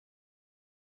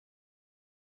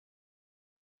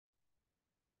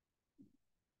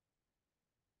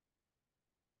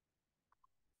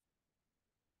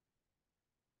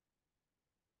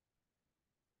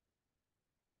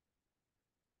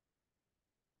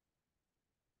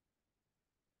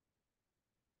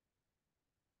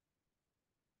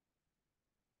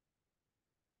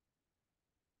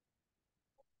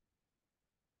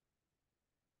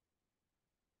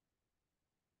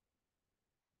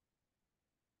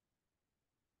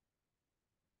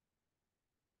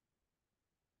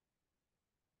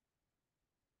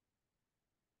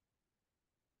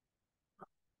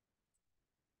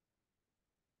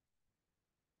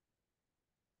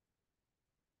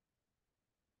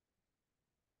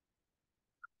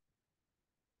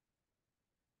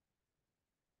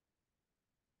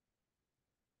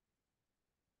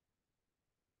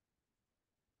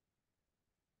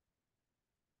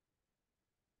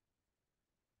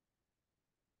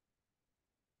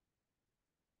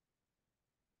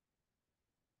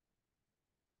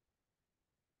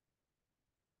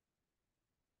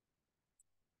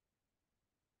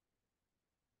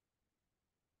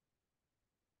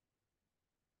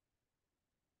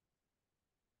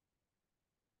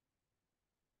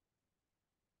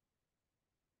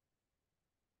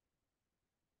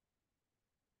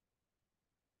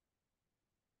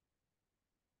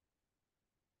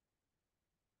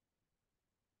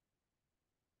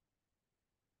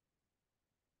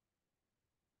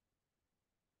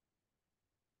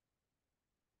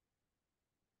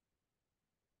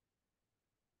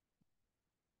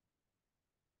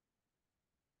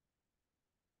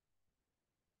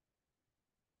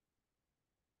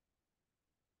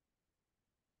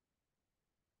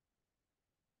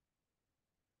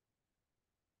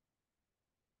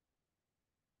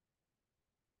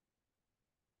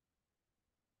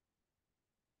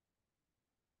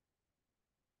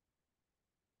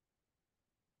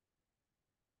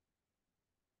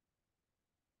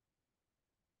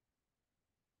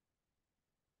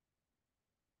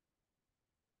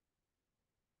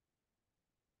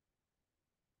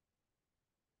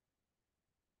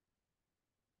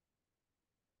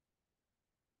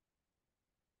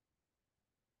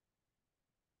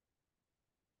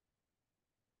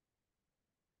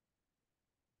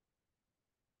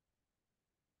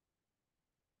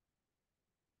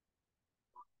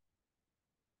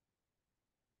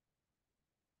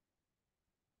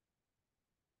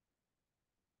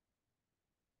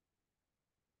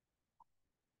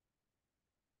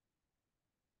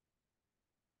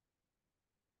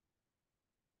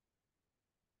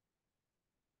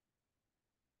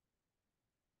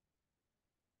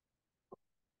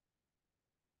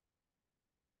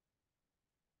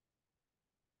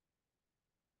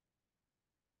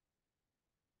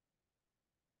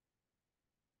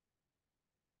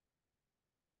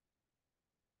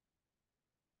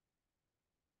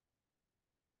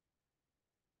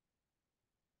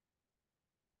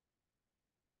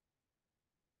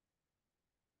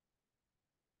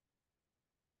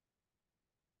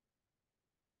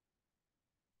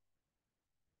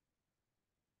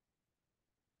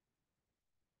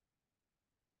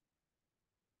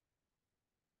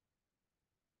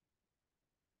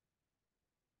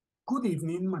Good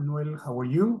evening, Manuel. How are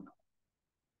you?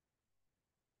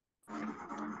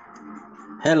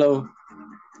 Hello,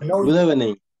 Hello. good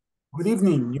evening. Good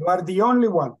evening. You are the only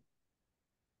one.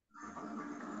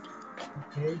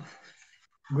 Okay.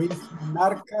 Luis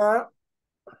Monarca.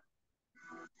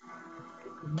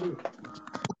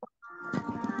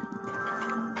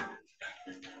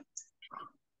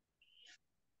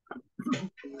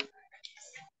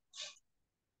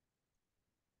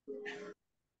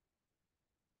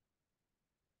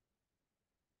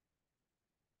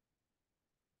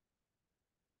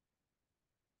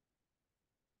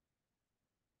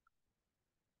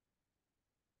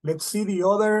 Let's see, the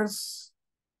others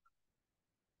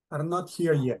are not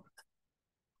here yet.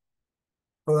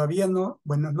 Todavía no.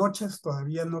 Buenas noches.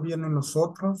 Todavía no vienen los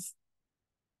otros.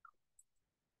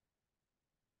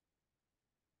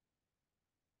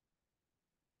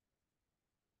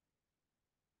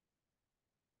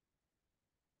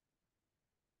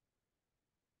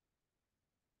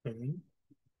 Okay.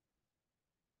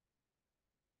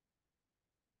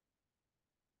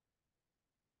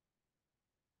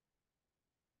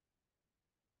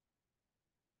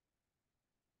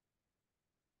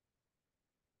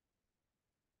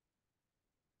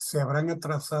 Se habrán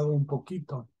atrasado un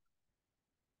poquito.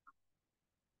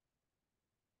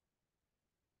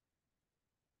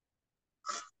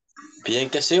 Bien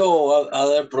que sí, o va a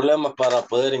haber problemas para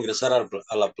poder ingresar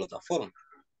a la plataforma.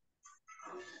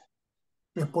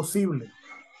 Es posible.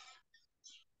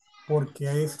 Porque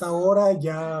a esta hora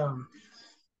ya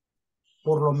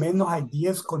por lo menos hay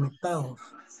 10 conectados.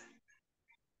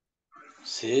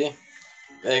 Sí,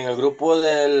 en el grupo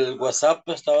del WhatsApp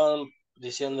estaban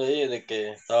diciendo ahí de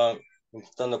que estaban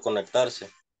intentando conectarse.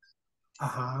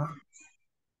 Ajá.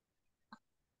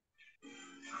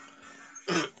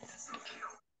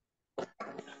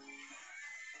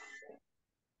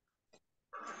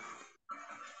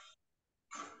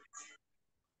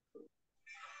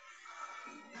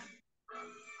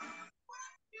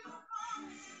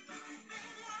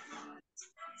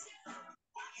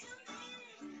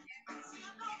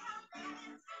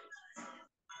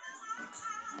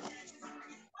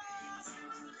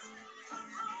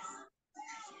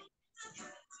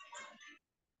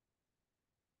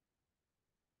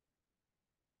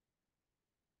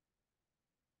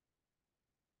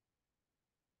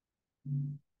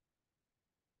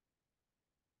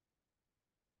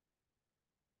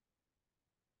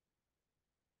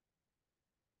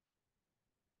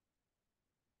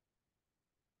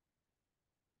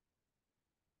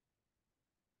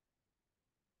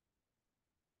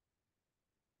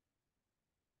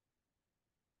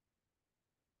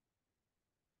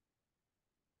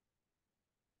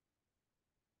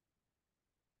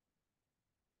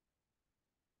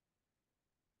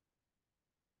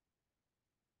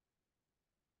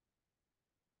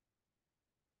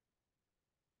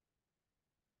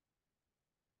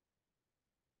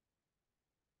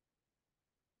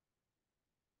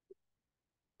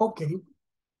 Ok.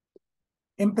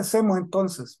 Empecemos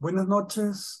entonces. Buenas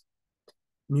noches.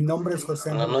 Mi nombre es José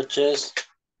Buenas Ángel. noches.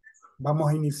 Vamos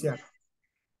a iniciar.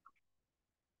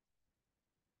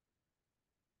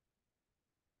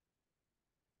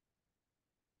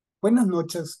 Buenas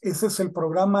noches. Ese es el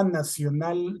programa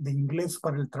nacional de inglés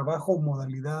para el trabajo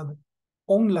modalidad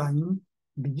online,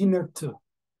 Beginner 2.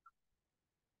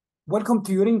 Welcome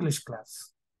to your English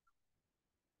class.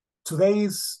 Today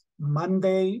is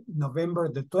Monday, November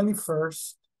the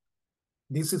 21st.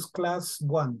 This is class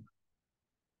 1.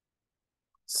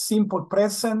 Simple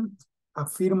present,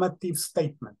 affirmative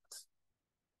statement.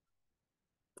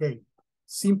 Okay.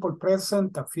 Simple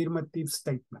present, affirmative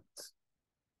statement.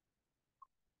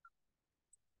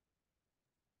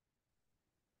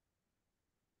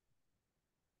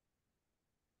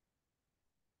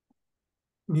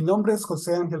 Mi nombre es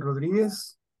José Ángel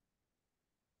Rodríguez.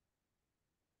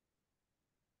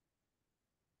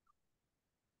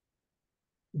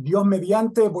 Dios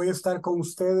mediante, voy a estar con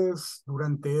ustedes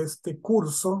durante este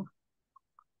curso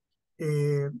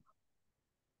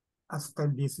hasta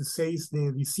el 16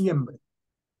 de diciembre.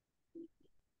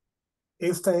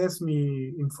 Esta es mi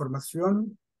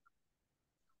información.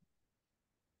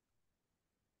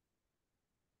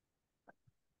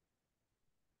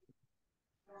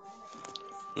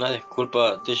 Una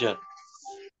disculpa, teacher.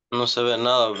 No se ve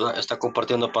nada, ¿verdad? Está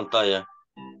compartiendo pantalla.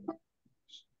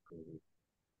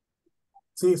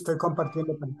 Sí, estoy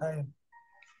compartiendo pantalla.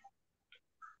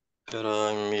 Pero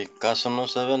en mi caso no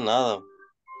se ve nada.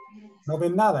 No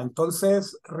ven nada,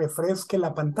 entonces refresque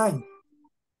la pantalla.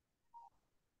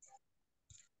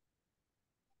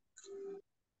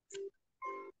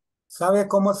 ¿Sabe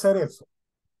cómo hacer eso?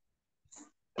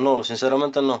 No,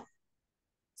 sinceramente no.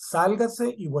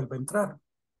 sálgase y vuelve a entrar.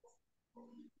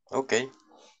 Ok.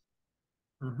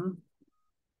 Ujú.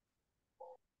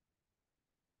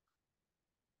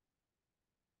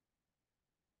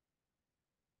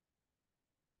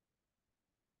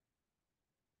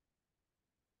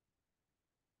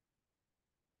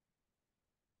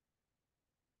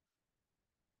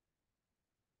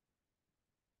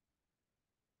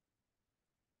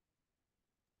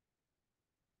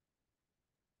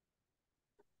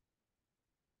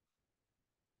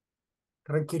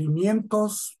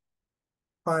 Requerimientos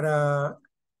para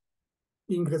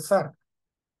ingresar.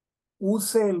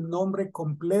 Use el nombre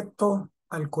completo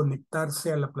al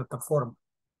conectarse a la plataforma.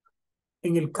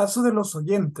 En el caso de los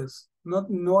oyentes,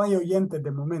 no hay oyentes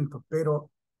de momento,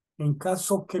 pero en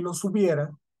caso que los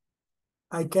hubiera,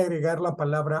 hay que agregar la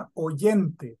palabra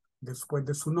oyente después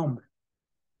de su nombre.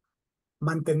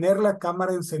 Mantener la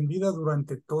cámara encendida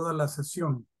durante toda la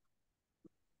sesión.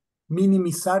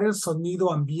 Minimizar el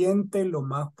sonido ambiente lo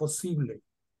más posible.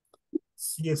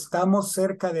 Si estamos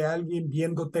cerca de alguien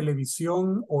viendo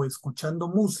televisión o escuchando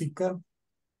música,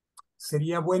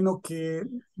 sería bueno que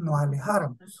nos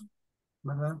alejáramos,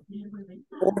 ¿verdad?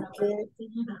 Porque,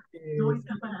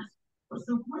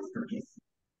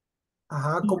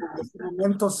 como en este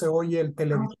momento se oye el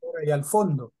televisor ahí al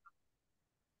fondo.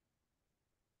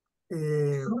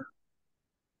 Eh,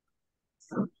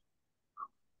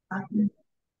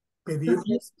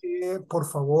 Pedirles que, por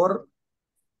favor,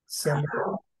 se alejen,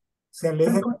 se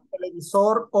alejen del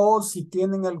televisor o si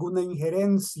tienen alguna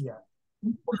injerencia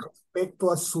con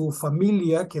respecto a su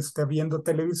familia que esté viendo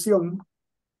televisión,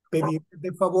 pedirles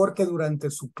de favor que durante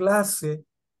su clase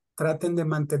traten de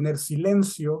mantener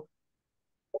silencio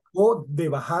o de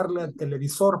bajarle al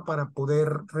televisor para poder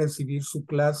recibir su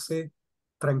clase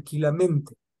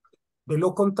tranquilamente. De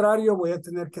lo contrario, voy a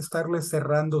tener que estarle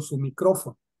cerrando su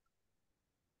micrófono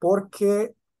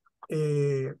porque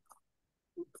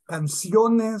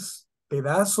canciones,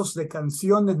 pedazos de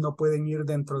canciones no pueden ir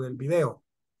dentro del video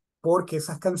porque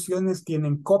esas canciones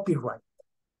tienen copyright.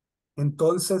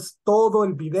 Entonces todo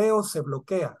el video se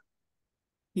bloquea.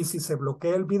 Y si se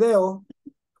bloquea el video,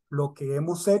 lo que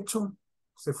hemos hecho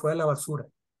se fue a la basura.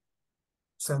 O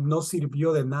sea, no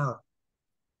sirvió de nada.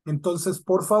 Entonces,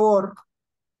 por favor,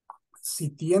 si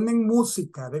tienen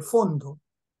música de fondo,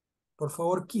 por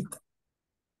favor, quita.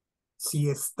 Si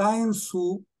está en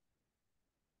su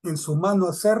mano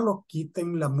hacerlo,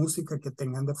 quiten la música que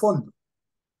tengan de fondo.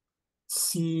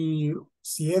 Si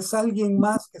es alguien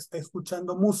más que está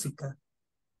escuchando música,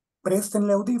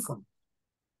 préstenle audífonos.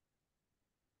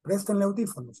 Préstenle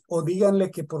audífonos. O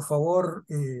díganle que por favor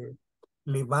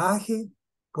le baje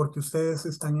porque ustedes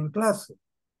están en clase.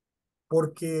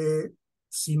 Porque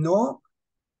si no,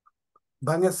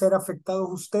 van a ser afectados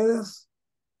ustedes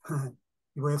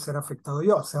y voy a ser afectado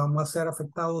yo. O sea, vamos a ser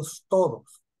afectados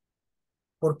todos.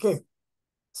 ¿Por qué?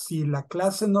 Si la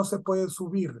clase no se puede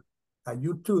subir a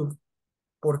YouTube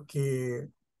porque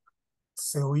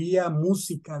se oía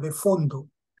música de fondo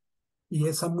y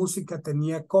esa música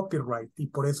tenía copyright y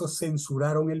por eso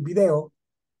censuraron el video,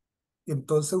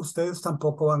 entonces ustedes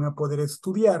tampoco van a poder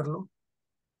estudiarlo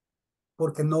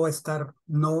porque no va a estar,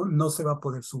 no se va a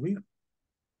poder subir,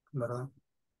 ¿verdad?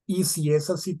 Y si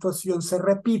esa situación se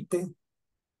repite,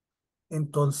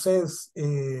 entonces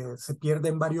se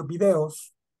pierden varios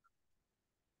videos,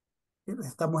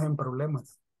 estamos en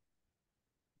problemas.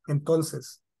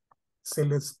 Entonces, se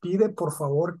les pide por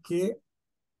favor que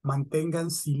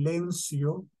mantengan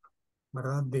silencio,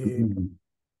 ¿verdad?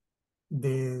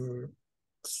 De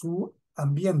su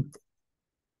ambiente,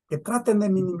 que traten de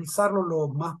minimizarlo lo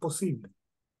más posible.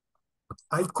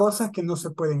 Hay cosas que no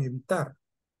se pueden evitar,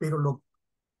 pero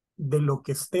de lo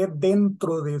que esté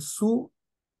dentro de su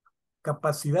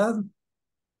capacidad,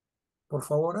 por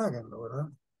favor háganlo, ¿verdad?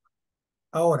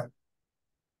 Ahora,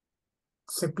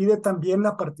 se pide también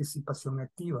la participación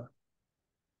activa.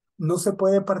 No se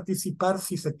puede participar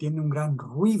si se tiene un gran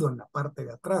ruido en la parte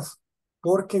de atrás,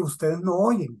 porque ustedes no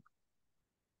oyen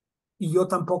y yo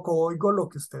tampoco oigo lo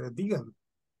que ustedes digan.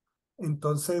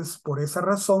 Entonces, por esa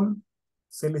razón,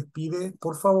 se les pide,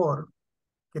 por favor,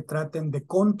 que traten de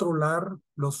controlar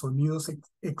los sonidos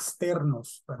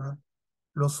externos, ¿verdad?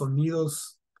 Los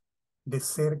sonidos de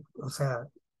ser, o sea,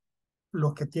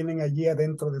 los que tienen allí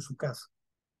adentro de su casa.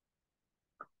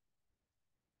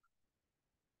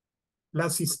 La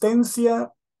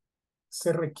asistencia,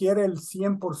 se requiere el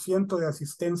 100% de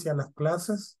asistencia a las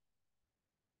clases.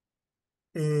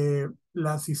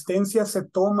 La asistencia se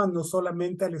toma no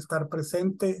solamente al estar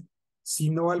presente,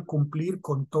 sino al cumplir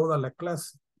con toda la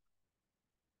clase.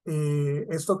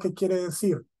 ¿Esto qué quiere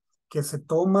decir? Que se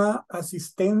toma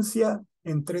asistencia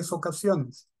en 3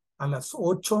 ocasiones. a las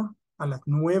 8, a las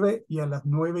 9 y a las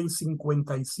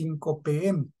 9:55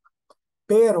 p.m.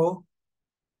 Pero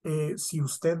si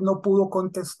usted no pudo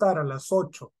contestar a las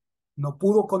 8, no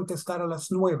pudo contestar a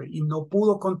las 9 y no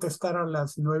pudo contestar a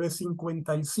las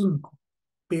 9:55,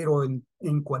 pero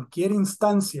en cualquier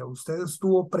instancia usted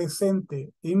estuvo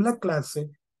presente en la clase,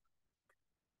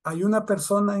 hay una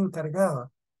persona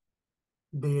encargada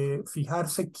de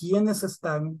fijarse quiénes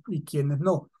están y quiénes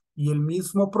no. Y el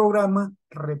mismo programa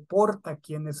reporta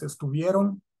quiénes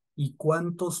estuvieron y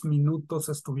cuántos minutos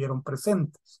estuvieron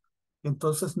presentes.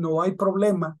 Entonces no hay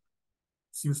problema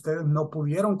si ustedes no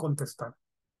pudieron contestar.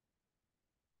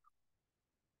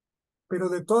 Pero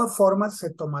de todas formas se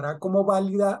tomará como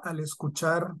válida al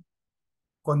escuchar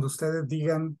cuando ustedes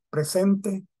digan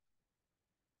presente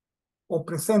o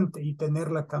presente y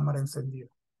tener la cámara encendida.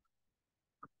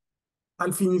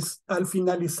 Al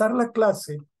finalizar la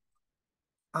clase,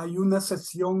 hay una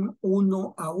sesión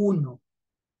 1-a-1.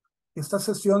 Estas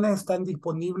sesiones están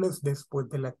disponibles después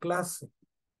de la clase.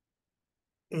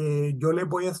 Yo les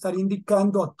voy a estar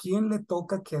indicando a quién le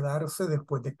toca quedarse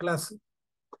después de clase.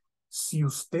 Si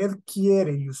usted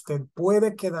quiere y usted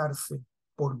puede quedarse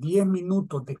por 10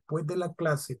 minutos después de la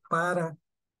clase para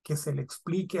que se le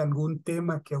explique algún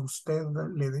tema que a usted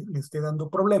le esté dando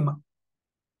problema,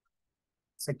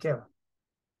 se queda.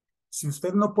 Si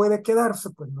usted no puede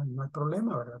quedarse, pues no hay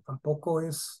problema, ¿verdad? Tampoco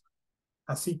es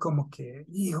así como que,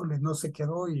 híjole, no se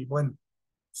quedó y bueno,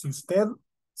 si usted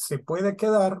se puede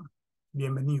quedar,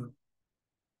 bienvenido.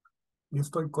 Yo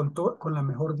estoy con la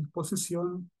mejor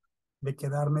disposición de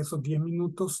quedarme esos 10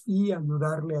 minutos y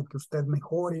ayudarle a que usted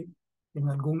mejore en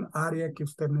algún área que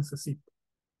usted necesite.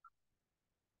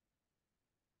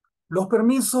 Los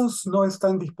permisos no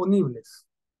están disponibles.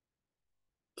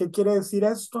 ¿Qué quiere decir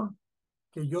esto?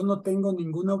 Que yo no tengo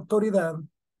ninguna autoridad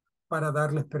para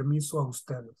darles permiso a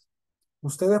ustedes.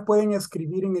 Ustedes pueden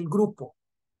escribir en el grupo,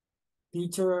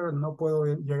 teacher, no puedo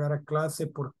llegar a clase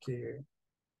porque...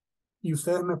 Y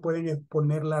ustedes me pueden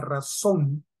exponer la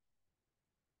razón.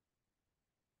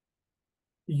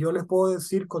 Y yo les puedo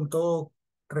decir con todo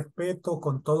respeto,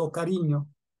 con todo cariño,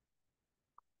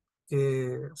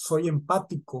 que soy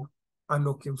empático a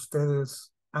lo que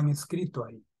ustedes han escrito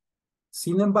ahí.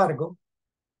 Sin embargo,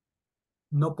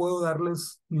 no puedo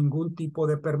darles ningún tipo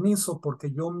de permiso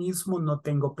porque yo mismo no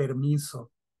tengo permiso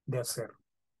de hacerlo.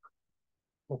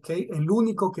 ¿Ok? El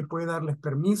único que puede darles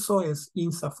permiso es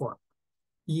ISSSS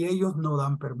y ellos no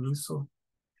dan permiso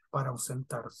para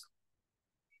ausentarse.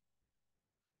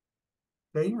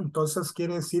 ¿Ok? Entonces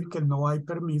quiere decir que no hay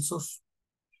permisos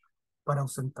para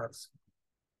ausentarse.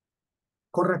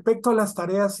 Con respecto a las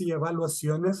tareas y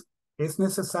evaluaciones, es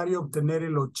necesario obtener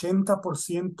el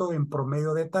 80% en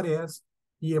promedio de tareas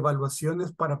y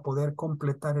evaluaciones para poder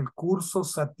completar el curso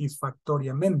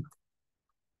satisfactoriamente.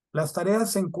 Las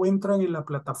tareas se encuentran en la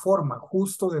plataforma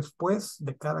justo después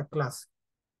de cada clase.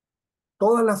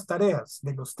 Todas las tareas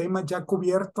de los temas ya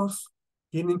cubiertos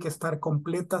tienen que estar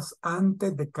completas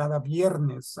antes de cada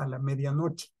viernes a la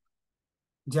medianoche,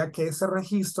 ya que ese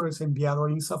registro es enviado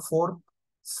a INSAFORP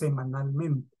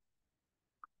semanalmente.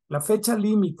 La fecha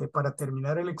límite para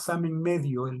terminar el examen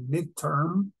medio, el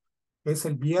midterm, es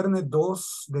el viernes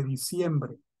 2 de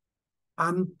diciembre,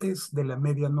 antes de la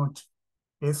medianoche.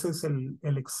 Ese es el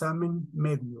examen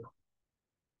medio.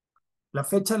 La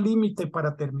fecha límite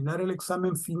para terminar el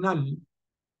examen final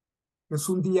es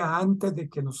un día antes de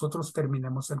que nosotros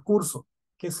terminemos el curso,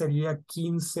 que sería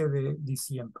 15 de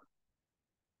diciembre.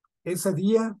 Ese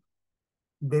día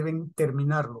deben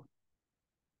terminarlo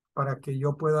para que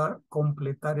yo pueda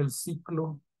completar el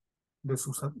ciclo de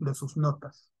sus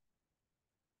notas.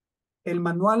 El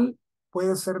manual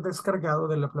puede ser descargado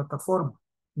de la plataforma.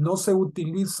 No se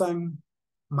utilizan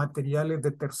materiales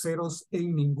de terceros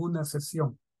en ninguna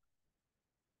sesión.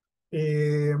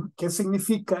 ¿Qué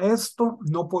significa esto?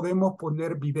 No podemos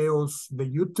poner videos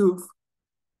de YouTube,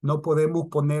 no podemos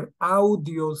poner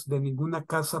audios de ninguna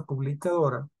casa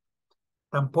publicadora,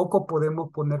 tampoco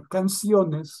podemos poner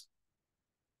canciones,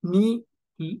 ni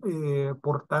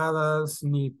portadas,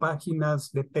 ni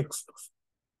páginas de textos,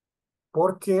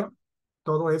 porque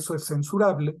todo eso es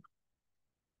censurable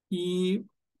y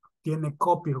tiene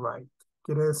copyright.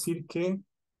 Quiere decir que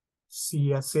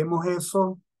si hacemos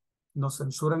eso, nos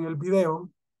censuran el video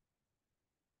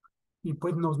y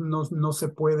pues no se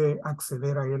puede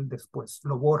acceder a él después,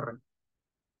 lo borran.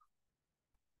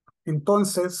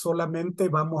 Entonces solamente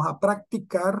vamos a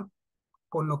practicar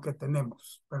con lo que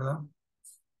tenemos, ¿verdad?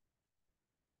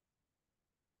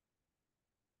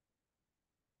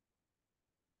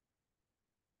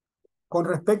 Con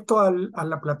respecto a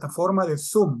la plataforma de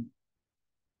Zoom,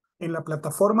 En la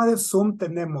plataforma de Zoom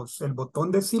tenemos el botón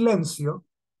de silencio,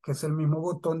 que es el mismo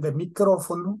botón de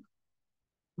micrófono.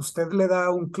 Usted le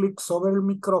da un clic sobre el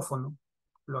micrófono,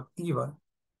 lo activa,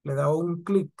 le da un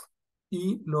clic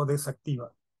y lo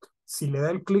desactiva. Si le da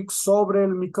el clic sobre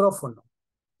el micrófono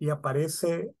y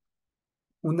aparece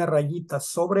una rayita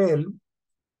sobre él,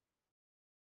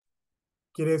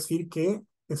 quiere decir que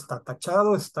está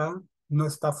tachado, no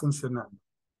está funcionando.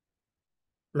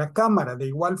 La cámara, de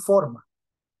igual forma,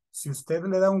 si usted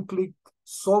le da un clic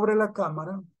sobre la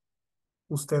cámara,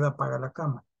 usted apaga la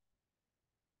cámara.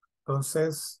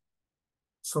 Entonces,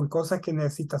 son cosas que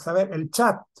necesita saber. El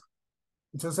chat,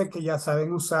 yo sé que ya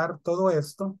saben usar todo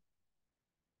esto.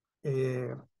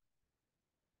 El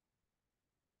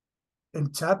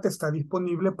chat está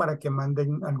disponible para que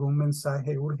manden algún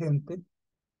mensaje urgente,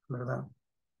 ¿verdad?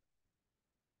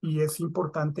 Y es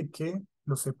importante que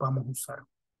lo sepamos usar.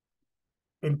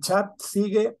 El chat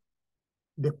sigue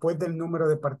después del número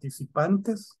de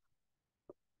participantes.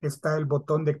 Está el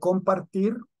botón de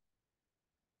compartir,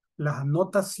 las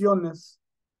anotaciones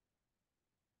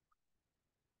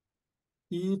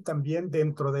y también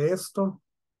dentro de esto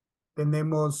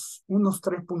tenemos unos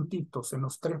 3 puntitos. En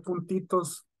los 3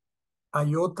 puntitos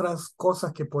hay otras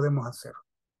cosas que podemos hacer.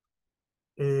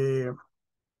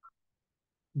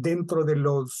 Dentro de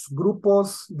los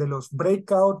grupos, de los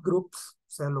breakout groups, o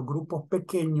sea, los grupos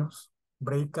pequeños,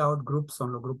 breakout groups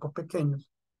son los grupos pequeños,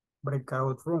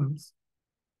 breakout rooms,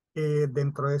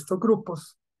 dentro de estos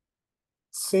grupos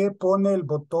se pone el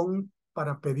botón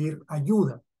para pedir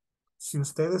ayuda. Si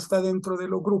usted está dentro de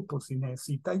los grupos y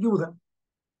necesita ayuda,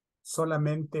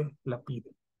 solamente la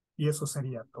pide. Y eso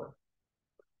sería todo.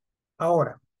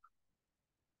 Ahora,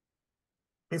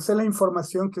 esa es la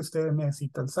información que ustedes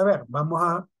necesitan saber. Vamos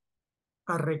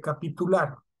a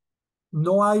recapitular.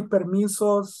 No hay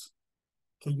permisos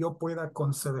que yo pueda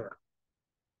conceder.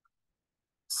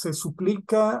 Se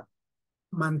suplica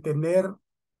mantener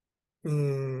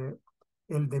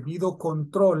el debido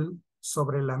control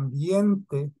sobre el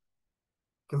ambiente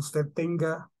que usted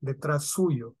tenga detrás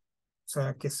suyo. O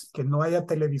sea, que no haya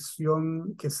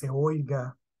televisión que se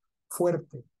oiga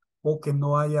fuerte o que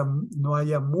no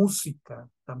haya música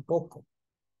tampoco,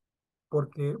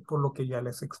 porque por lo que ya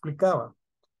les explicaba.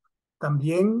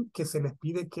 También que se les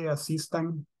pide que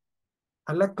asistan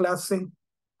a la clase,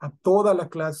 a toda la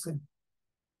clase,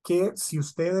 que si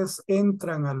ustedes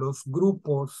entran a los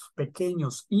grupos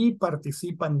pequeños y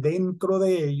participan dentro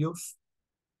de ellos,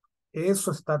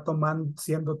 eso está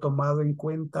siendo tomado en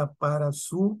cuenta para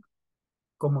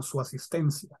como su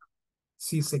asistencia.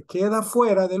 Si se queda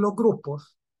fuera de los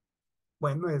grupos,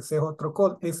 bueno, esa es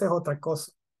otra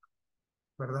cosa,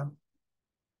 ¿verdad?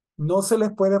 No se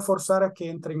les puede forzar a que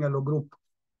entren a los grupos,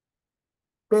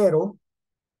 pero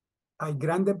hay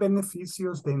grandes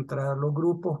beneficios de entrar a los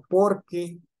grupos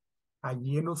porque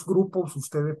allí en los grupos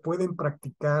ustedes pueden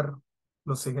practicar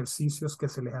los ejercicios que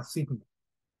se les asignan.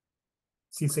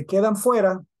 Si se quedan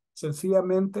fuera,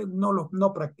 sencillamente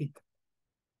no practican.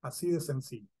 Así de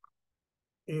sencillo.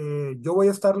 Yo voy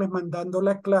a estarles mandando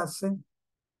la clase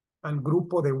al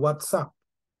grupo de WhatsApp.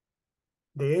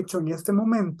 De hecho, en este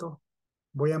momento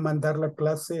voy a mandar la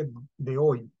clase de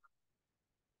hoy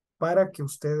para que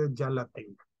ustedes ya la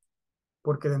tengan,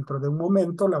 porque dentro de un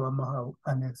momento la vamos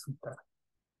a necesitar.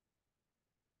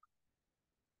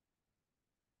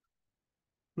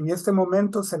 En este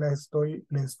momento les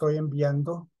estoy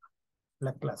enviando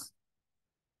la clase.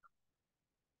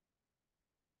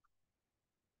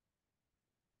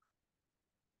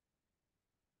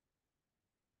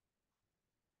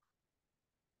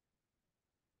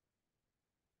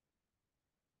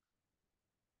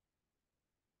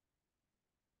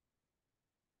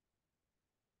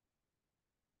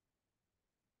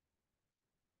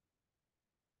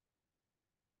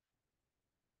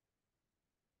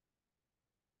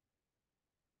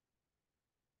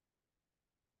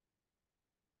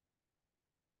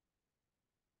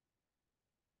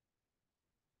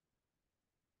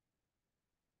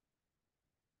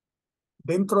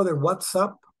 Dentro de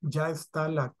WhatsApp ya está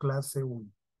la clase 1.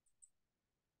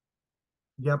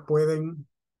 Ya pueden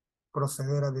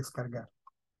proceder a descargar.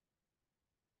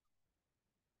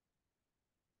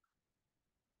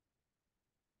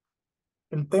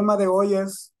 El tema de hoy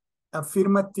es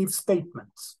affirmative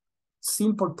statements.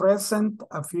 Simple present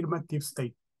affirmative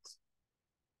statements.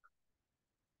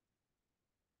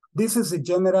 This is a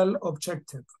general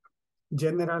objective.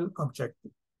 General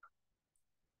objective.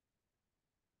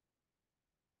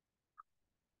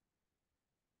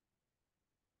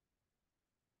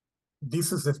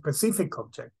 This is the specific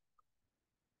objective.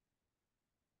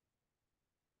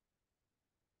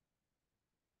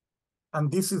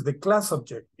 And this is the class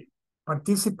objective.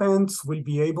 Participants will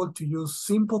be able to use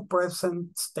simple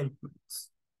present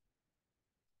statements.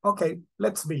 Okay,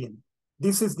 let's begin.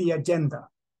 This is the agenda.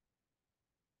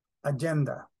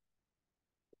 Agenda.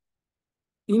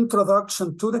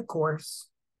 Introduction to the course.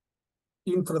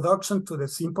 Introduction to the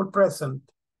simple present.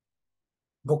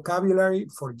 Vocabulary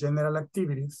for general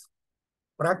activities.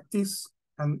 Practice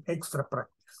and extra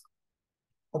practice.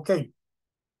 Okay,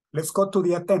 let's go to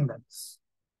the attendance.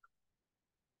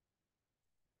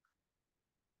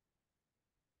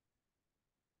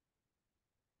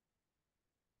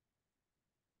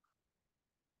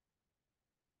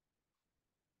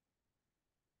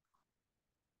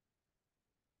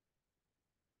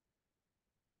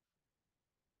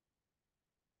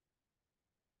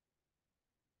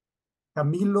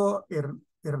 Camilo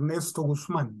Ernesto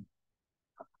Guzmán.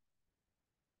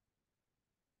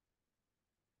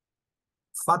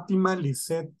 Fátima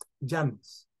Lisette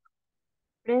Llanes.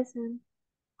 Present.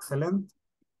 Excelente.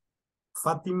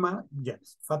 Fátima,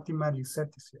 yes. Fátima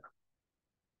Lisette is here.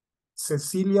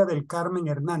 Cecilia del Carmen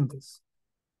Hernández.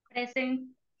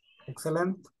 Present.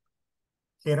 Excelente.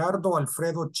 Gerardo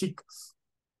Alfredo Chicas.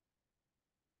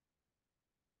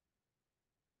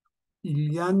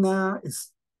 Iliana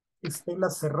Estela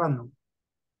Serrano.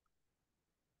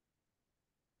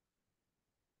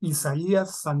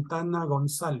 Isaías Santana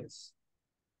González.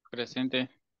 Presente.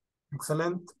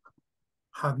 Excelente.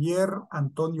 Javier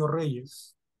Antonio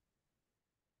Reyes.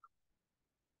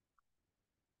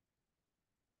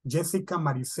 Jessica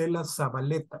Marisela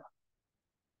Zabaleta.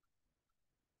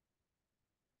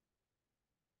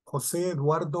 José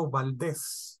Eduardo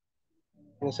Valdés.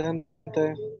 Presente.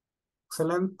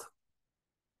 Excelente.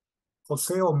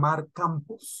 José Omar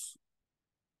Campos.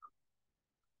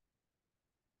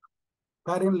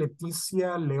 Karen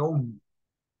Leticia León.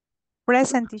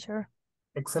 Present, teacher.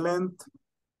 Excelente.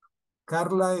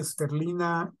 Carla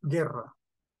Esterlina Guerra.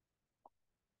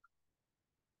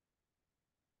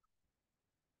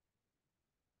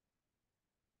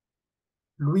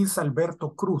 Luis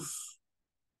Alberto Cruz.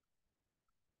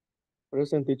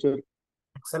 Present, teacher.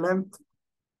 Excelente.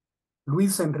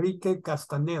 Luis Enrique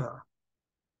Castaneda.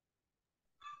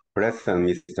 Present,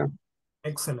 mister.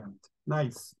 Excellent.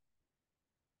 Nice.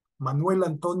 Manuel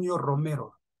Antonio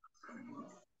Romero.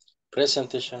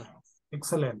 Presentation.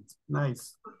 Excellent.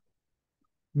 Nice.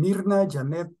 Mirna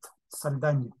Janet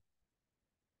Saldaña.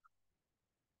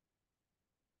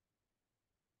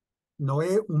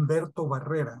 Noé Humberto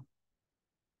Barrera.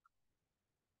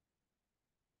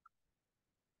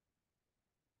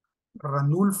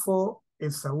 Ranulfo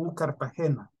Esaú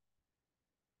Cartagena.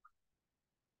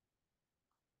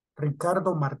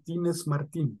 Ricardo Martínez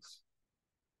Martínez.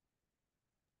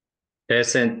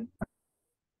 Present.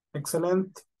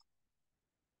 Excelente.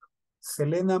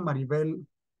 Selena Maribel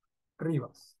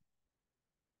Rivas.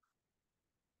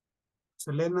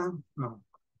 Selena, no.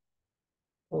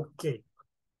 Ok.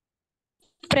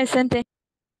 Presente.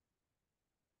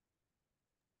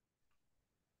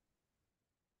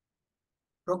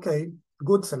 Ok.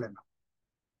 Good, Selena.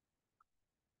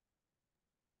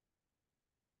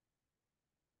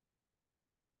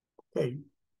 Okay.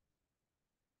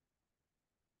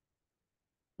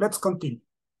 Let's continue.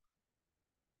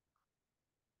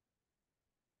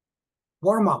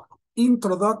 Warm up.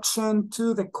 Introduction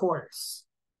to the course.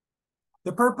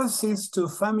 The purpose is to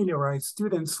familiarize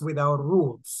students with our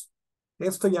rules.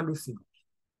 Esto ya lo hicimos.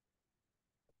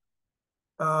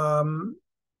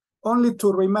 Only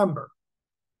to remember,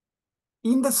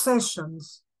 in the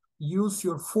sessions, use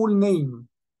your full name.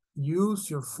 Use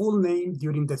your full name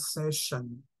during the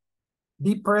session.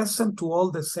 Be present to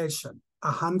all the session,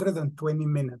 120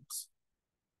 minutes.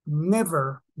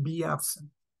 Never be absent.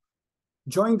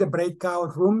 Join the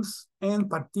breakout rooms and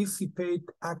participate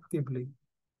actively.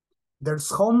 There's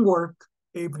homework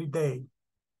every day.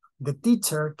 The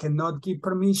teacher cannot give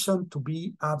permission to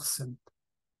be absent.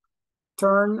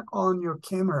 Turn on your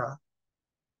camera.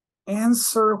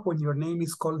 Answer when your name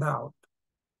is called out.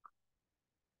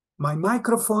 My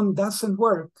microphone doesn't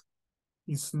work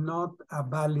is not a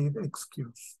valid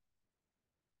excuse.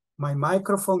 My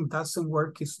microphone doesn't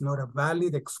work is not a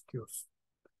valid excuse.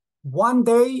 One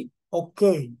day,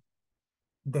 okay.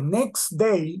 The next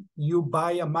day, you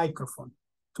buy a microphone,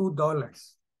 $2.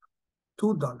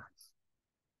 $2.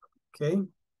 Okay?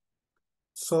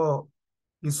 So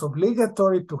it's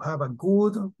obligatory to have a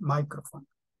good microphone.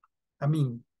 I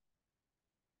mean,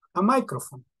 a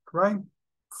microphone, right?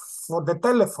 For the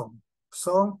telephone.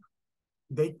 So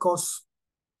they cost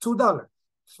 $2.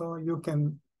 So you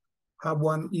can have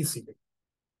one easily.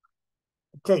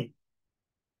 Okay.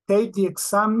 Take the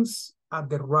exams at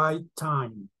the right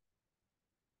time.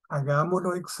 hagamos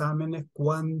los exámenes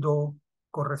cuando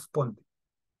corresponde.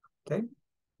 Okay?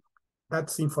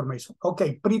 That's information.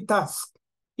 Okay, pre-task.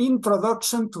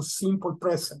 Introduction to simple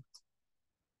present.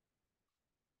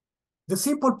 The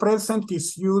simple present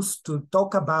is used to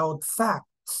talk about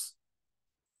facts.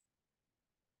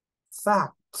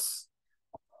 Facts.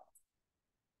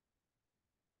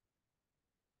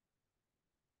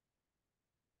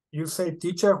 You say,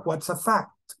 teacher, what's a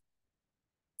fact?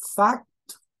 Fact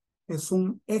es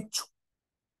un hecho.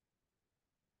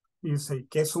 You say,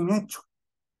 ¿qué es un hecho?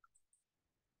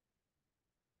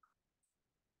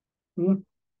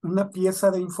 Una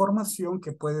pieza de información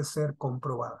que puede ser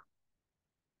comprobada.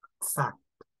 Fact.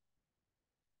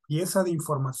 Pieza de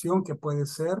información que puede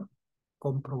ser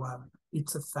comprobada.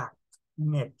 It's a fact.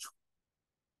 Un hecho.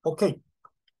 Okay.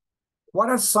 What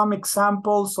are some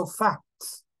examples of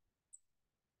facts?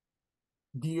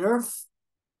 The earth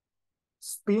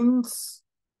spins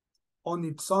on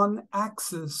its own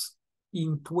axis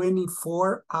in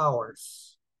 24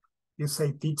 hours. You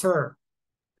say, teacher,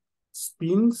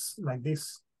 spins like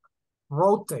this,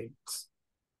 rotates,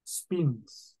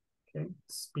 spins, okay,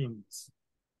 spins.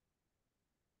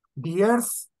 The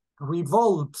earth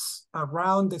revolves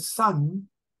around the sun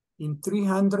in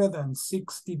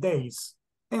 360 days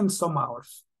and some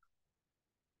hours.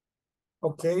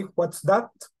 Okay, what's that?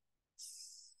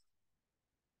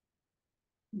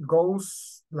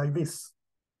 Goes like this.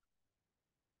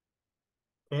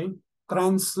 Okay,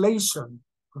 translation,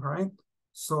 right?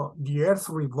 So the earth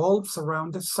revolves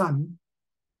around the sun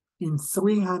in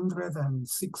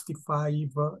 365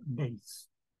 days.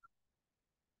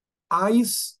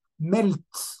 Ice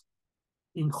melts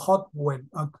in hot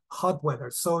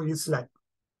weather. So it's like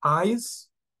ice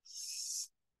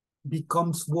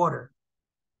becomes water.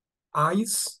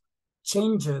 Ice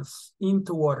changes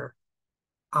into water.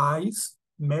 Ice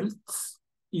melts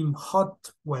in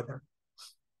hot weather.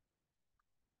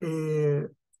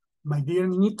 My dear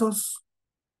niñitos,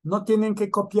 no tienen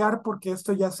que copiar porque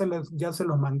esto ya se los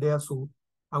mandé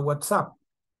a WhatsApp.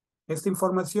 Esta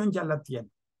información ya la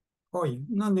tienen. Hoy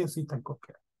no necesitan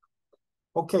copiar.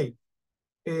 Okay.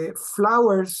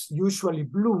 Flowers usually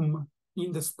bloom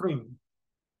in the spring.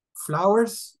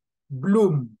 Flowers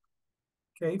bloom.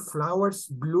 Okay, flowers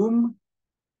bloom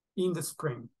in the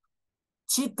spring.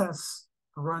 Cheetahs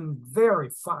run very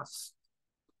fast.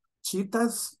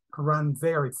 Cheetahs run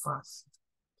very fast.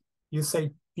 You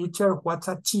say, teacher, what's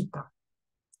a cheetah?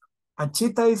 A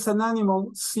cheetah is an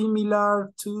animal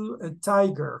similar to a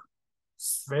tiger.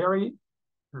 It's very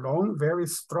long, very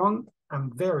strong,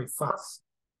 and very fast.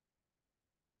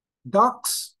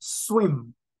 Ducks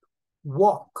swim,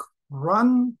 walk,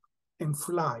 run, and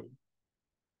fly.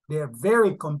 They are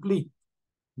very complete.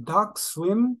 Ducks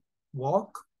swim,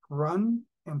 walk, run,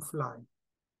 and fly.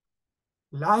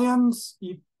 Lions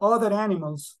eat other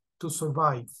animals to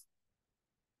survive.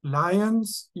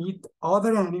 Lions eat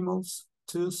other animals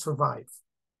to survive.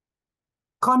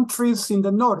 Countries in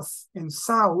the north and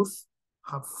south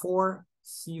have 4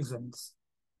 seasons.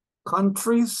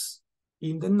 Countries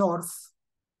in the north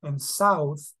and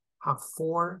south have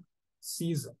 4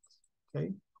 seasons.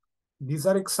 Okay, these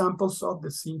are examples of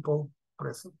the simple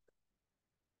present.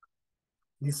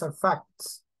 These are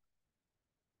facts.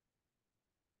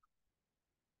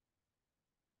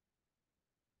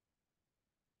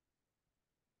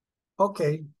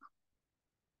 Okay.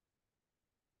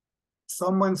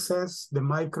 Someone says the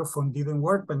microphone didn't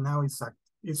work, but now it's active.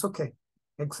 It's okay.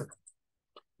 Excellent.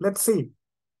 Let's see.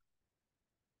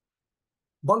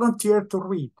 Volunteer to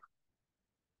read.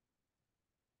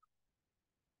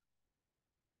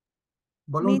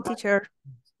 Me, teacher.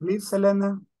 Please,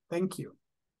 Elena. Thank you.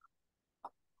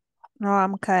 No,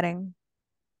 I'm Karen.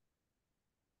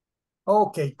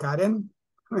 Okay, Karen.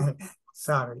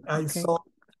 Sorry, I Okay. saw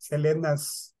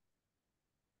Selena's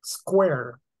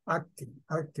square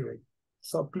activate.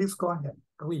 So please go ahead,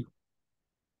 read.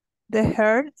 The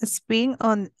earth spins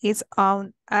on its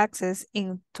own axis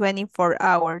in 24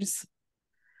 hours.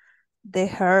 The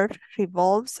earth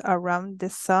revolves around the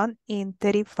sun in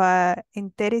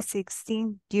 36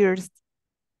 years,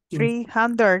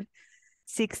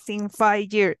 365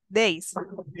 days.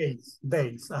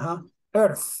 Days,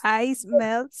 Earth. Ice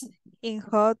melts in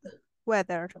hot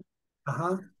weather.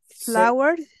 So,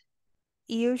 Flowers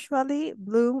usually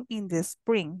bloom in the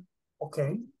spring.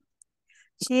 okay.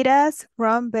 Cheetahs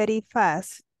run very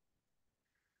fast.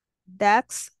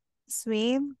 Ducks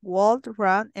swim, walk,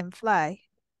 run, and fly.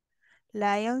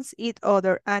 Lions eat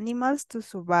other animals to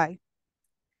survive.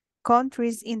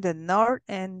 Countries in the north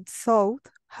and south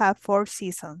have 4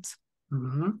 seasons.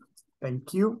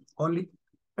 Thank you. Only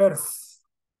Earth.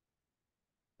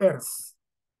 Earth.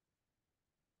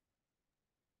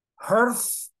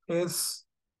 Hearth es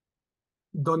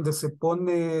donde se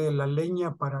pone la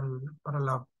leña para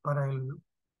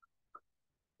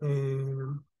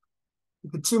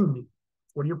the chimney,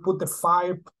 where you put the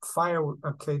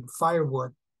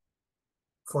firewood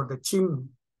for the chimney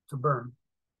to burn.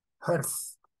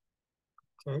 Hearth,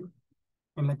 okay,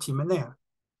 en la chimenea.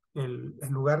 El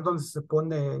lugar donde se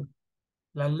pone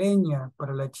la leña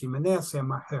para la chimenea se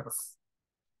llama hearth.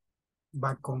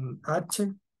 Va con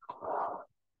H.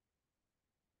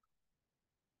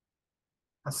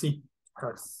 Así,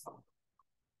 hearth.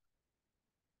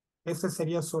 Ese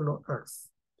sería solo earth.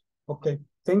 Okay,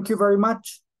 thank you very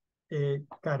much,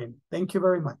 Karen. Thank you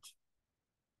very much.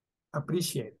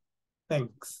 Appreciate it.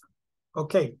 Thanks.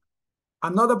 Okay,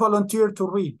 another volunteer to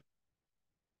read.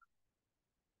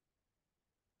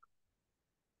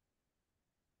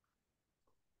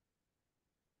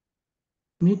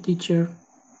 Me, teacher.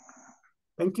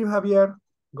 Thank you, Javier.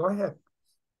 Go ahead.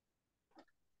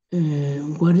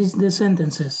 What is the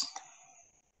sentences?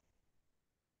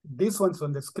 This one's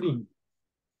on the screen.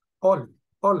 All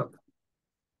of them.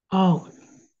 Oh,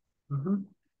 Mhm.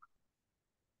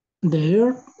 the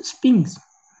earth spins.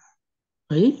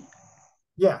 Right?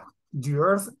 Yeah, the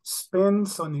earth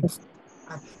spins on its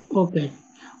axis. Okay.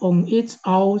 On its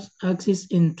axis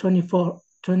in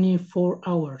 24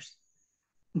 hours.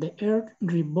 The earth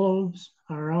revolves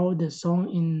around the sun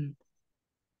in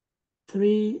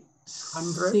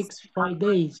 365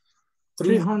 days.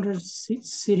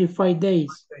 365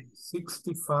 days.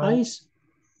 65.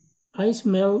 Ice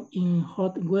melt in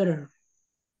hot weather.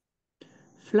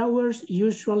 Flowers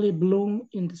usually bloom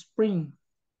in the spring.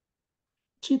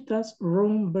 Cheetahs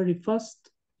run very fast.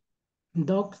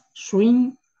 Dogs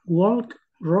swing, walk,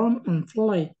 run, and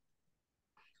fly.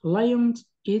 Lions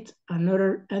eat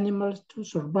other animals to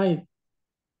survive.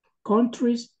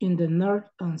 Countries in the north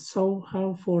and south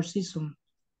have 4 seasons.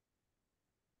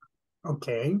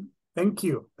 Okay, thank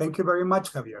you. Thank you very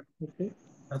much, Javier. Okay.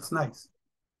 That's nice.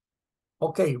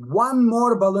 Okay, one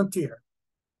more volunteer.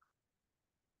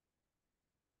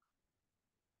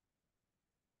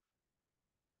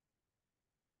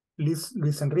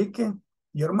 Luis Enrique,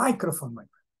 your microphone, my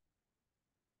friend.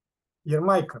 Your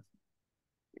microphone.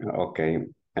 Okay.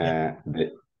 Yeah.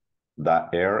 The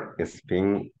air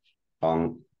spins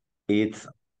on its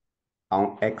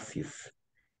own axis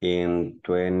in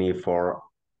 24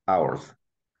 hours.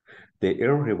 The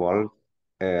air revolves.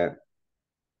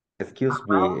 Excuse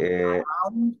me.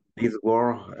 Around. This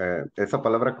word, esa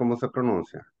palabra, ¿cómo se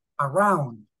pronuncia?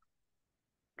 Around.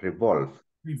 Revolve.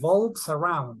 Revolves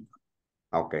around.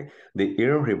 Okay. The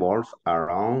earth revolves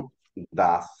around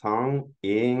the sun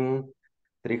in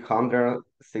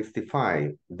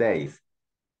 365 days.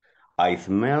 Ice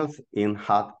melts in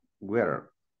hot weather.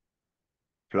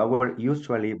 Flowers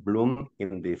usually bloom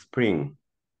in the spring.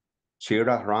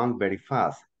 Cheetahs run very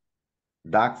fast.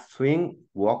 Ducks swing,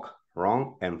 walk,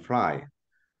 run, and fly.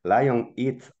 Lion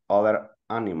eats other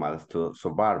animals to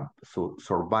survive.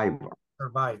 Survive.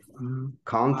 Mm.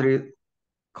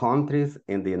 Countries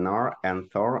in the north and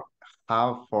south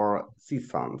have 4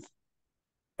 seasons.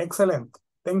 Excellent.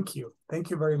 Thank you. Thank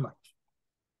you very much.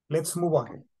 Let's move on.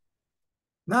 Okay.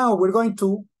 Now we're going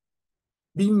to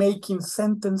be making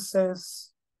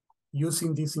sentences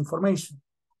using this information.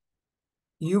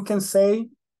 You can say,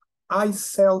 I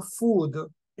sell food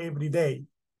every day,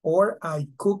 or I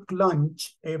cook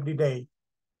lunch every day.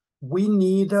 We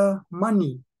need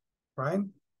money, right?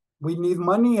 We need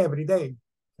money every day.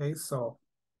 Okay, so,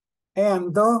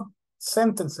 and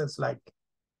sentences like,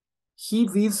 he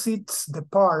visits the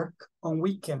park on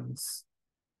weekends.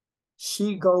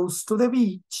 She goes to the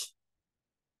beach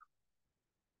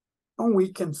on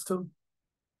weekends too.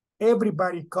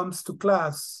 Everybody comes to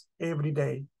class every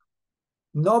day.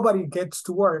 Nobody gets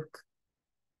to work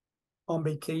on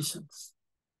vacations.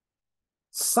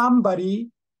 Somebody,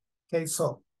 okay,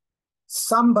 so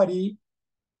somebody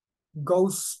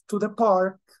goes to the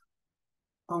park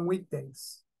on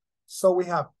weekdays. So we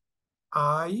have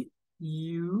I,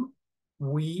 you,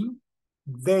 we,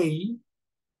 they,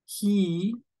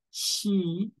 he,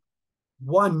 she,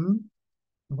 one.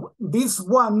 This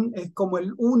one es como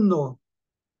el uno.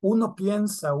 Uno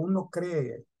piensa, uno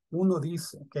cree, uno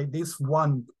dice, okay, this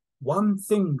one. One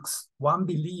thinks, one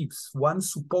believes, one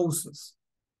supposes,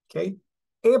 okay?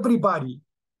 Everybody,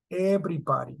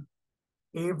 everybody,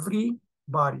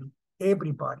 everybody,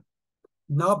 everybody.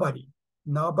 Nobody,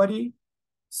 nobody,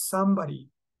 somebody,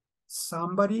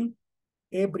 somebody,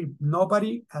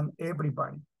 nobody, and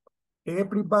everybody.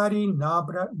 Everybody,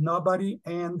 nobody,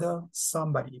 and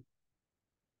somebody.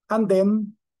 And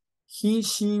then he,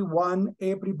 she, one,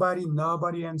 everybody,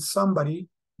 nobody, and somebody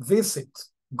visit,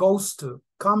 goes to,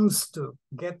 comes to,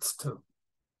 gets to.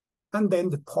 And then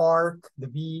the park, the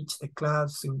beach, the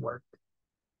class, and work.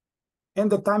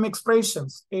 And the time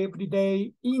expressions, every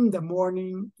day, in the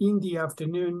morning, in the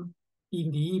afternoon,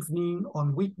 in the evening,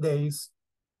 on weekdays,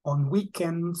 on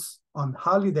weekends, on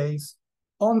holidays,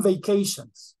 on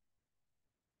vacations.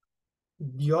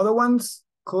 The other ones,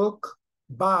 cook,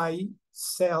 buy,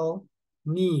 sell,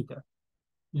 need.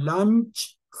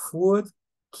 Lunch, food,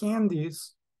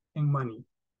 candies, and money.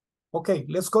 Okay,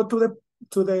 let's go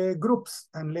to the groups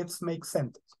and let's make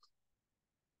sentences.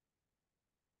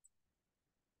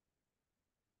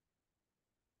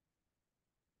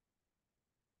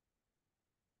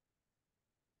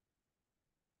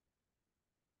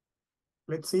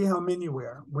 Let's see how many we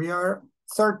are. We are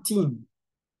 13.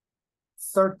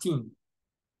 13.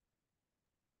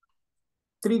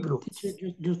 3 groups.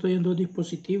 Yo estoy en 2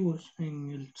 dispositivos,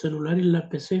 en el celular y la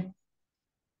PC.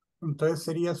 Entonces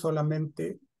sería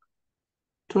solamente,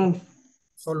 12.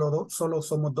 solo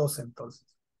somos 2 entonces.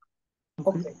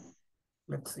 Okay,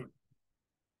 let's see.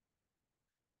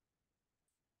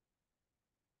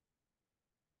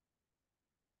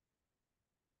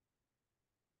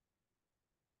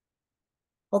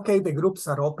 Okay, the groups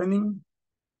are opening.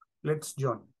 Let's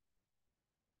join.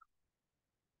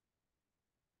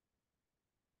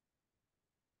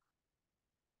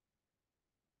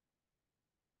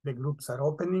 The groups are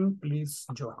opening. Please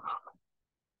join.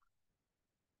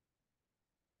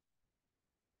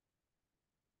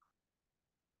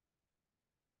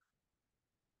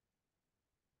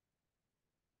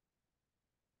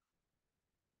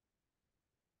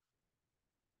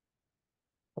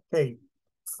 Okay,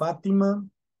 Fatima,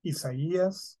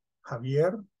 Isaías,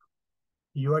 Javier,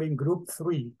 you are in group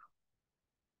 3.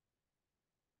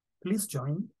 Please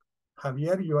join.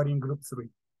 Javier, you are in group 3.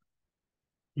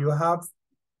 You have,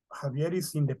 Javier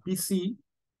is in the PC.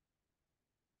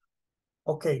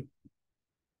 Okay,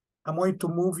 I'm going to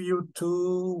move you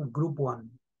to group 1.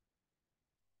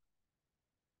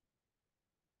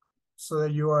 So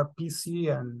that you are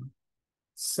PC and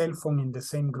cell phone in the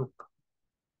same group.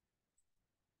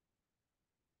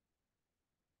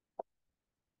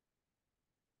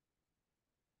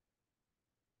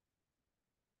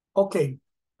 Okay,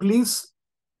 please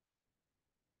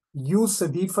use a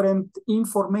different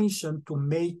information to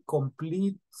make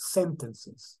complete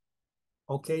sentences.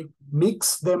 Okay,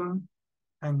 mix them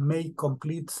and make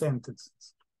complete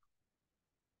sentences.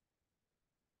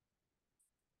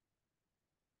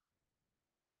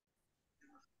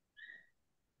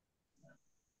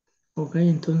 Ok,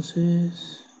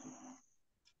 entonces,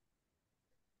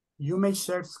 You may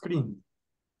share screen.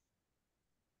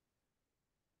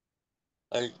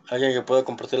 ¿Alguien que pueda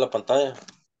compartir la pantalla?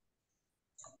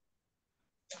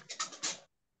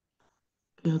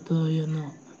 yo todavía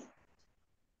no.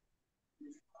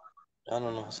 Ya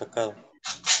no nos ha sacado.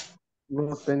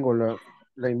 No tengo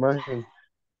la imagen.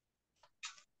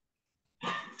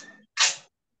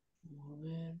 Vamos a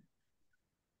ver.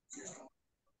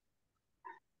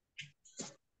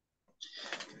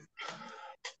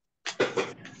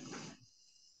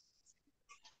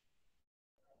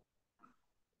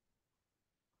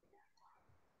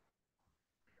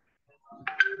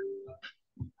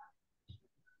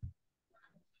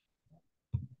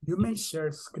 You may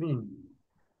share screen.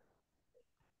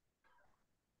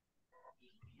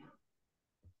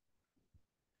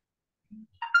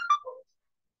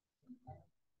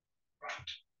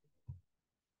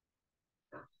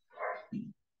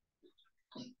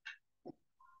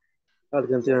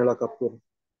 Alguien tiene la captura.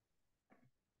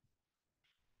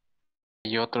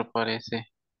 Y otro parece.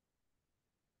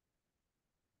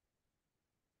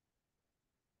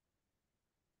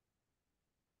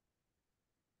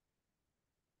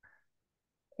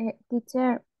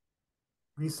 Teacher,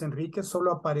 Luis Enrique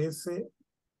solo aparece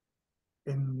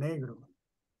en negro.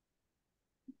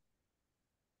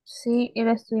 sí, y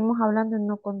le estuvimos hablando y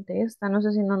no contesta. No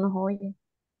sé si no nos oye.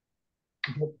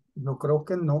 Yo creo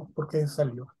que no, porque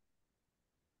salió.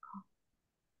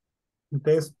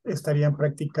 Entonces estarían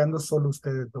practicando solo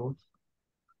ustedes dos.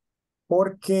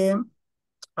 Porque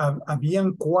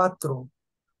habían 4,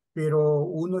 pero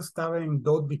uno estaba en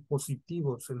 2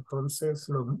 dispositivos. Entonces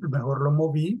mejor lo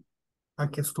moví a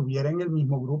que estuviera en el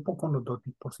mismo grupo con los 2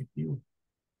 dispositivos.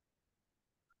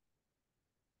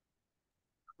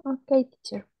 Ok,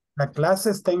 teacher. La clase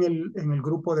está en el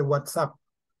grupo de WhatsApp.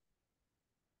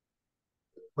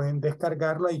 Pueden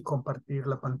descargarla y compartir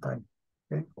la pantalla.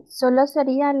 ¿Ok? Solo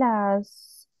sería la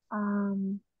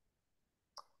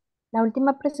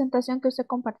última presentación que usted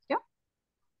compartió.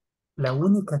 La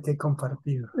única que he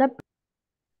compartido.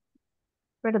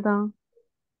 Perdón.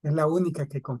 Es la única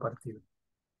que he compartido.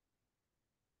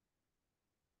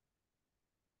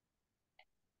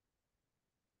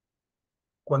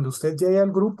 Cuando usted llegue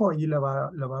al grupo, allí la va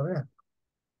a ver,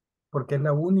 porque es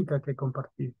la única que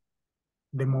compartí.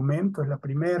 De momento es la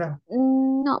primera.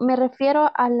 No, me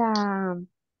refiero a la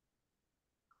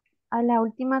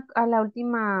última,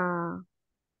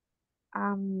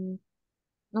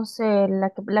 no sé, donde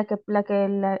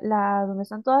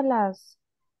están todas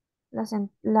las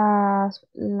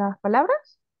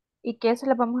palabras y que eso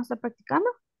las vamos a estar practicando.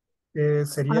 O no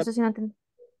Sería sé si no entendí.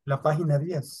 la página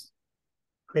 10,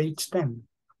 page 10.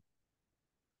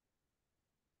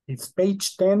 It's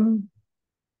page 10.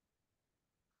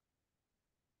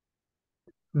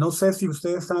 No sé si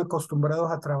ustedes están acostumbrados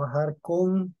a trabajar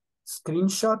con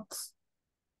screenshots,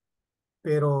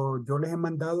 pero yo les he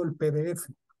mandado el PDF.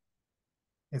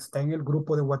 Está en el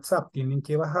grupo de WhatsApp. Tienen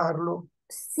que bajarlo.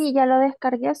 Sí, ya lo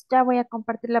descargué, ya voy a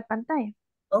compartir la pantalla.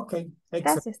 Ok, excelente.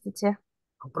 Gracias, teacher.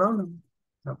 No problem.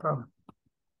 No problem.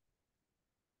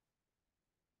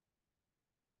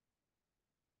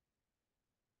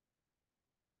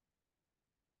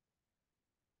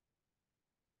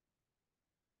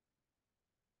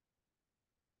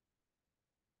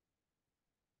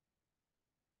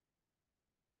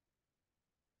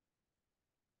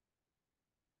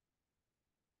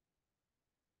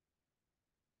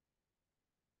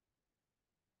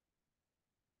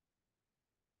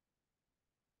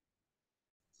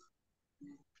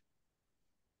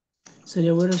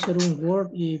 Sería bueno hacer un Word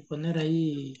y poner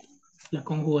ahí las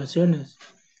conjugaciones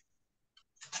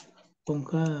con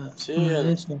cada Sí, una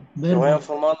de esas. que vayan Verbo.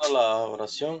 formando la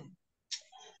oración.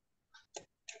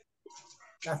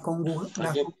 Las Aquí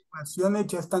conjugaciones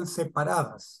ya están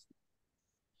separadas.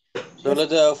 solo es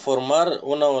de formar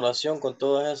una oración con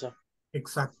todas esas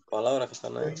Exacto. palabras que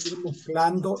están ahí.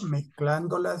 Pueden ir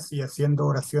mezclándolas y haciendo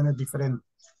oraciones diferentes.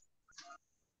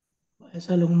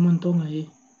 Sale un montón ahí.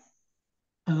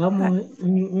 Ah, Hagamos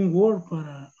un Word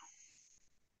para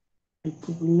el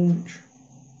lunch.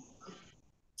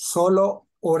 Solo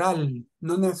oral.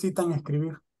 No necesitan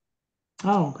escribir.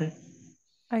 Ah, ok.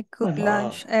 I cook Bueno, Ah,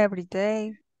 lunch every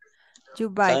day. You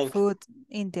buy thank you. food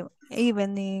in the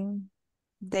evening.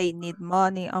 They need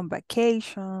money on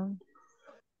vacation.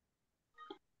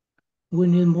 we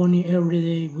need money every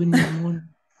day. We need money.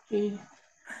 Okay.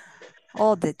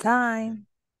 All the time.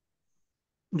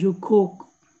 You cook.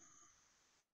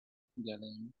 Ya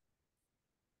leí.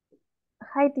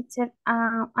 Hi, teacher.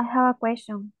 I have a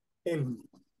question. El,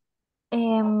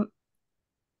 Em,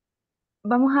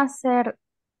 ¿Vamos a hacer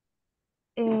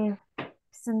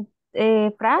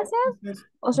frases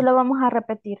o solo vamos a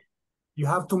repetir? you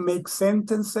have to make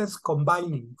sentences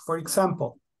combining. For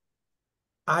example,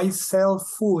 I sell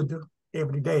food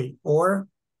every day, or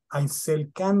I sell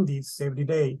candies every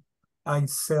day. I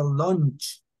sell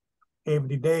lunch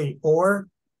every day, or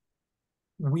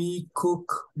we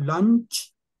cook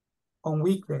lunch on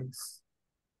weekdays.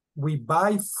 We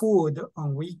buy food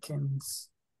on weekends.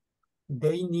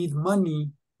 They need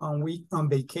money on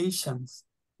vacations,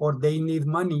 or they need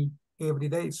money every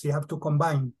day. So you have to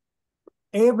combine.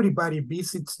 Everybody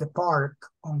visits the park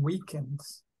on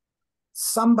weekends.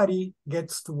 Somebody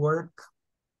gets to work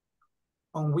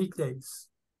on weekdays.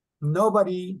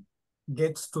 Nobody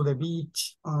gets to the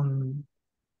beach on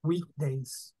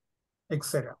weekdays,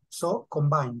 etc. So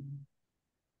combine.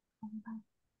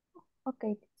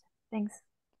 Okay, teacher. Thanks.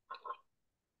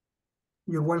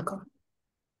 You're welcome.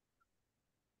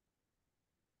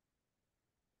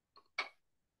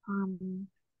 Um,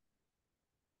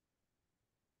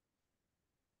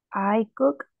 I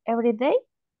cook every day.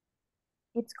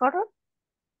 It's correct.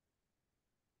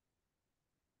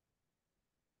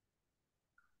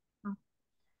 Ah.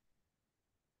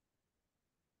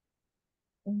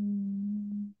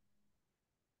 Mm,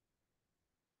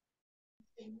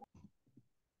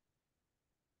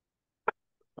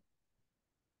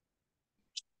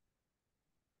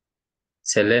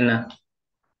 Selena,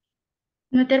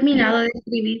 No he terminado de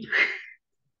escribir.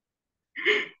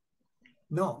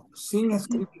 No, sin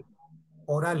escribir,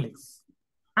 orales.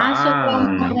 Solo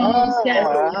vamos a ah,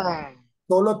 pronunciar.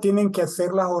 Solo tienen que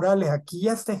hacer las orales. Aquí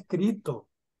ya está escrito.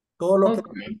 Todo lo que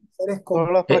Ok. tienen que hacer es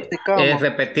Solo las practicamos.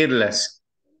 repetirlas.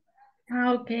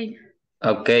 Ok.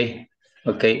 Ok,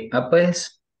 ok. Ah,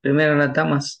 pues, primero las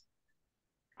damas.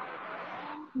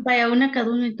 Vaya una cada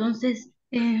uno, entonces.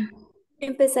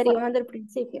 Empezaríamos del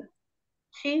principio.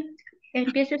 Sí,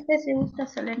 empiece usted si gusta,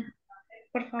 Selena,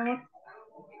 por favor.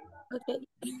 Ok.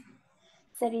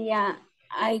 Sería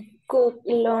I cook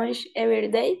lunch every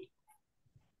day.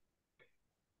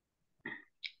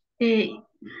 Eh,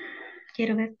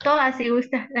 quiero ver todas si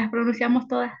gusta, las pronunciamos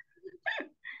todas.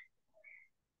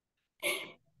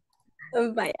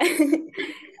 Vaya.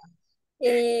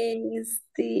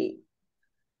 Este,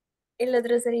 El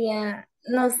otro sería,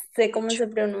 no sé cómo se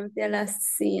pronuncia la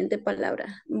siguiente palabra.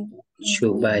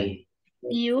 Should buy.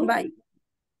 You Bye.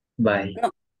 Buy.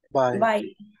 No, Bye.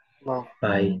 bye. No.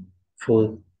 Buy.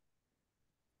 Food.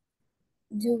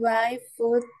 You buy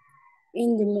food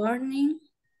in the morning.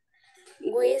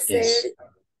 We Yes. sell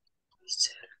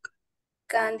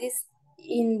candies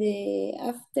in the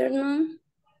afternoon.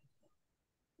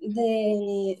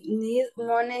 They need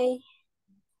money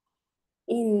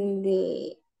in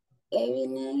the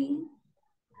evening.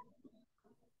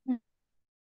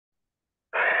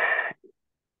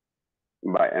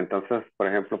 Vaya, entonces, por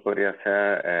ejemplo, podría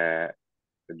ser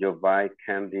you buy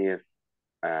candies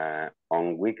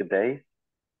on weekdays,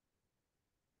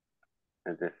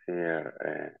 es decir,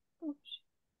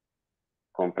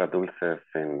 compra dulces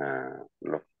en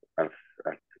los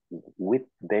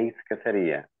weekdays, ¿qué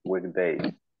sería? Weekdays,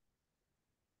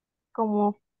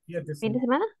 Como Días de fin de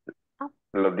semana. semana. Ah,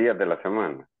 los días de la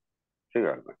semana, sí,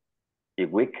 ¿verdad? Y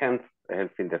weekends es el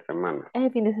fin de semana, es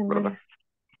el fin de ¿verdad? semana.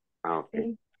 Ah, ok.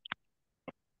 Sí.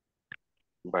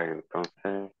 Bueno,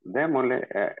 entonces, démosle,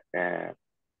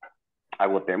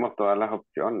 agotemos todas las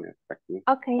opciones aquí.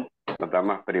 Okay. Nos da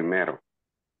más primero.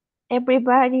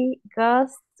 Everybody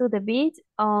goes to the beach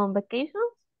on vacation.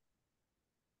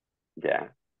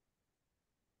 Ya.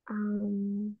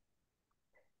 Um,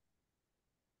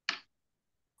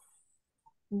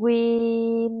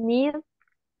 we need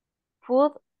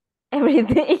food every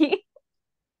day.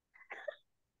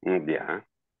 Ya,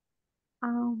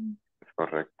 es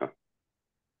correcto.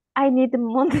 I need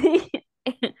money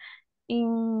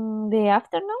in the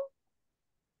afternoon.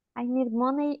 I need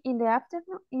money in the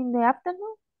afternoon. In the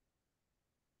afternoon.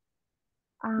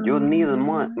 You need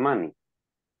Um, money.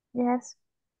 yes.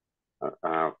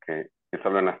 Ok. Y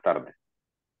solo en las tardes.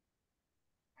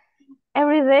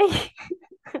 Every day.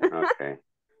 Ok.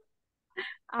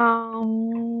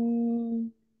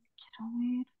 Quiero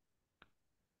ver.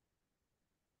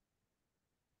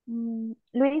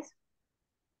 Luis,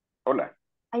 Hola,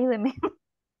 ayúdeme.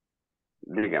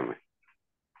 dígame.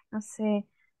 No sé.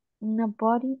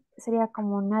 Nobody sería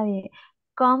como nadie.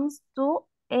 Comes to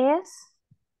es.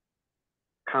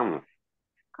 Come.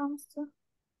 Comes to.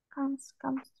 Comes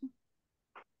to.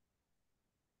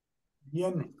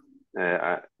 Viene.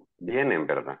 Vienen,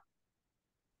 ¿verdad?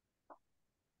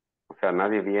 O sea,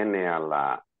 nadie viene a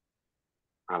la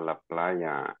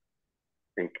playa.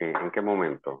 ¿En qué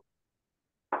momento,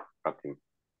 Pati?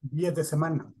 Días de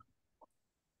semana.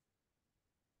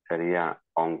 Sería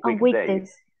on On weekdays.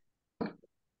 weekdays.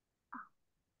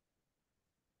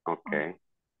 Ok.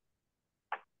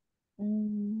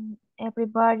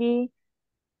 Everybody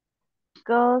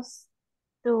goes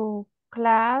to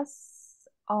class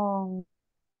on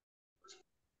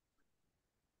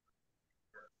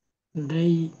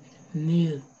They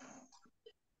need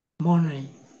money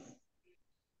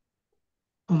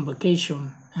on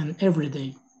vacation and every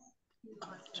day.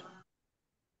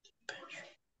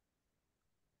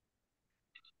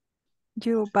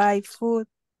 You buy food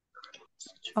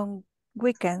on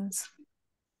weekends.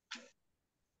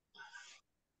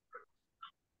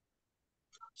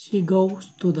 She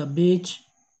goes to the beach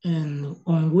and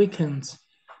on weekends.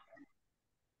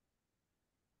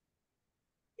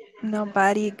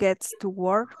 Nobody gets to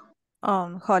work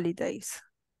on holidays.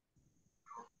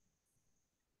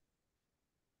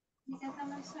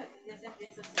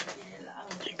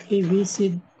 They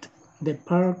visit the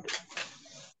park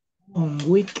on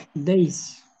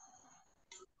weekdays.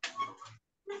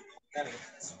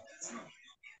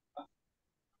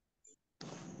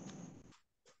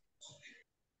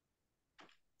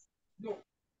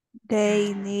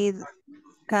 They need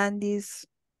candies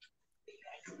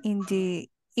in the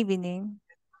evening.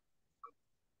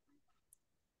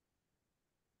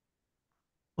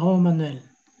 Oh, Manuel.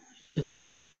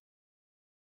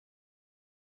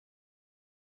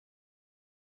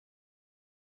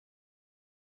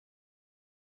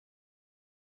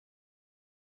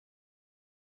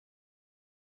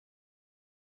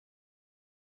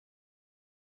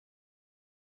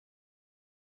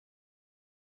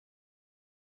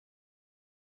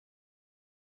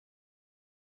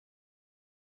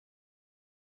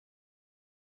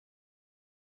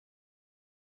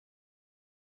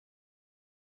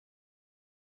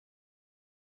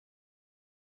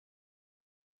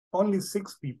 Only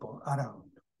 6 people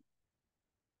around.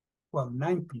 Well,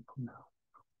 9 people now.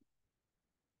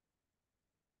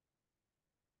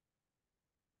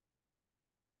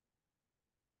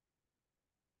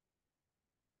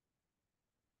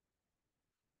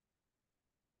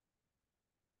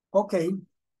 Okay.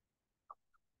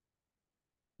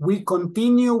 We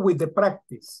continue with the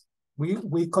practice.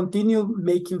 We continue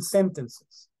making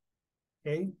sentences.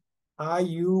 Okay? I,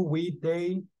 you, we,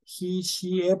 they, he,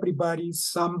 she, everybody,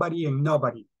 somebody, and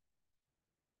nobody.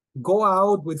 Go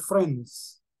out with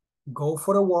friends. Go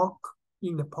for a walk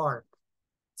in the park.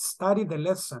 Study the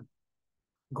lesson.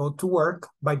 Go to work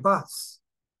by bus.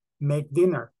 Make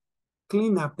dinner.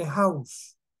 Clean up the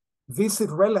house. Visit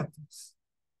relatives.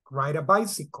 Ride a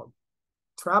bicycle.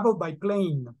 Travel by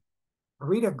plane.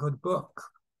 Read a good book.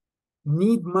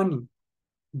 Need money.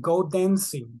 Go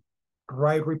dancing.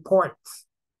 Write reports.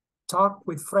 Talk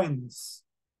with friends.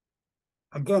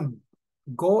 Again,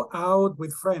 go out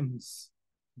with friends.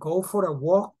 Go for a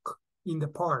walk in the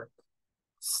park.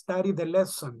 Study the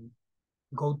lesson.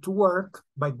 Go to work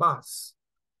by bus.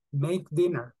 Make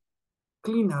dinner.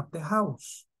 Clean up the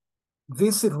house.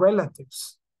 Visit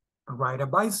relatives. Ride a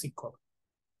bicycle.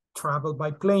 Travel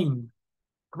by plane.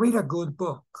 Read a good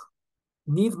book.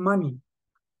 Need money.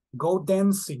 Go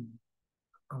dancing.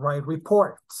 Write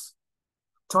reports.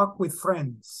 Talk with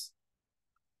friends.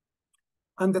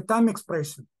 And the time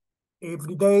expression.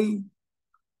 Every day,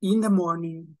 in the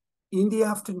morning, in the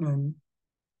afternoon,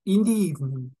 in the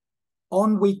evening,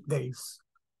 on weekdays,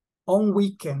 on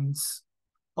weekends,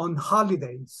 on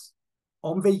holidays,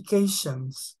 on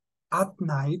vacations, at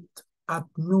night, at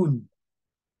noon.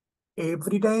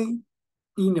 Every day,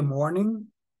 in the morning,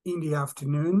 in the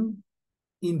afternoon,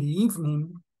 in the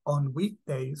evening, on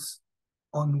weekdays,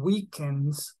 on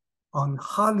weekends, on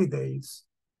holidays,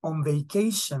 on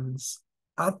vacations,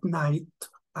 at night,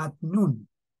 at noon.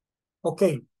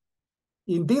 Okay,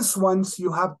 in these ones,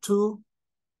 you have to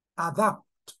adapt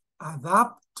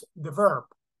the verb.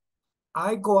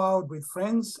 I go out with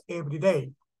friends every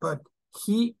day, but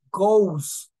he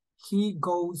goes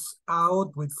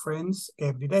out with friends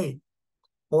every day.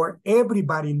 Or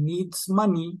everybody needs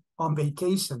money on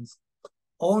vacations.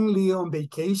 Only on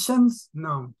vacations?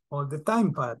 No, all the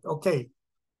time, but okay.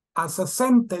 As a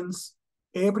sentence,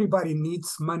 everybody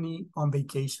needs money on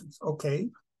vacations, okay?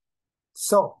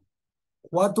 So,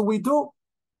 what do?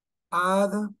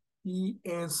 Add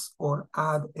es or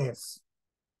add s.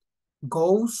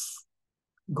 Goes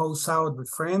out with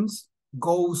friends,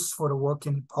 goes for a walk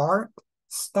in the park,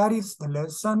 studies the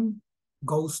lesson,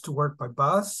 goes to work by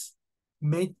bus,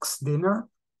 makes dinner,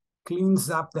 cleans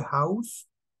up the house,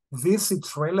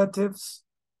 visits relatives,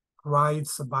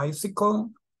 rides a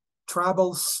bicycle,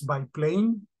 travels by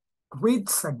plane,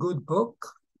 reads a good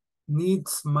book,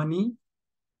 needs money,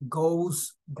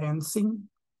 goes dancing,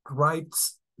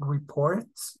 writes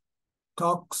reports,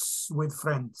 talks with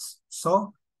friends.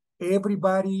 So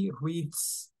everybody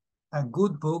reads a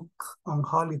good book on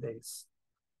holidays.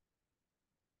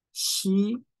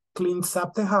 She cleans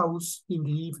up the house in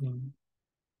the evening.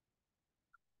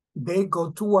 They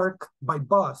go to work by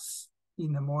bus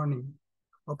in the morning.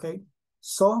 Okay?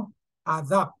 So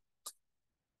adapt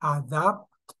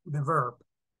the verb.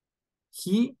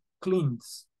 He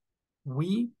cleans.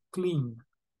 We clean.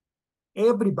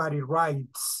 Everybody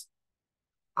rides.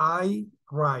 I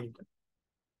ride.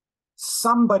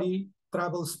 Somebody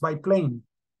travels by plane.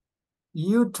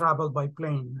 You travel by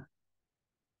plane.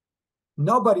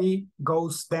 Nobody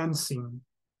goes dancing.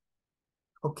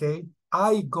 Okay?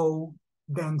 I go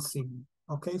dancing.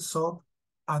 Okay? So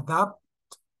adapt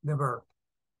the verb.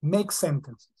 Make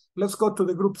sentences. Let's go to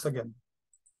the groups again.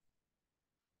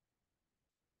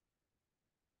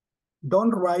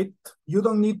 Don't write. You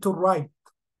don't need to write.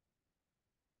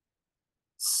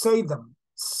 Say them.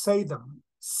 Say them.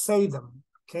 Say them.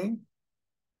 Okay?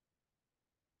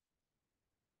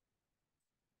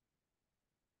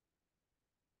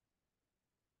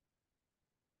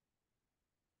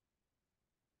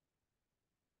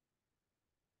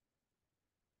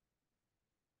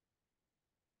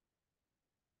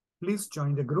 Please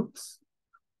join the groups.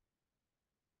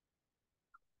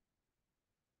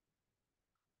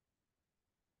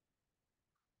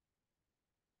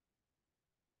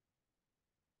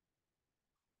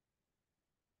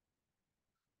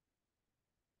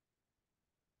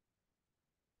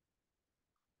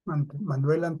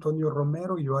 Manuel Antonio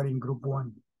Romero, you are in group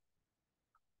 1.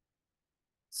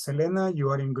 Selena, you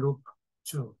are in group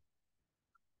 2.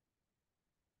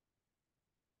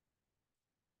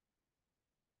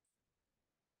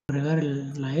 Agregar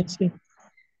la S,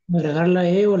 agregar la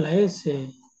E o la S,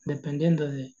 dependiendo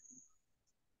de...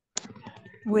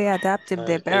 We adapted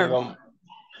the Ok, verb.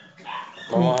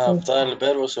 vamos a adaptar el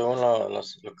verbo según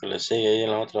lo que le sigue ahí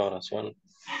en la otra oración.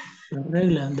 La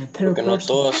regla de third Porque no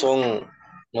person.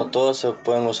 todas se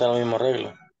pueden usar la misma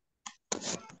regla.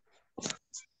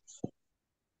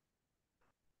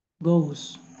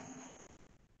 Goes.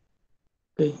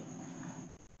 Ok.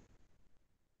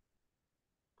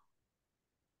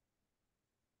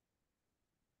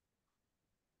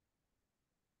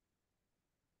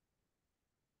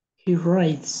 He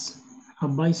rides a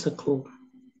bicycle.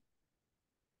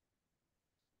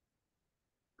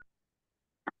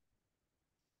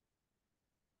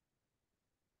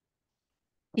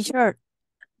 Teacher,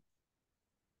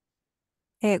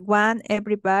 one,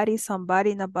 everybody,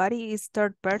 somebody, nobody is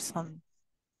third person,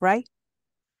 right?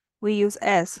 We use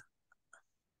S.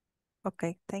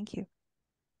 Okay, thank you.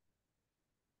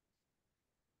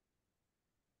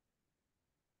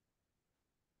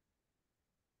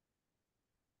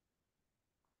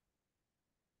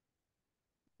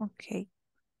 Okay.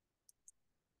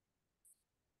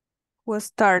 Who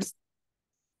starts?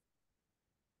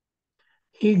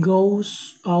 He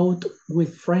goes out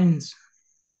with friends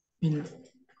in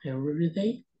every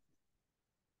day.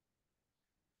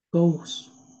 Goes.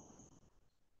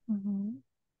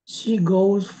 She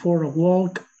goes for a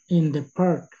walk in the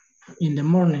park in the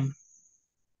morning.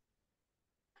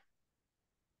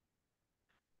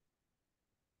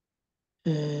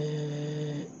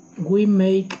 We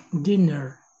make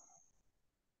dinner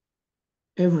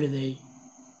every day.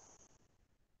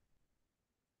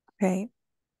 Okay.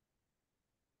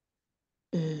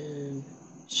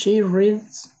 She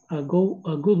reads a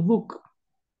good book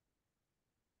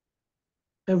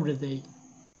every day.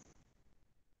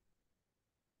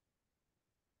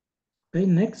 Okay,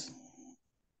 next.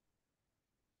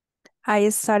 I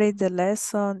started the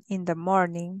lesson in the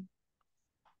morning.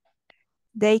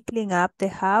 They clean up the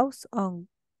house on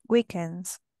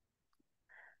weekends.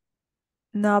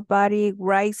 Nobody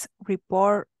writes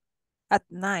report at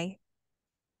night.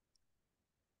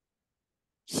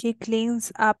 She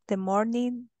cleans up the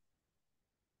morning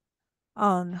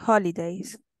on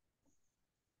holidays.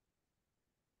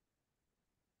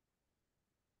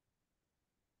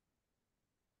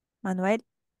 Manuel,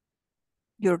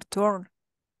 your turn.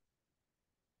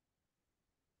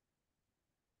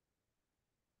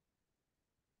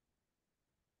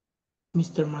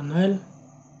 Mr. Manuel,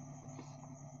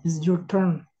 it's your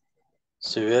turn.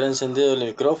 Si hubiera encendido el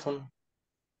micrófono.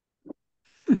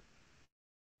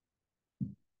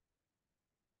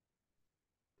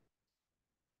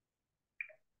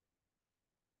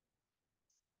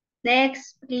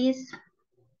 Next, please.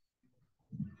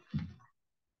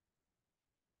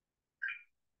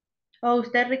 ¿O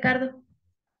usted, Ricardo?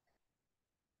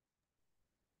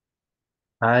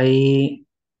 I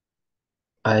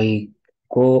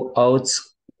go out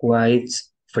with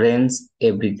friends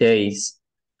every day.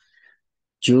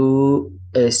 You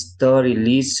study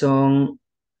lesson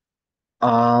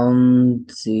on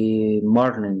the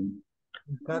morning.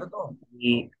 Ricardo,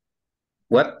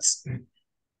 What?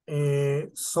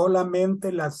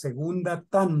 solamente la segunda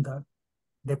tanda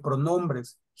de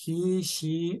pronombres, he,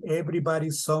 she, everybody,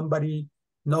 somebody,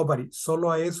 nobody,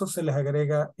 solo a eso se les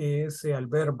agrega es al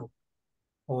verbo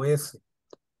o s.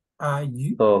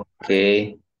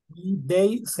 Okay. Y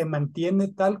they se mantiene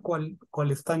tal cual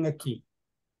están aquí.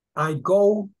 I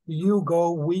go, you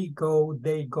go, we go,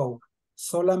 they go.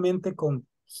 Solamente con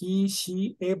he,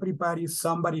 she, everybody,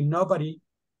 somebody, nobody,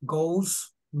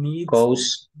 goes, needs.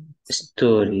 Goes,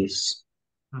 studies.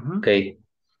 Ok,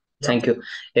 thank you.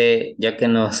 Ya que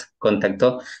nos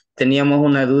contactó, teníamos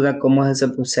una duda, ¿cómo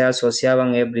se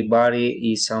asociaban everybody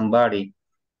y somebody?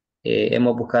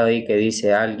 Hemos buscado ahí que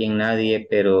dice alguien, nadie,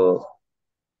 pero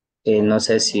no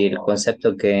sé si el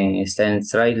concepto que está en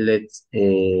Trailet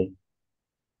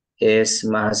es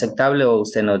más aceptable o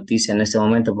usted nos dice en este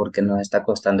momento porque nos está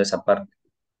costando esa parte.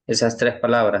 Esas tres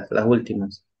palabras, las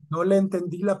últimas. No le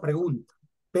entendí la pregunta,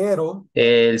 pero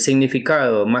El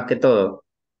significado, más que todo.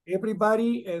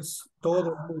 everybody es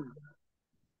todo el mundo.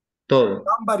 Todo.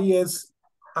 Somebody es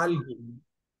alguien.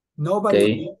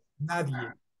 Nobody es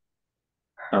nadie.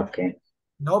 Ok.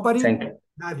 Nobody, Thank you.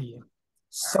 nadie.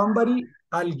 Somebody,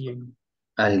 alguien.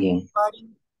 Alguien.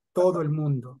 Everybody, todo el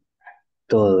mundo.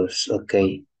 Todos, ok.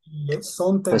 Y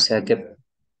son O sea que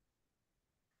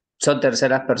son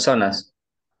terceras personas.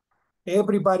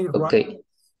 Everybody Ok. writes.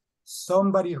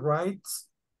 Somebody writes.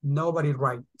 Nobody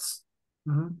writes.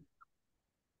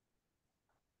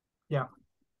 Yeah.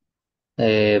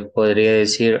 Podría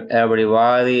decir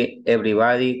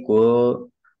everybody go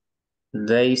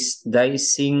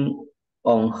dancing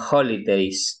on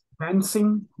holidays.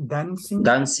 Dancing.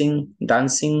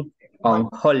 Dancing on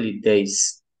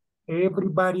holidays.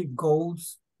 Everybody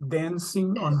goes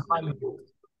dancing on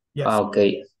holidays. Yes. Ok.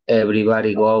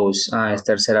 Everybody goes. Es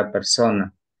tercera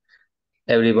persona.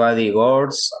 Everybody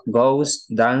goes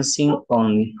dancing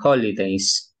on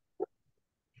holidays.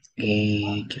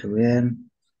 Quiero ver.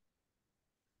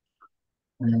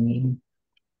 Nadie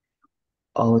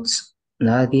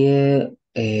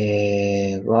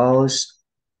goes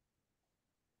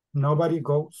Nobody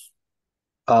goes.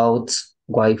 out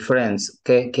Why friends?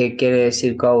 ¿Qué quiere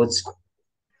decir goats?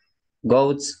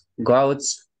 Goats.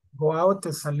 Go out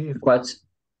es salir. What?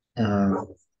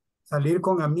 Salir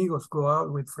con amigos. Go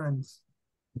out with friends.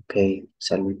 Ok,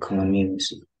 salir con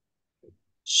amigos.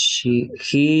 He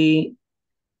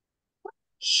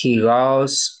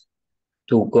goes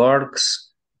to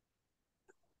works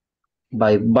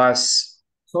by bus.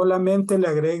 Solamente le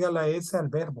agrega la S al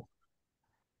verbo.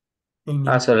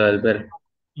 Solo el verbo.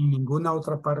 En ninguna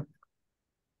otra parte.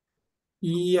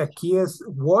 Y aquí es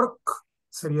work,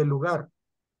 sería el lugar.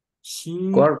 She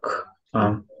Work.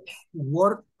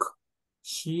 work.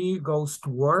 She goes to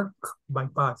work by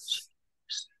bus.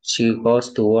 She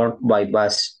goes to work by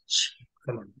bus.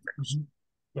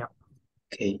 Yeah.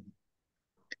 Okay.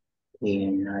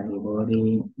 In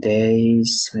everybody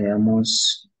days,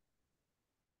 veamos.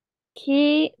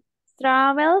 He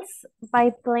travels by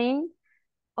plane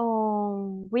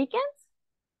on weekends.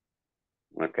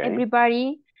 Okay.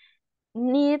 Everybody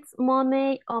needs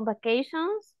money on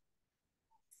vacations.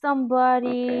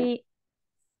 Somebody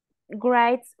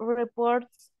writes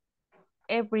reports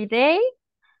every day.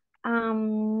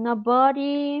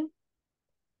 Nobody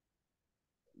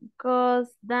goes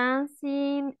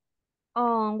dancing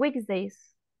on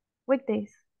weekdays.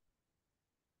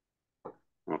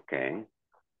 Okay.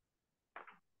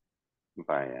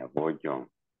 Vaya, voy yo.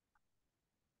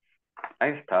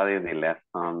 I study the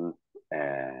lesson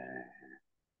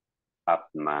at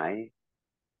night.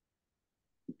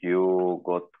 You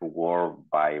go to work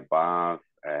by bus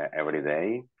every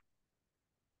day.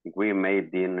 We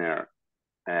made dinner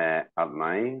at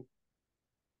night.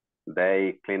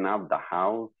 They clean up the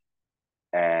house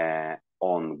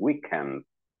on weekends.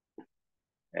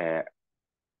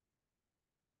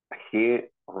 He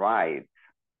rides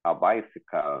a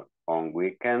bicycle on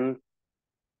weekends.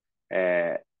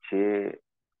 She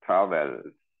travels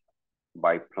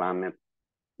by plane,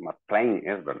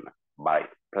 es verdad, by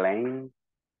plane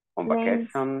on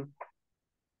vacation.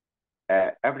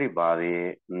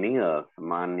 Everybody needs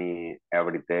money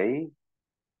every day.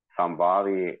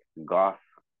 Somebody goes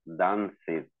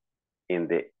dancing in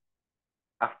the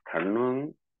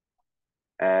afternoon.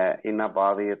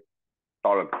 Nobody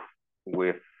talks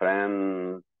with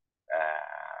friends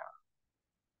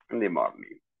in the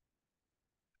morning.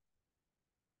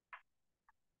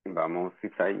 Vamos,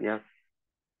 Isaías.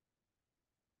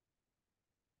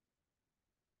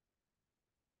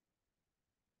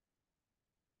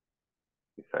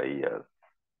 Isaías.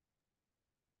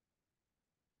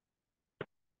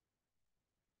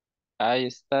 I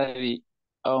study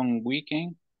on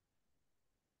weekend.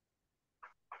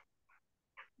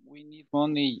 We need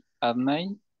money at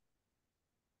night.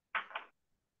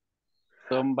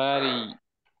 Somebody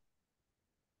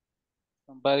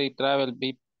travel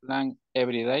big plan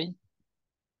every day.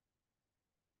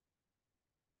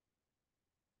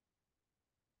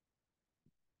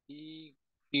 He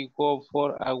go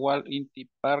for a walk in the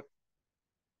park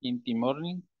in the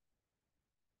morning.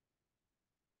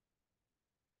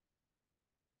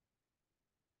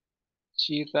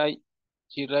 She ride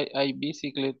a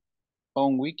bicycle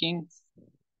on weekends.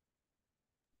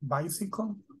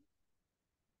 Bicycle.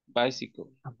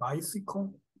 A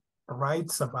bicycle.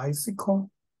 Rides a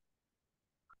bicycle.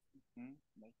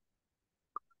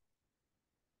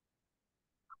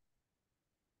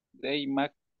 They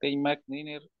make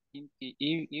dinner in the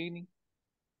evening.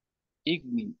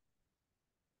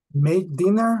 Make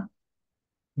dinner.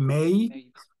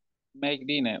 Make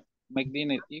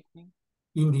dinner evening.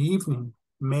 In the evening.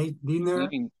 Make dinner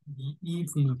Evening. in the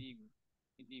evening.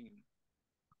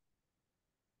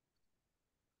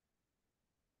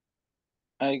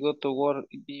 I go to work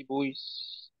in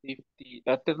the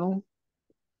afternoon.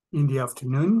 In the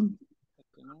afternoon.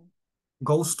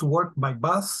 Goes to work by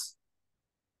bus.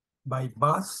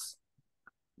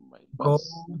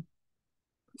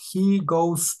 He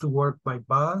goes to work by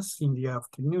bus in the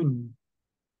afternoon.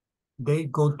 They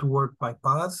go to work by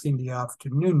bus in the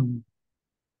afternoon.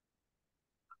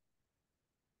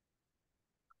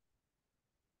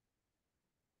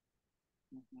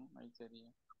 Ahí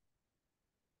sería.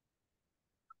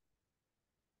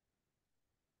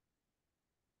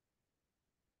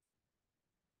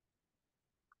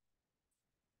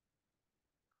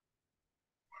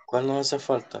 ¿Cuál nos hace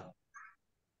falta?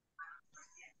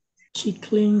 She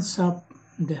cleans up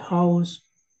the house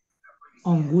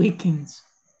on weekends.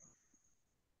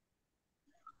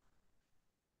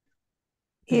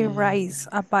 He rides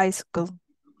a bicycle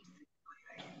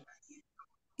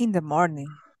in the morning.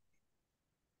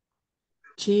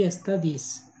 She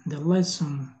studies the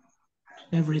lesson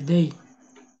every day.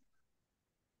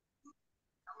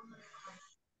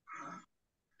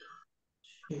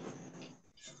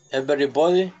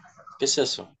 Everybody. ¿Qué es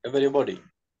eso? Everybody.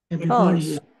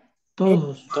 Everybody.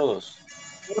 Todos. Todos.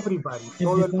 Everybody.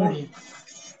 Todo el mundo. Everybody.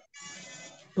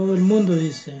 Todo el mundo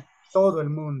dice. Todo el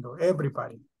mundo.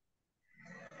 Everybody.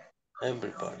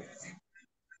 Everybody.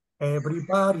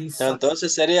 Everybody.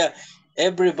 Entonces sería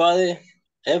everybody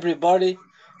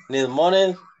need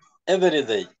money every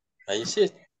day. Ahí sí.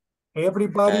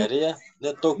 Everybody Caería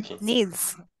de toque.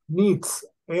 Needs. needs.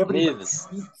 Everybody Needs.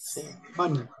 Sí.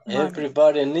 money.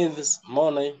 Everybody needs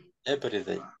money every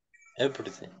day.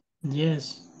 Everything.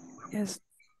 Yes. Yes.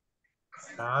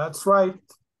 That's right.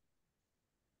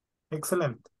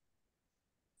 Excellent.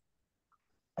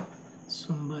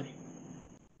 Somebody.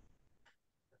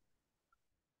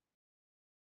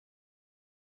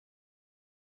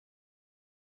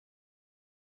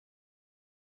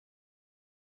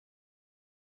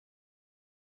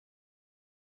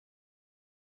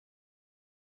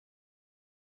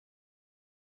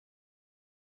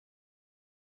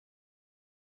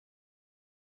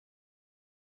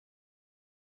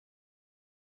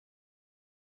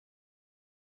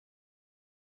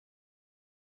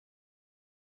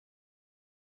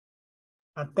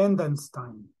 Attendance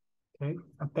time. Okay.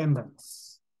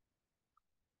 Attendance.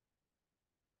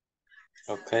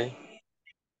 Okay.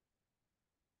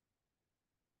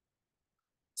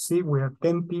 See, we are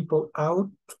 10 people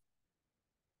out,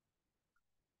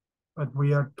 but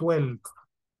we are 12.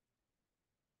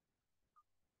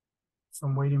 So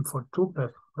I'm waiting for 2 people.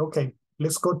 Okay,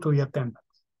 let's go to the attendance.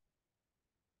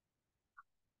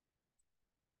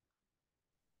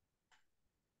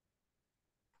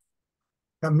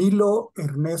 Camilo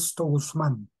Ernesto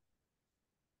Guzmán.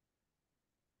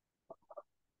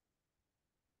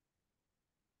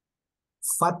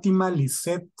 Fátima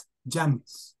Lisette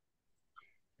Llanes.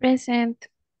 Present.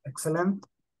 Excellent.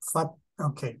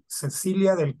 Okay.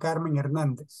 Cecilia del Carmen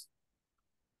Hernández.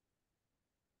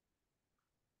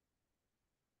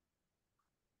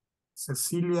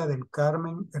 Cecilia del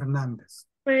Carmen Hernández.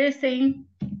 Present.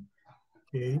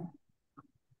 Okay.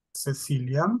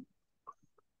 Cecilia.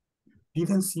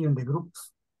 Didn't see in the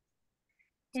groups.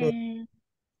 Sí.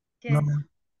 Yes. No,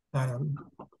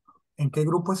 ¿en qué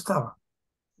grupo estaba?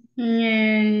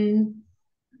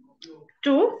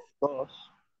 Two.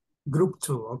 Group 2,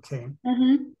 okay.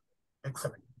 Uh-huh.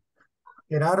 Excellent.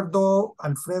 Gerardo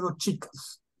Alfredo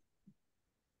Chicas.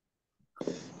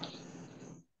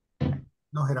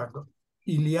 No, Gerardo.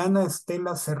 Iliana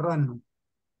Estela Serrano.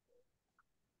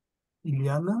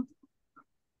 Iliana.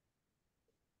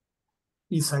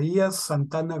 Isaías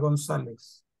Santana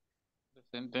González.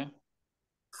 Presente.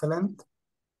 Excelente.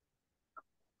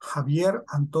 Javier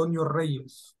Antonio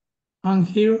Reyes. I'm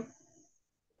here.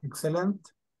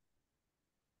 Excellent.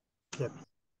 Yep.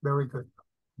 Very good.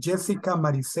 Jessica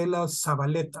Marisela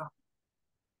Zabaleta.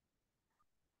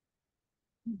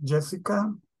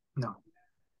 Jessica, no.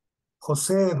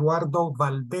 José Eduardo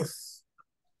Valdés.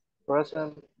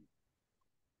 Present.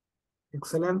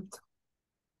 Excelente.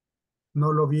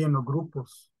 No lo vi en los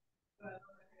grupos.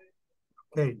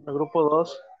 Ok. El grupo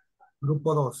 2.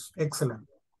 Grupo 2.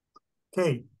 Excelente.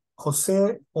 Ok.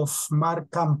 José Osmar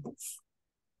Campos.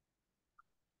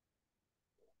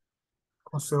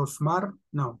 José Osmar,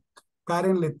 no.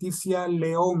 Karen Leticia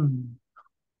León.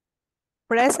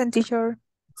 Present, teacher.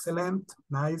 Excelente.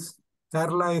 Nice.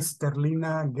 Carla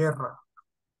Esterlina Guerra.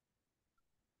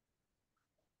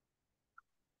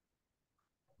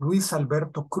 Luis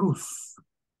Alberto Cruz.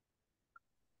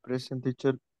 Present,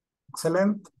 teacher.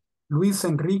 Excelente. Luis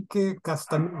Enrique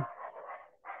Castañeda.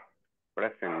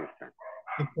 Present, mister.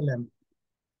 Excelente.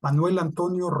 Manuel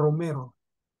Antonio Romero.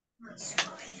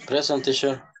 Present,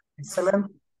 teacher.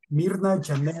 Excelente. Mirna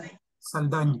Janet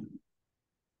Saldaña.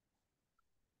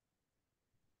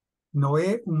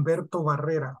 Noé Humberto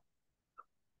Barrera.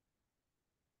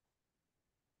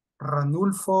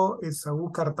 Ranulfo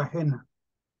Esaú Cartagena.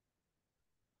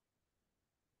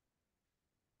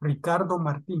 Ricardo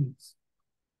Martínez.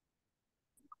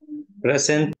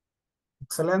 Present.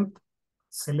 Excelente.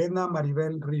 Selena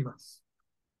Maribel Rivas.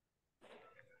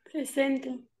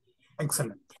 Presente.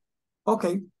 Excellent.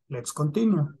 Okay, let's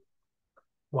continue.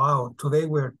 Wow, today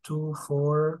we're 2,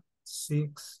 4,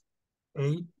 6,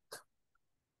 8,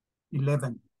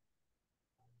 11.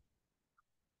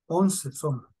 11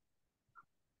 son.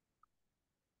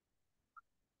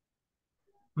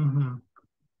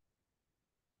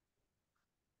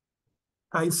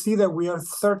 I see that we are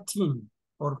 13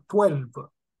 or 12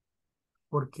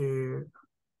 porque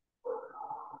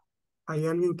hay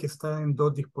alguien que está en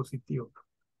 2 dispositivos.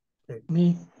 Okay.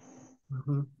 Me.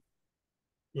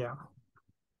 Yeah.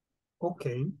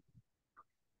 Okay.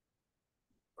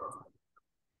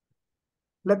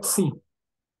 Let's see.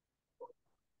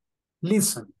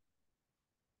 Listen.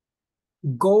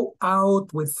 Go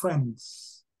out with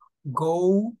friends.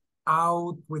 Go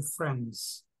out with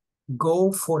friends.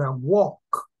 Go for a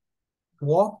walk.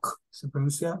 Walk, se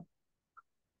pronuncia,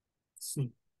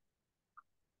 sí.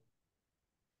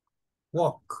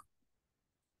 Walk.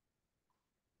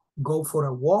 Go for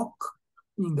a walk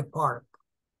in the park.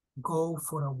 Go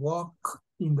for a walk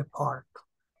in the park.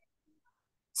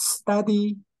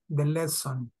 Study the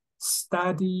lesson.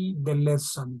 Study the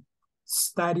lesson.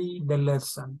 Study the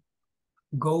lesson.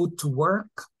 Go to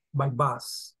work by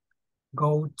bus.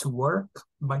 Go to work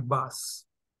by bus.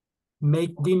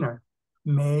 Make dinner.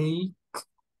 Make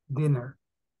dinner.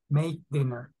 Make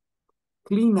dinner.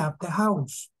 Clean up the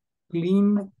house.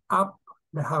 Clean up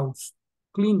the house.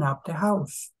 Clean up the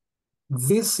house.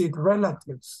 Visit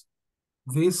relatives.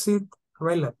 Visit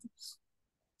relatives.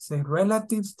 Say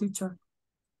relatives, teacher.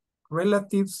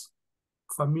 Relatives,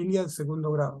 familia de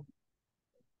segundo grado.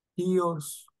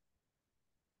 Tíos,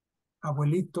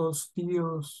 abuelitos,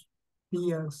 tíos,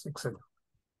 tías, etc.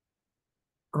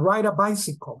 Ride a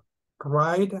bicycle.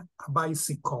 Ride a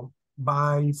bicycle.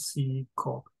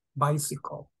 Bicycle.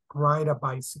 Bicycle. Ride a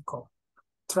bicycle.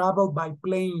 Travel by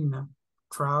plane.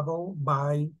 Travel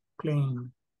by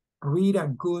plane. Read a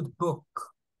good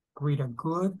book. Read a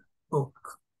good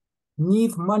book.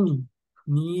 Need money.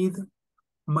 Need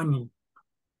money.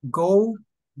 Go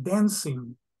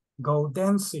dancing. Go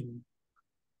dancing.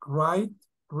 Write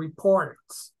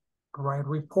reports. Write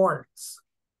reports.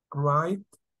 Write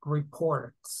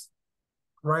reports.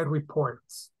 Write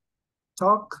reports.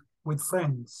 Talk with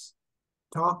friends.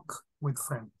 Talk with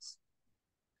friends.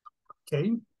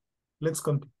 Okay, let's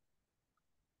continue.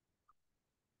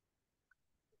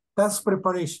 Task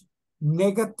preparation.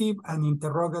 Negative and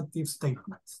interrogative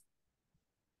statements.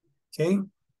 Okay,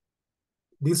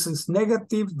 this is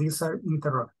negative, these are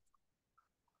interrogative.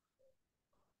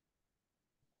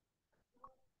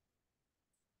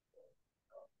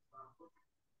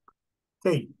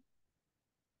 Okay.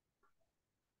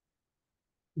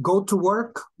 Go to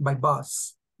work by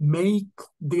bus. Make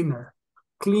dinner.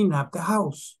 Clean up the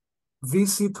house.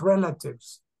 Visit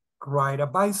relatives. Ride a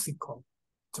bicycle.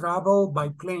 Travel by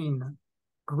plane.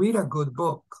 Read a good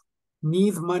book.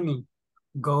 Need money.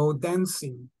 Go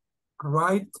dancing.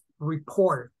 Write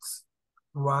reports.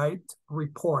 Write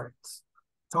reports.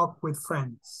 Talk with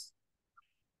friends.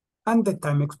 And the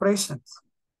time expressions.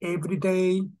 Every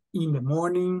day, in the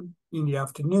morning, in the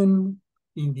afternoon,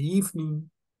 in the evening,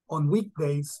 on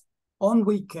weekdays, on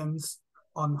weekends,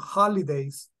 on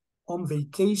holidays, on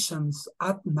vacations,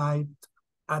 at night,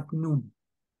 at noon.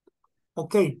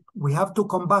 Okay, we have to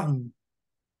combine.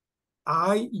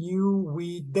 I, you,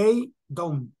 we, they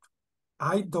don't.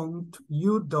 I don't,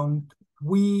 you don't,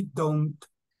 we don't,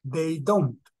 they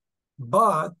don't.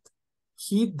 But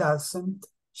he doesn't,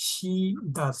 she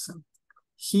doesn't.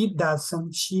 He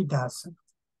doesn't, she doesn't.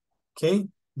 Okay,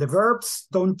 the verbs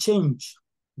don't change.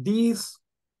 These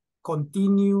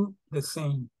continue the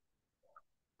same.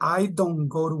 I don't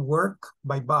go to work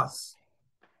by bus.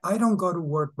 I don't go to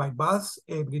work by bus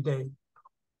every day.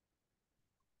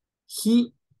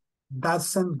 He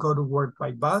doesn't go to work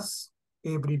by bus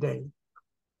every day.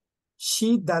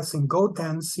 She doesn't go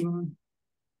dancing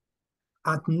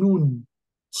at noon.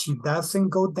 She doesn't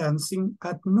go dancing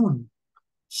at noon.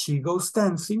 She goes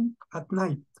dancing at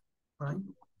night, right?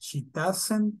 She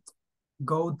doesn't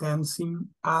go dancing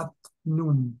at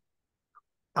noon.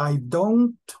 I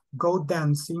don't go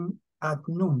dancing at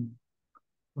noon.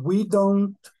 We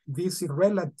don't visit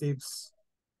relatives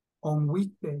on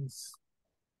weekdays.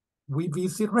 We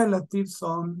visit relatives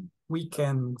on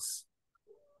weekends.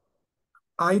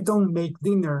 I don't make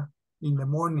dinner in the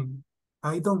morning.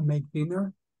 I don't make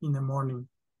dinner in the morning.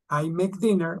 I make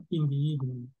dinner in the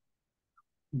evening.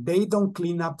 They don't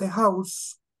clean up the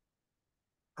house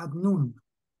at noon.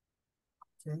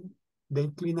 Okay, they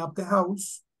clean up the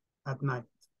house at night.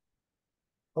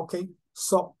 Okay,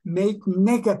 so make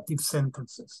negative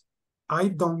sentences. I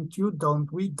don't, you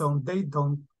don't, we don't, they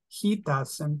don't, he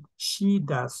doesn't, she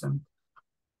doesn't.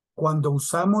 Cuando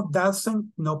usamos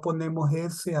doesn't, no ponemos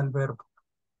ese al verbo,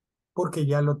 porque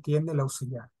ya lo tiene el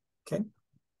auxiliar. Okay,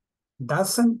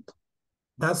 doesn't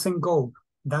go,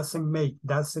 doesn't make,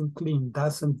 doesn't clean,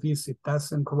 doesn't visit,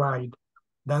 doesn't ride,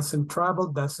 doesn't travel,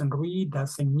 doesn't read,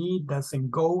 doesn't need, doesn't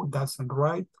go, doesn't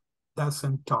write,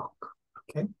 doesn't talk.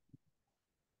 Okay.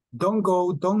 Don't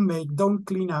go, don't make, don't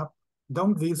clean up,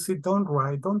 don't visit, don't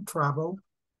write, don't travel,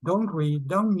 don't read,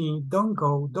 don't need, don't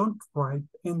go, don't write,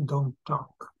 and don't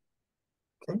talk.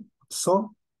 Okay,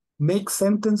 so make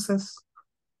sentences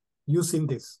using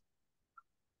this.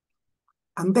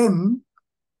 And then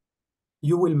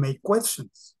you will make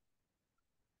questions.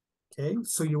 Okay,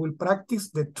 so you will practice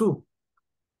the two,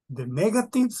 the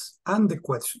negatives and the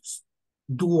questions.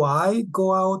 Do I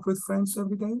go out with friends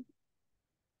every day?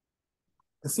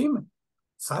 Decime,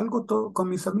 salgo con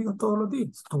mis amigos todos los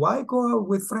días. Do I go out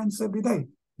with friends every day?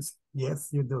 Yes,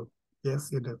 you do.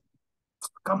 Yes, you do.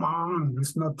 Come on,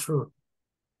 it's not true.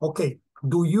 Okay,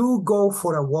 do you go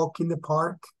for a walk in the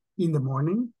park in the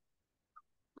morning?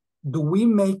 Do we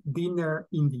make dinner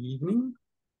in the evening?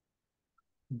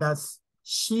 Does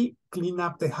she clean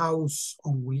up the house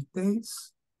on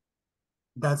weekdays?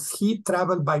 Does he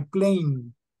travel by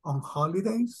plane on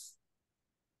holidays?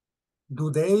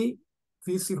 Do they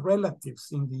visit relatives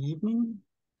in the evening?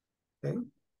 Okay,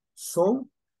 so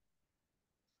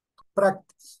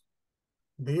practice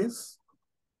this.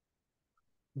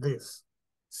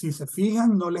 Si se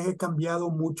fijan, no les he cambiado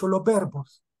mucho los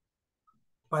verbos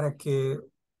para que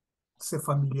se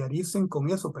familiaricen con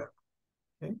esos verbos.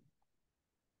 Okay?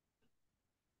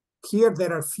 Here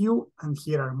there are few and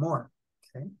here are more.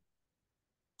 Okay?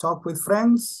 Talk with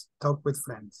friends, talk with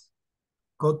friends.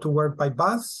 Go to work by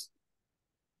bus,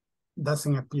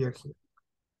 doesn't appear here.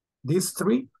 These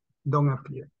three don't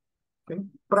appear. Okay?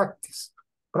 Practice.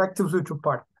 Practice with your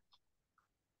partner.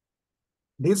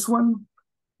 This one.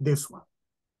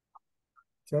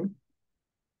 Okay?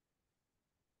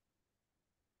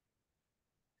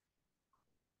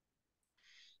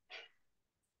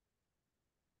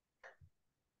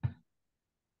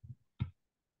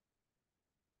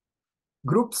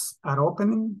 Groups are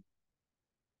opening.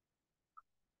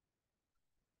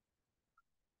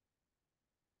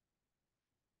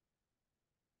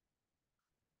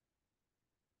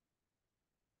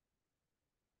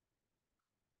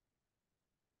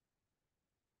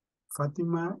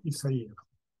 Fátima Isaías.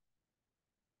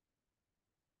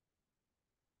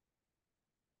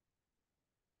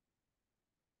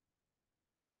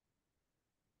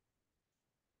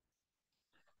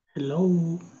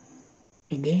 Hello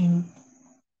again.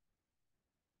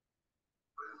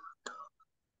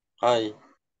 Hi.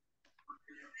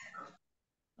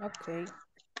 Okay.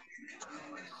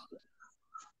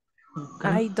 Okay.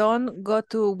 I don't go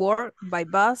to work by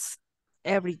bus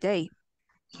every day.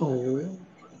 So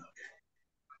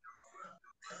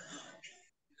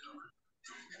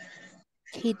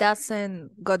He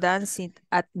doesn't go dancing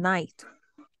at night.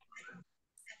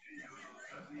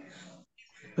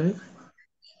 okay.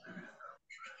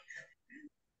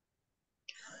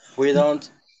 We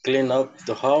don't clean up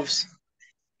the house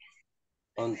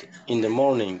in the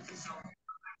morning.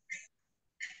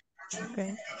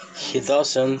 Okay. He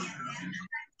doesn't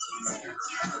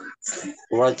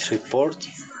write report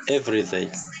every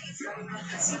day.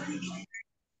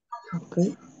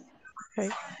 Okay. Okay.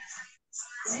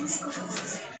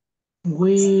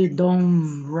 We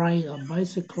don't ride a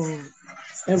bicycle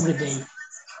every day.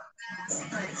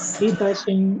 He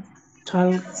doesn't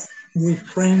talk with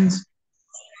friends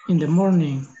in the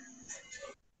morning.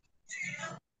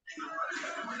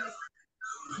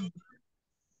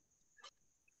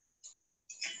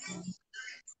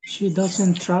 She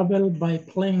doesn't travel by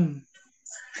plane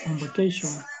on vacation.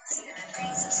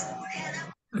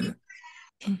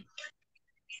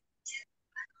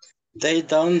 They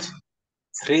don't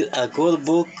read a good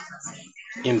book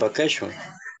in vacation.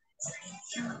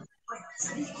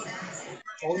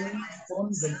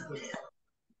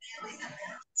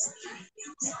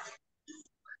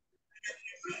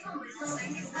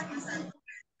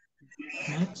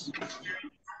 Next.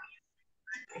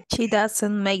 She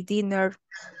doesn't make dinner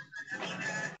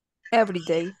every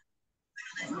day.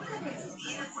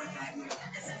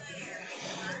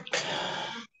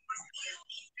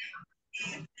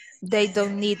 They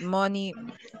don't need money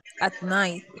at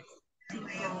night.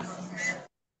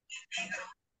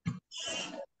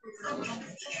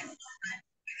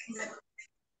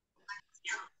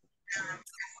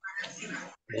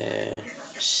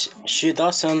 She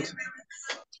doesn't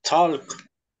talk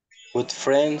with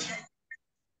friends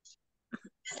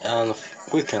on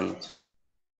weekend.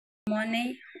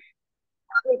 Money.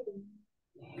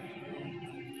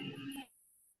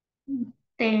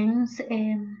 Thanks.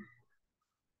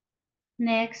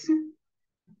 Next.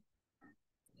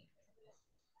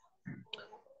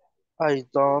 I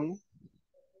don't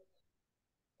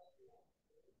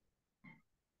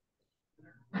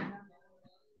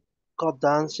go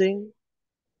dancing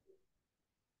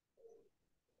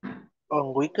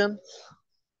on weekends.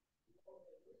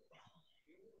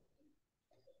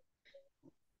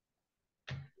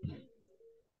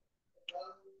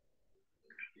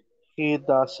 He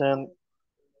doesn't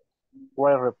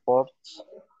write reports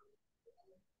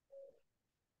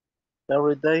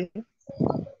every day.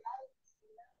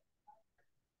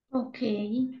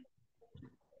 Okay.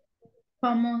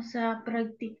 Vamos a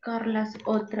practicar las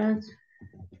otras.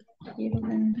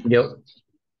 Yo.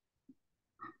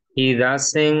 He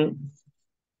doesn't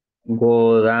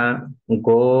go.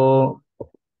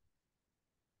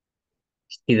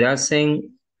 He doesn't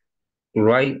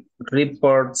write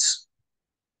reports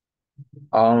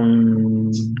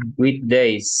on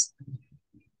weekdays.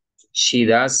 She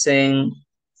doesn't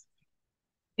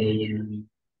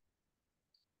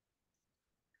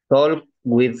talk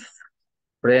with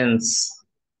friends.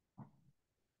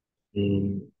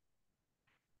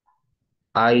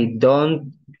 I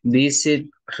don't visit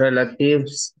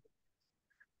relatives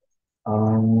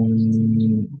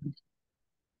in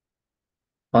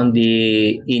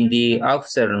the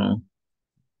afternoon.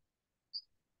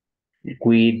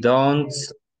 We don't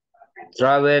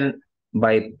travel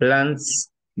by plane.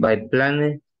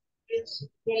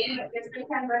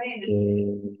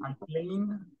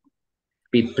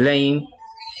 Be playing.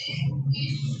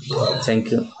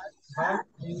 Thank you.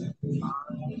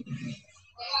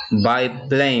 By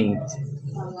plane.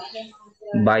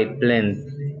 By plane.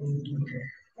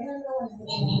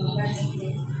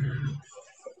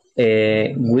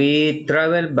 We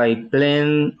travel by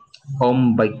plane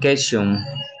on vacation.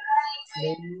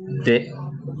 They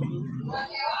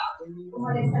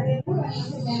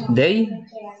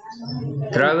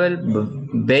travel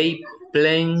by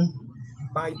plane.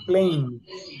 By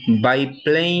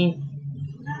plane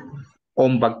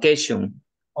on vacation.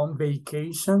 On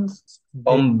vacations.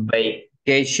 On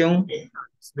vacation.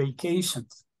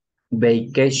 Vacations.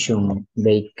 Vacation.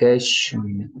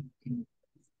 Vacation.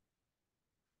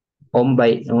 On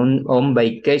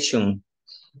vacation.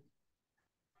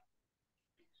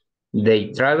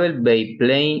 They travel by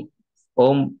plane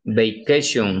on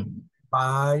vacation.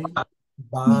 By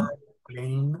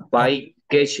plane.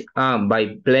 Vacation.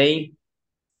 By plane.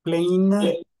 Plane.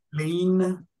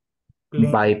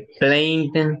 By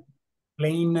plane.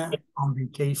 Plane on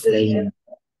vacation.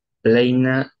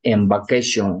 Plane and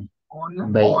vacation.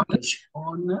 On vacation.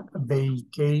 On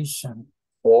vacation.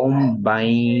 On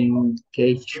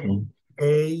vacation.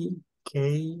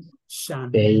 Vacation.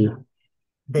 Vacation.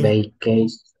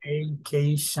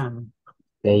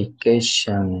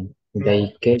 Vacation.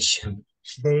 Vacation.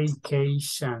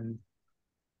 Vacation.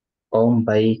 On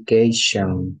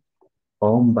vacation.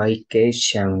 On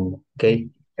vacation. Okay.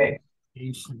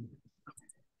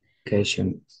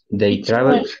 Vacation. They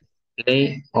travel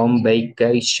on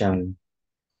vacation.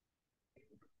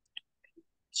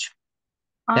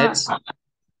 Next.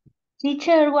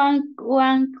 Teacher, one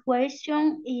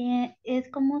question es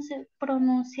cómo se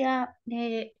pronuncia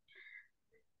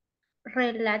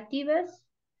relatives.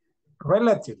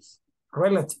 Relatives.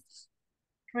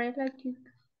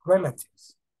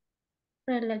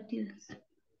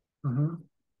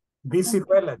 This is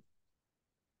relative.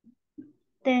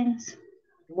 Thanks.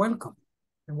 You're welcome.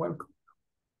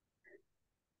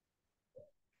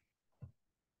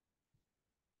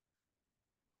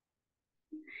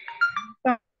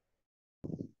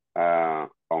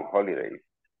 On holidays.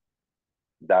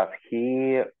 Does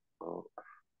he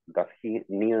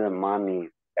need money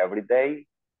every day?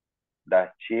 Does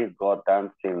she go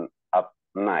dancing at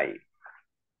night?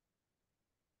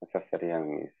 Esas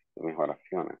serían mis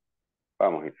oraciones.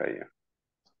 Vamos, Isaías.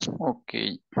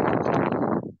 Okay.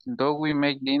 Do we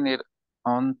make dinner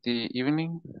on the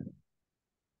evening?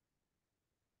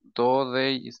 Do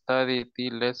they study the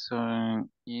lesson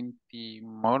in the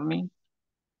morning?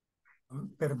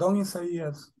 Perdón,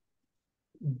 Isaías.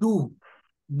 Do,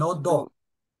 no do.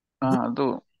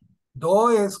 Do. Do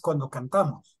es cuando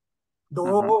cantamos.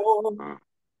 Do.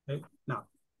 No,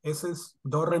 ese es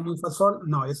do, re, mi, fa, sol.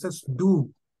 No, ese es do.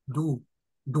 Do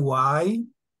I.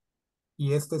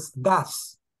 Y este es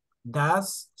does.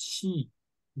 Does she.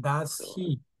 Does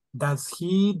he. Does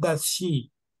he, does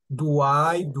she. Do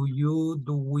I, do you,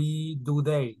 do we, do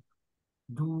they.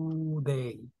 Do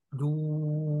they. Do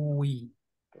we.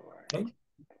 Okay.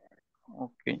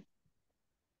 Okay.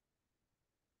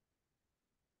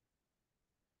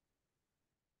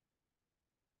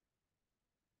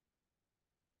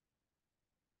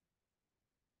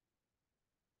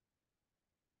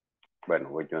 Bueno,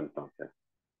 voy yo entonces.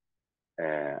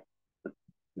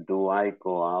 Do I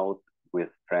go out with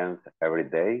friends every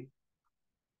day?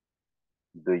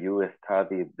 Do you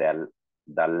study the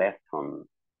lesson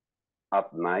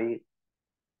at night?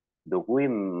 Do we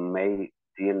make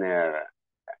dinner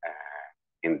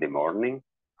in the morning?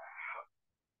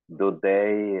 Do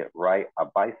they ride a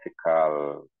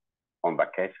bicycle on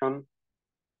vacation?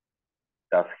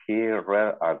 Does he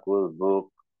read a good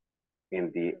book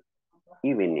in the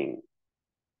evening?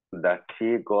 Does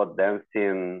she go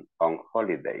dancing on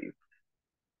holidays?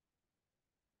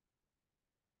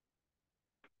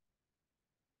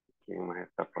 ¿Quién más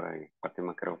está por ahí?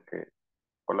 Fátima, creo que.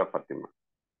 Hola, Fátima.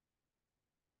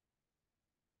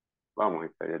 Vamos,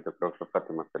 Isaías, yo creo que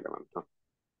Fátima se levantó.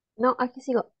 No, aquí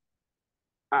sigo.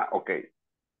 Ah, ok.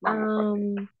 Vamos,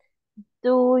 Fátima.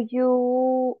 Do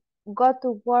you go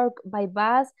to work by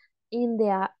bus in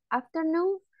the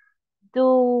afternoon?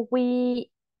 Do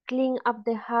we clean up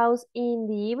the house in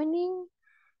the evening?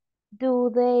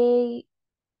 Do they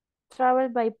travel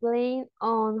by plane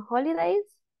on holidays?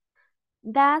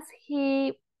 Does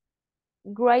he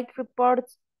write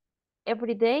reports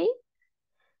every day?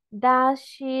 Does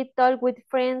she talk with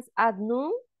friends at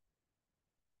noon?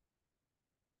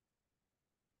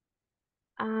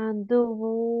 And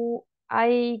do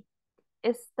I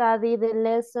study the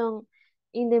lesson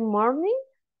in the morning?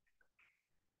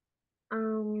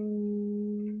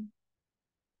 Um,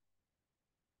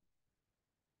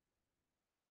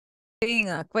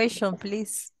 A question,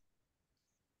 please.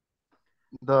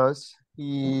 Does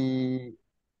he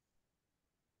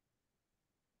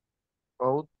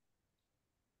out,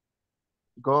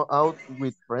 go out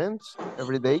with friends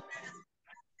every day?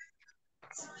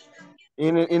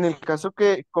 En el caso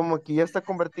que como aquí ya está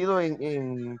convertido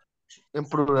en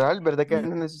plural, ¿verdad que no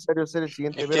es necesario hacer el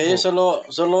siguiente Es que ahí verbo?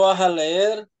 solo vas a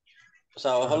leer, o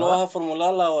sea, solo Ajá. vas a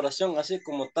formular la oración así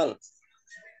como tal.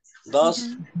 Does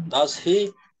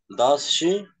he, does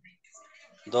she,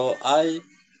 do I,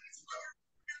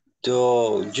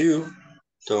 do you,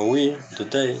 do we, do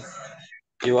they.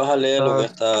 Y vas a leer lo que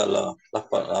Does, está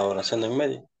la oración en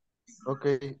medio.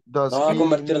 okay. No Does vas a he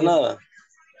convertir need, nada.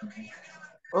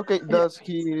 okay, does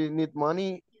he need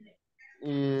money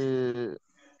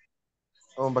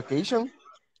on vacation?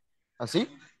 ¿Así?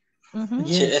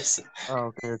 Yes. Yes, Ah,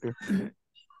 okay, okay.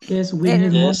 Yes, we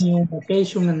need yes, money on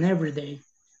vacation and every day.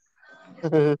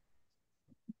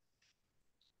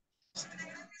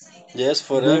 yes, Do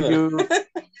forever. you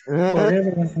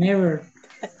Forever and ever.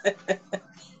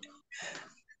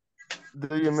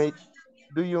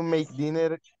 do you make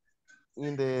dinner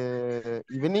in the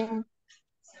evening?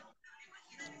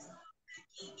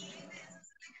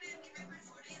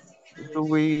 Do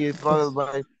we travel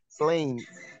by plane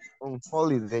on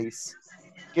holidays?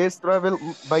 ¿Qué es travel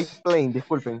by plane?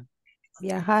 Disculpen.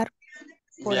 Viajar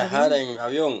por Viajar avión. en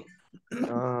avión.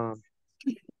 Ah,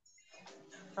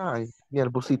 ay, ni al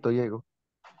busito llego.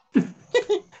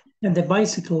 And the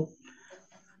bicycle.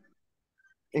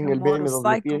 En A el BM doble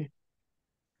motorcycle. pie.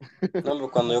 No,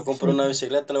 pero cuando yo compro una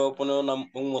bicicleta le voy a poner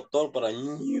un motor para...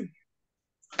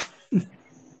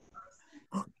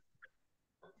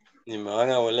 Ni me van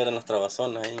a volver en las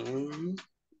trabazonas.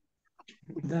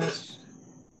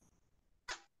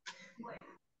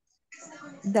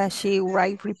 Does she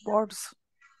write reports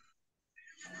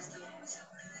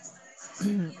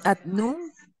at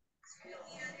noon?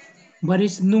 What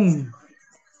is noon?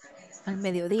 Al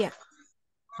mediodía.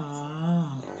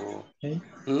 Ah, okay.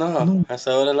 No, Noon.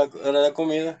 esa hora es la hora de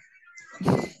comida.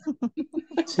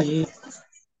 Sí.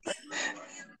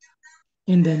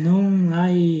 In the noon,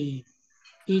 I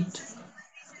eat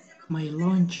my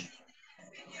lunch.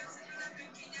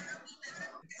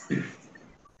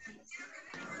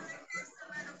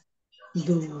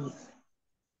 Do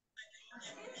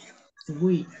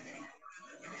we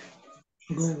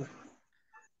go?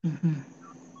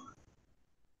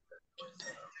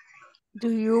 Do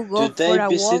you go Do they for a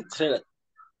visit... walk?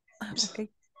 Okay.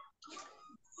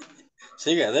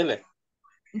 Sigue, dele.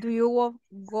 Do you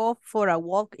go for a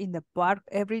walk in the park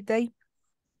every day?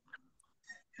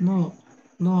 No,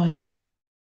 no.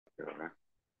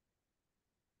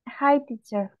 Hi,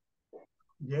 teacher.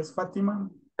 Yes, Fátima.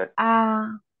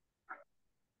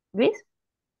 Luis?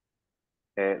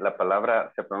 La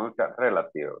palabra se pronuncia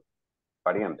relativo,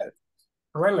 parientes.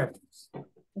 Relatives.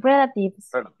 Relatives.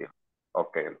 Relativo.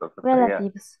 Ok, entonces sería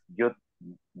Relatives.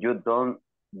 you don't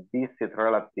visit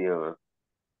relatives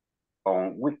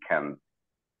on weekends.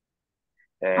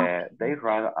 They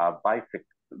ride a bicycle.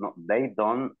 No, they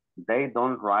don't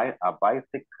ride a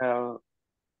bicycle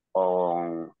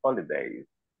on holidays.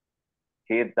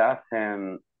 He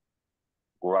doesn't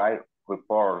write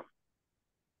reports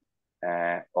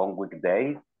on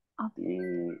weekdays.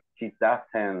 She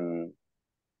doesn't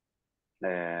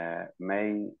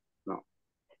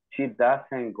she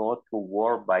doesn't go to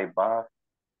work by bus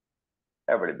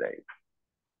every day.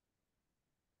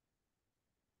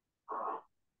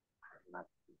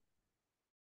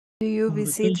 Do you On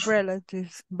visit vacation.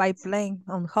 relatives by plane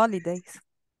on holidays?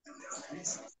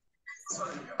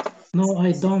 No,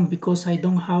 I don't because I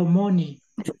don't have money.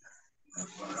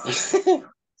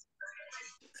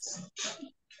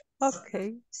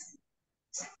 Okay.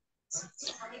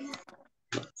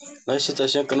 No hay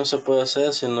situación que no se puede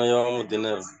hacer si no llevamos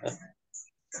dinero.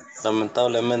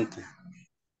 lamentablemente.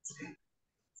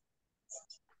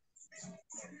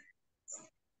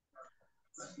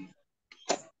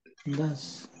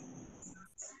 Does.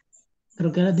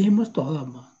 Creo que las dijimos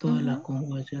todas, todas las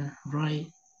conjugaciones. Right.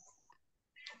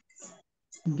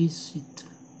 Visit.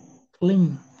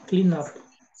 Clean up.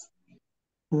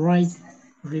 Write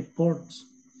reports.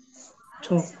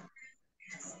 Talk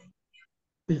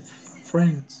with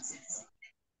friends.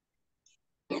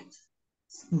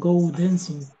 Go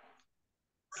dancing.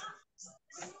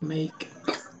 Make.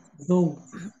 Go.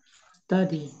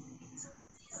 Study.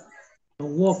 A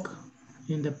walk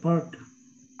in the park.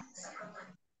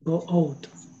 Go out.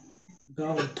 Go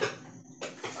out.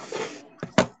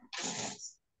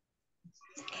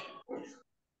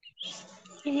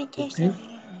 Okay.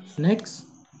 Next.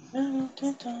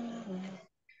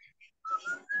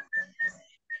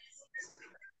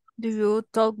 Do you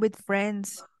talk with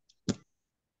friends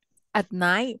at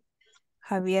night,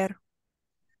 Javier?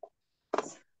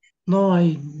 No,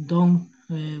 I don't.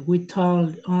 We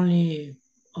talk only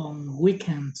on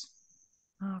weekends.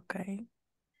 Okay.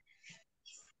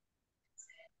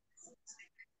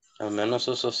 Al menos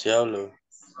sos sociable.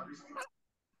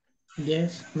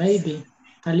 Yes, maybe.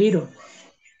 A little.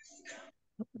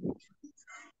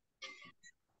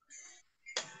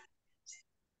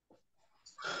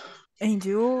 And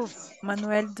you,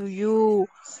 Manuel, do you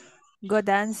go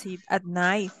dancing at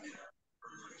night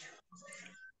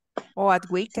or at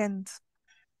weekends?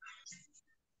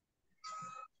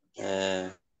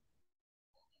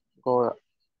 Or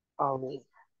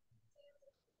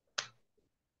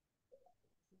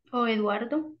Oh,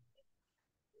 Eduardo.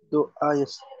 do I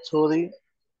study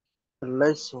a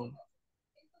lesson?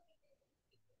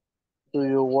 Do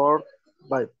you work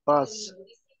by bus?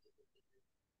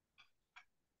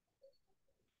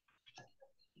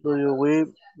 Do you we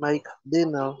make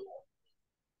dinner?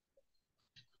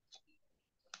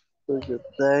 Do you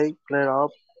they clear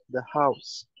up the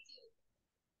house?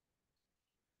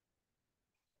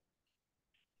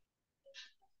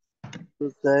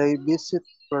 Do they visit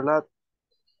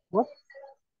what?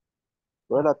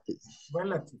 Relatives?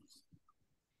 Relatives.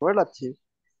 Relative?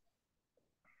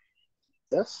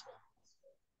 Yes.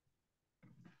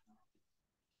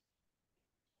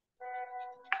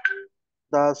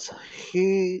 Does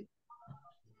he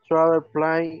travel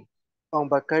plane on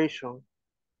vacation?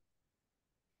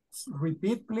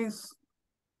 Repeat, please.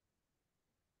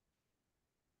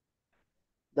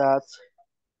 Does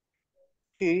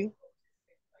he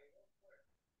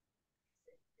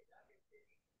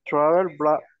travel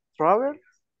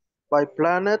by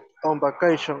planet on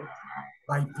vacation?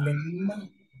 By plane.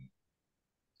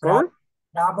 Sorry?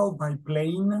 Travel by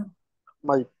plane.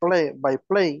 By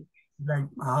plane. Like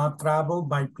travel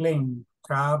by plane.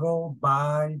 Travel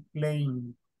by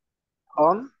plane.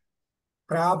 On?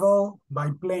 Travel by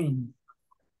plane.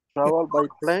 Travel by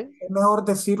plane. Es mejor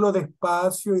decirlo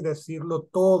despacio y decirlo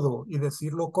todo y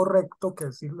decirlo correcto que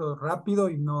decirlo rápido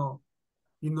y no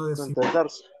decirlo.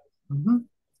 Entenderse.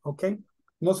 Ok.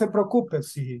 No se preocupe,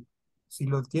 si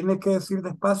lo tiene que decir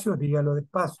despacio, dígalo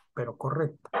despacio, pero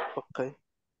correcto. Ok.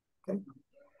 Okay.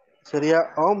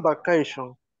 Sería on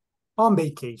vacation. On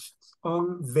vacations.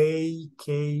 On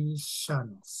vacations.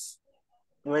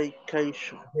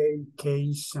 Vacation.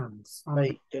 Vacations. On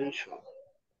Vacation.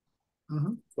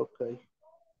 Okay.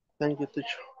 Thank you,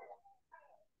 teacher.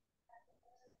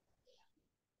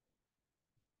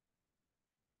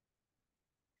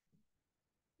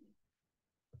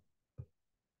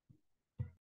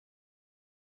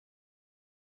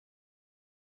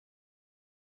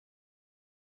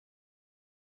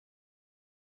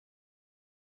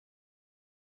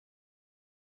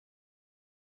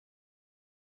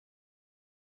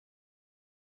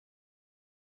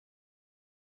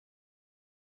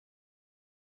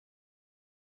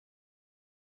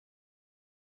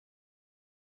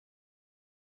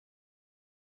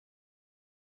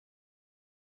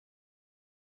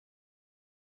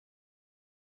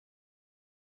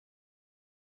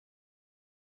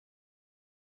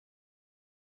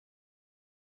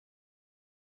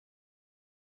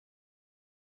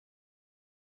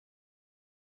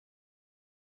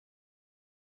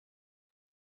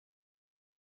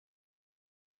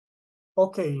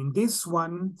 Okay, in this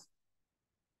one,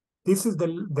 this is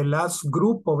the last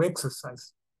group of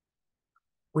exercise.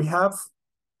 We have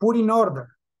put in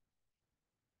order.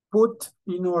 Put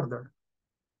in order.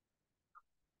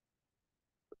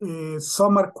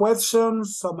 Some are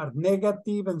questions, some are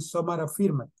negative, and some are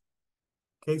affirmative.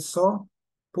 Okay, so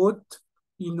put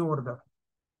in order.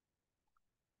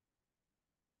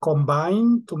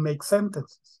 Combine to make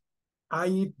sentences. I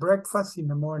eat breakfast in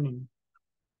the morning.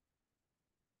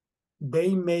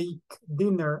 They make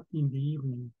dinner in the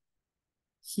evening.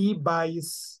 He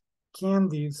buys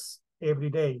candies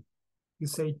every day. You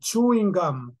say chewing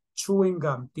gum, chewing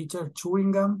gum. Teacher,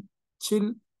 chewing gum,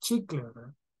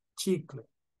 chicle, chicle,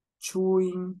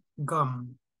 chewing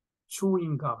gum,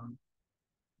 chewing gum.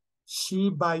 She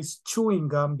buys chewing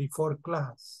gum before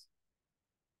class.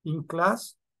 In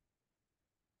class,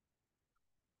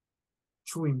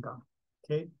 chewing gum,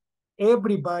 okay?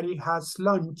 Everybody has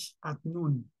lunch at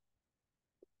noon.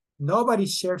 Nobody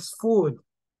shares food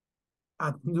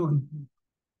at noon.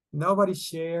 Nobody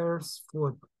shares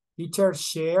food. Teacher,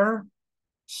 share,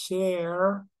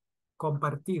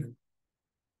 compartir.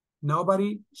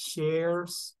 Nobody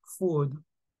shares food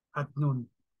at noon,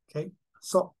 okay?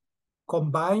 So,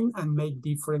 combine and make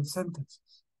different sentences.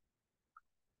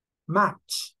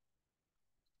 Match.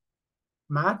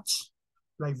 Match,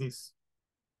 like this.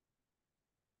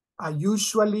 I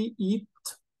usually eat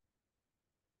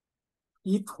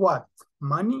what?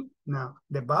 Money? No.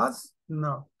 The bus?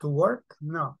 No. To work?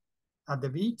 No. At the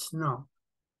beach? No.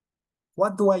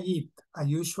 What do I eat? I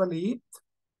usually eat,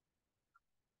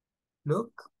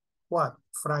 look, what?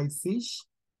 Fried fish.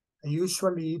 I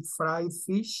usually eat fried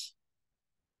fish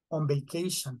on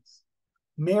vacations.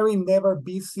 Mary never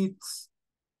visits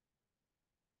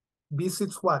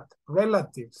what?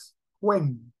 Relatives.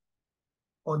 When?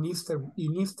 In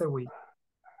Easter week.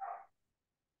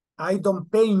 I don't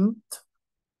paint.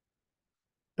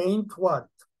 Paint what?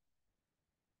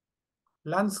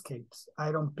 Landscapes.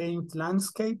 I don't paint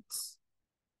landscapes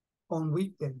on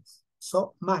weekdays.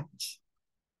 So match.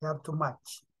 You have to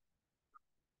match.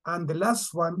 And the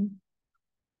last one,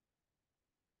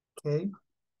 okay,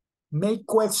 make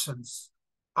questions.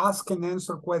 Ask and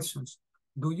answer questions.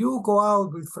 Do you go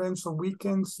out with friends on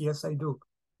weekends? Yes, I do.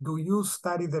 Do you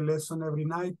study the lesson every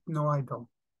night? No, I don't.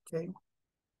 Okay.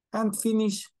 And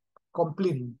finish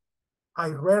completing. I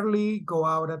rarely go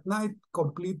out at night.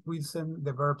 Complete with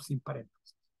the verbs in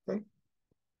parentheses. Okay.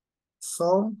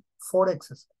 So 4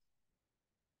 exercises.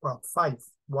 Well, 5.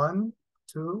 1,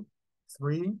 2,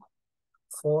 3,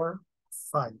 4,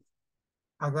 5.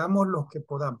 Hagamos lo que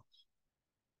podamos.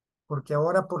 Porque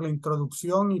ahora por la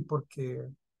introducción y porque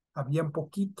habían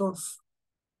poquitos,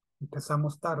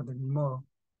 empezamos tarde, ni modo.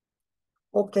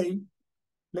 Okay,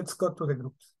 let's go to the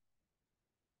groups.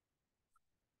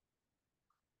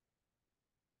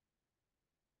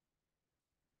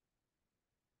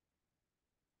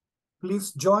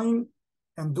 Please join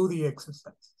and do the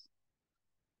exercise.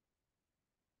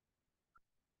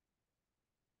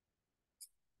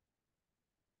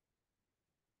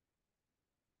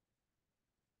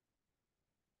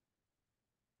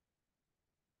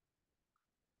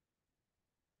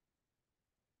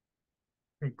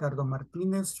 Ricardo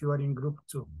Martinez, you are in group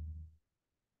 2.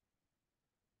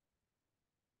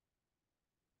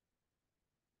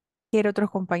 Quiere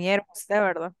otros compañeros, usted,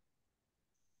 ¿verdad?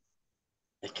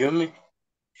 Excuse me.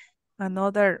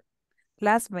 Another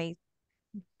classmate.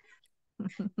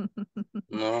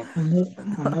 No.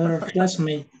 Another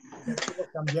classmate. Ya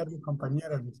quiero cambiar de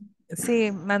compañera.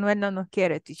 Sí, Manuel no nos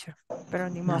quiere, teacher, pero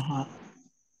ni modo.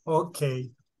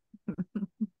 Okay.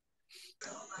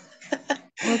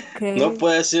 Okay. No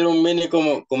puede decir un mini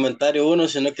como comentario uno,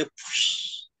 sino que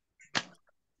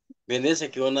bien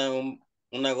dice que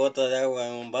una gota de agua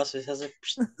en un vaso y se hace.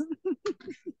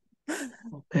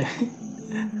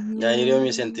 Ya hirió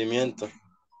mi sentimiento.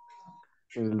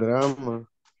 El drama.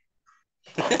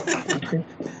 Ok.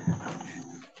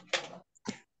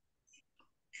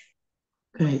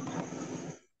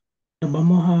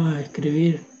 Vamos a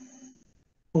escribir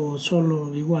o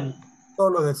solo igual.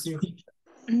 Solo decir.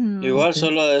 Igual Okay.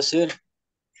 solo decir.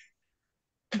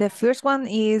 The first one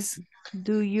is,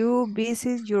 do you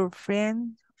visit your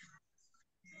friend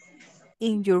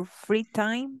in your free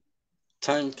time?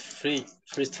 Free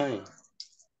time.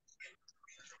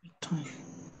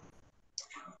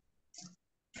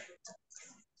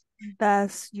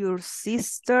 Does your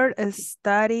sister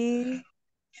study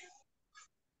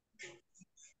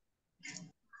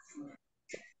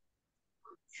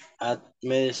At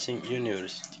Medicine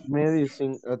University.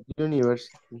 Medicine at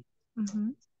university.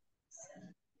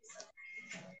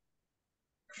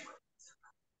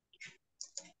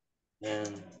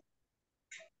 And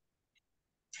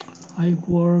I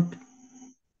work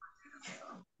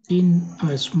in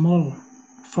a small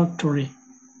factory.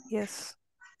 Yes.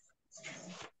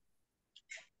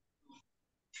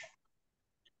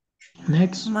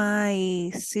 Next.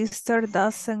 My sister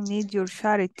doesn't need your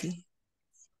charity.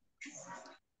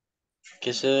 ¿qué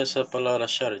es esa palabra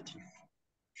charity?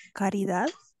 Caridad.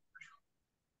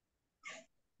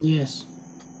 Yes.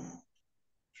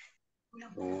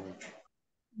 Oh.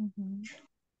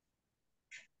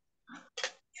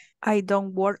 I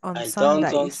don't work on I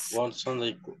Sundays. don't want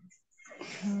Sunday.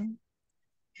 Mhm.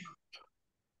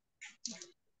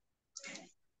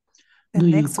 The Do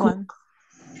you next cook? one.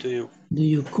 Do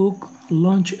you cook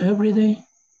lunch every day?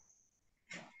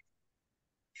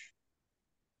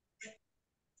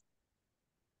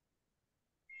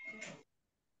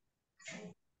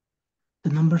 The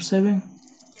number 7.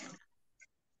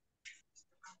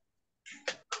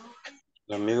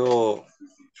 El amigo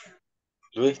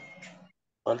Luis,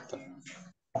 falta.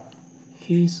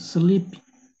 He's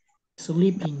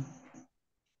sleeping.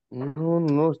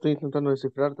 No, estoy intentando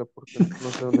descifrarte porque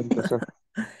no sé dónde empezar.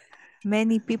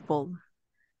 Many people.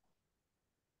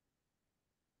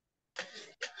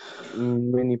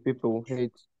 Many people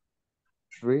hate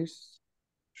trees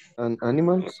and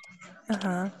animals.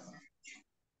 Ajá.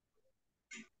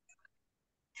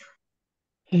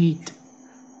 Hate.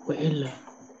 Huela.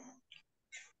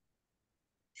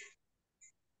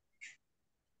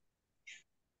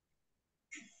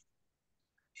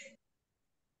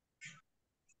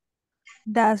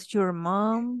 Does your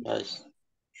mom? Nice.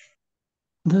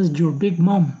 That's your big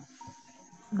mom.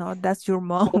 No, does your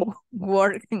mom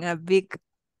work in a big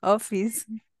office?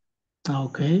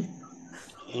 Okay.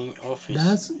 In office.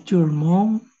 Does your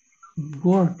mom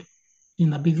work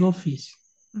in a big office?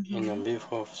 In a big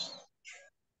office.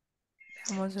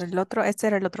 Veamos el otro. Este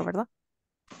era el otro, ¿verdad?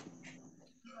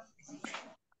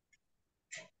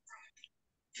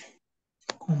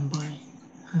 Combine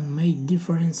and make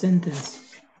different sentences.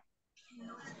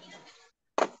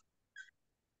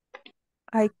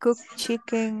 I cook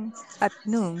chicken at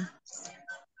noon.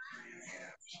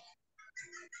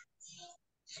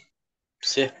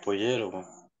 Si es pollero.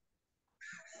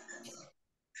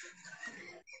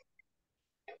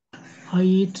 I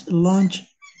eat lunch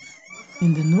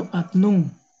at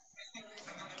noon.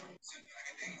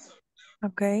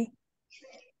 Okay.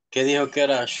 ¿Qué dijo que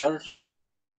era short?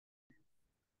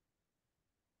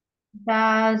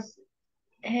 Does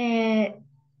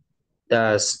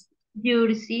Does,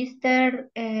 your sister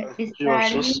Your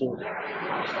study? sister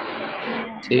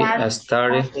sí, Does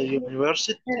study, at the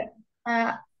university.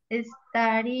 uh,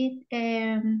 studied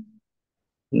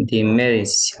the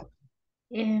medicine,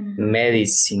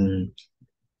 medicine,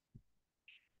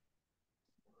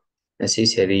 así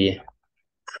sería.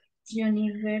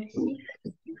 university?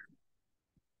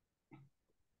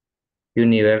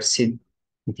 University,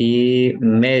 the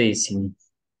medicine,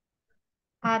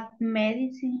 At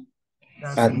medicine?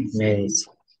 at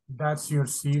medicine. Does your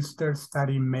sister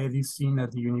study medicine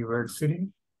at the university?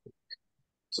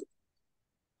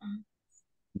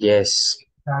 Yes,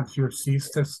 Does your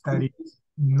sister study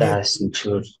medicine that's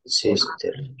your sister.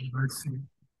 at the university?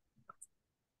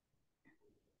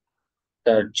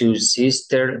 That your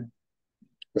sister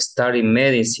study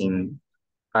medicine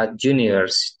at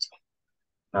university.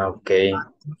 Okay,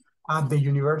 At the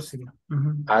university.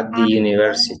 Mhm. at the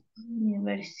university.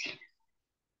 University.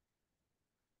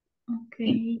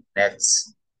 Okay.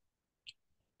 Next.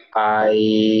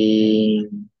 I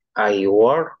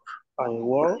work. I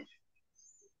work.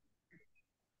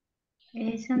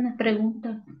 Esa es una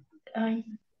pregunta. Ay,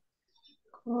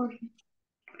 corre.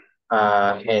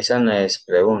 Esa no es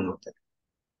pregunta.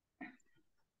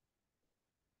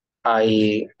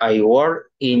 I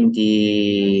work in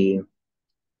the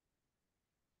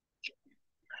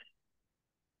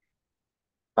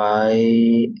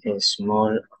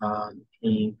small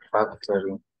in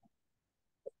factory.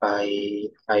 I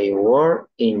work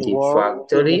in the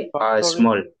Work in the factory factory.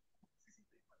 small.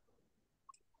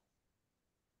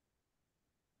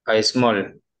 Small.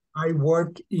 I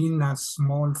work in a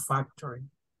small factory.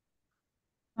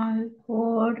 I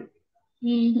work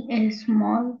in a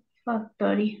small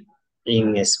factory.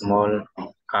 In a small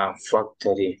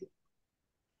factory.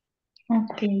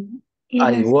 Okay.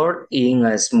 I work in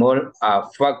a small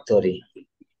factory.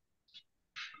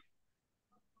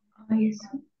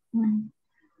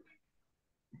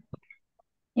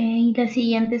 Y la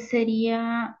siguiente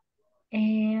sería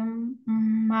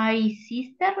my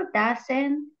sister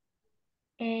doesn't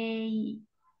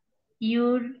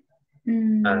your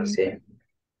Sí.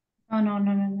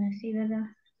 no, sí, ¿verdad?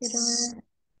 Quiero ver.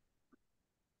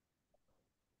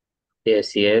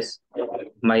 Yes, yes.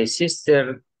 My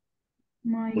sister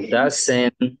My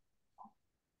doesn't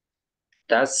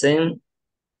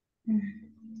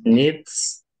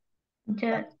needs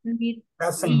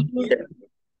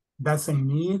Doesn't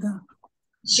need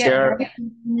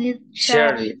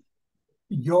charity.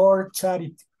 Your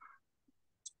charity.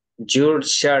 Your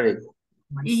charity.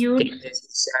 Your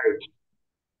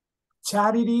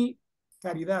Charity,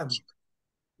 caridad.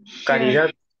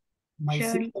 Caridad. My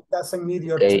sister doesn't need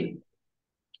your Okay. charity.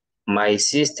 My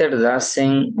sister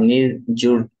doesn't need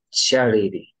your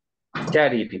charity.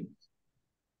 Charity.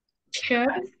 Sure.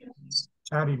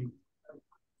 Charity.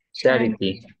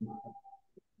 Charity.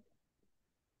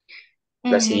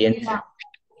 La siguiente.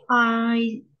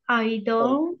 I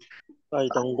don't. I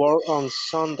don't work on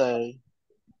Sunday.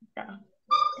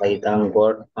 I don't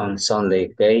work on Sunday,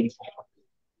 okay?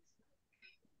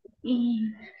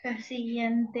 Y la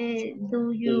siguiente, do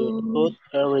Do you you cook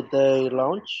everyday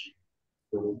lunch?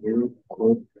 Do you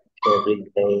cook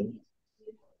every day?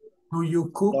 Do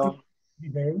you cook Yeah. every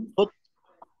day?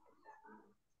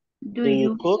 do Do you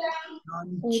you cook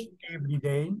Lunch every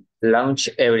day? Lunch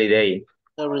every day.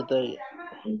 every day?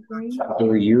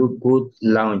 Do you cook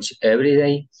lunch every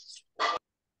day?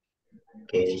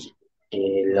 Okay.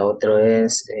 El otro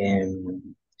es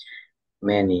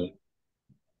many.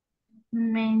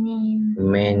 many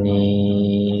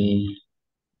Many.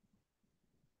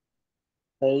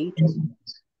 Hate?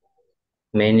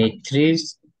 Many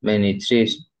trees. Many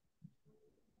trees.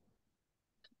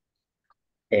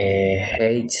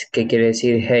 Hate. ¿Qué quiere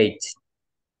decir hate?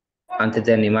 Antes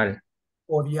de animal.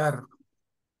 Odiar.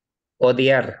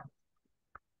 Odiar.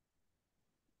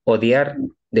 Odiar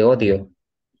de odio.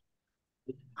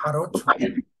 Jarocho.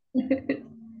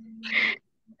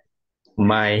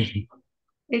 My.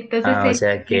 Entonces O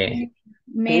sea que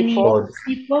many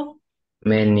people.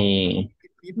 Many.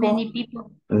 Many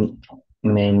people.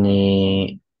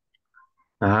 Many.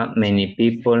 Many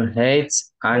people hate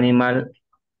animal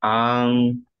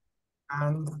and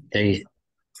trees.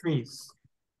 Trees.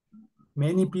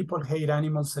 Many people hate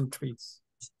animals and trees.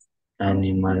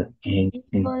 Animal and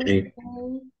tree.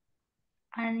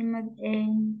 Animal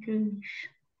and trees.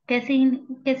 ¿Qué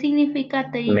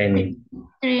significa Many.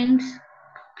 trees?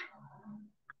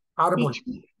 Árbol.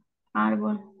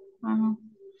 Árbol.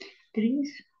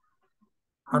 Trees.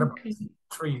 Árbol. Okay.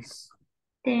 Trees.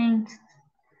 Thanks.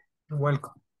 You're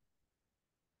welcome.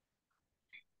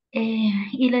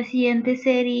 Y la siguiente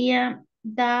sería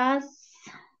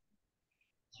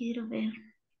quiero ver.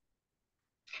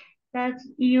 Does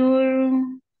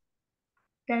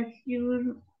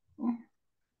your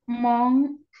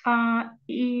mom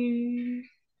is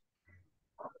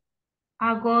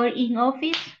go in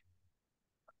office?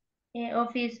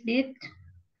 Office bit.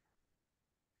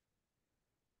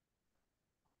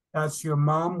 Does your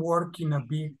mom work in a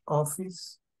big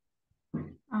office?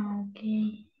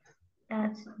 Okay.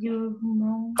 Does your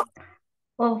mom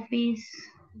office?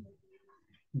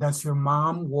 Does your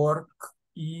mom work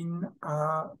in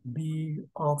a big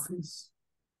office?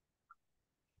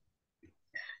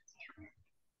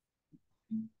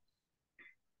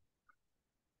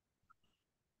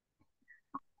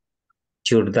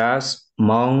 Your dad's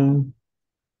mom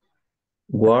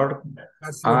work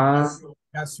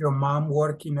Does your mom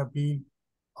work in a big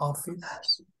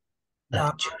office?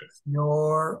 Does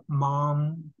your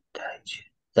mom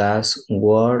does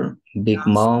work big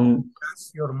mom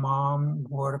Does your mom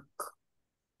work?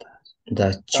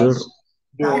 does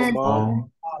your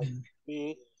mom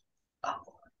be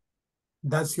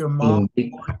Does your mom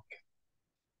big, work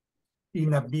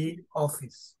in a big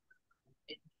office?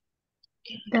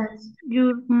 Does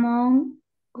your mom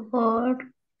work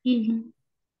in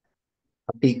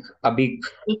a big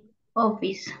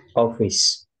office?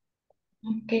 Office.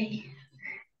 Okay.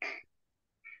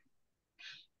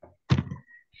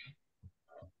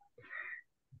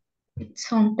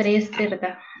 Son tres,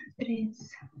 ¿verdad?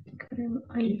 Tres. Creo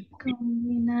hay que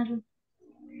combinar.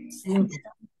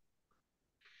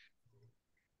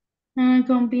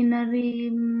 Combinar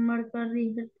y marcar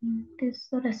diferentes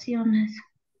oraciones.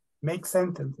 Make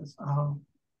sentences.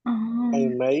 I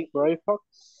make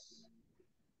breakfast.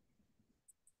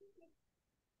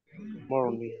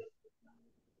 Morning.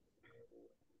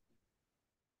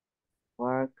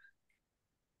 Work.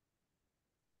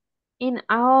 In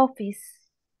our office.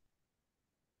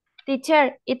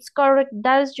 Teacher, it's correct.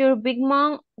 Does your big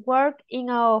mom work in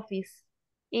our office?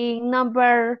 In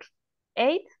number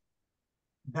 8?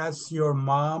 Does your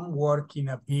mom work in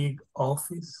a big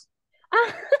office?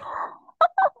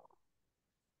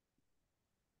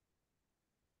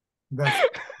 Does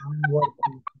your mom work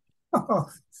in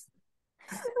office?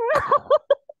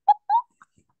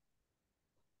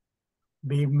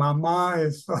 Big Mama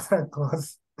es otra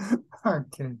cosa.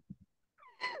 Okay. No.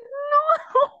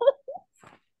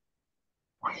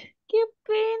 Qué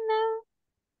pena.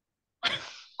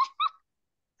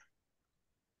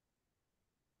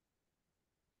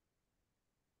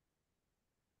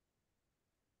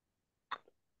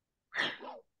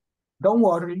 Don't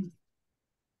worry.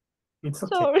 It's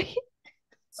okay. Sorry.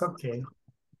 It's okay.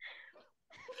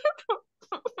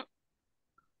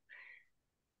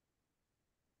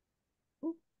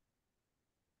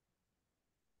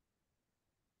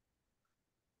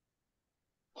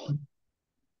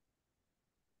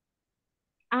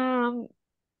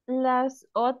 Las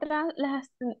otras,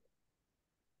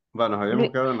 Bueno, nos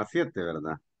habíamos quedado en las 7,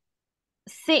 ¿verdad?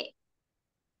 sí.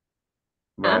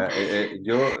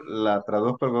 Yo la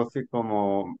traduzco algo así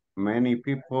como many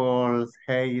people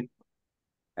hate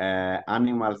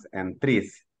animals and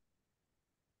trees,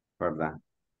 ¿verdad?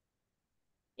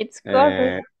 It's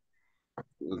correct.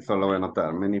 Solo voy a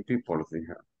anotar, many people,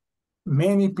 dije.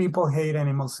 Many people hate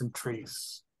animals and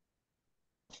trees.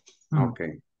 Ok.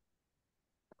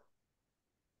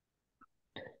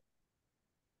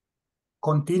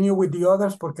 Continue with the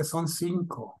others porque son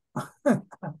 5.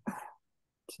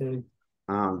 Okay.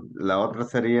 La otra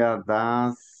sería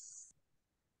das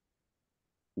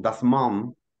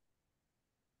mom.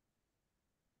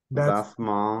 Does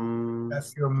Mom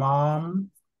your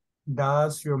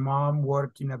mom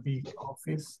work in a big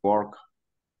office? work?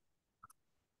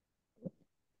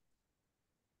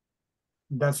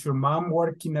 Does your mom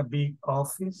work in a big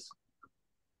office?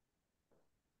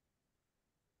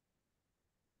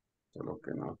 Solo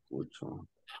que no escucho.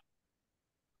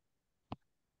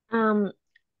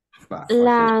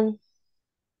 La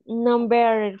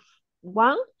number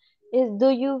 1 is, do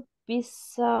you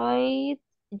visit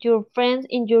your friends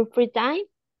in your free time?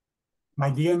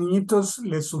 My dear niñitos,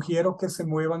 les sugiero que se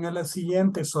muevan a la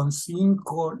siguiente. Son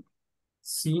 5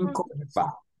 ejercicios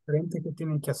diferentes que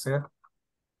tienen que hacer.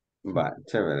 Va,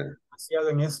 chévere. Demasiado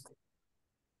en este.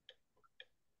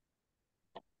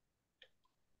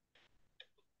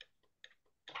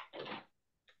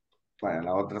 Bueno,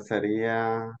 la otra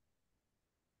sería...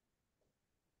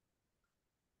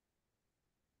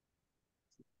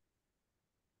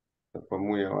 Se fue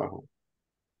muy abajo.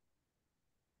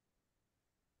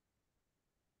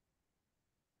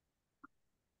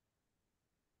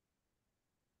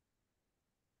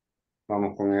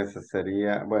 Vamos con esa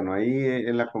sería... Bueno, ahí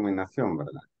es la combinación,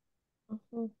 ¿verdad?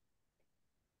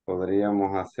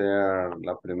 Podríamos hacer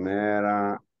la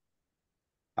primera.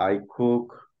 I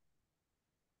cook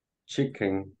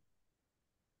chicken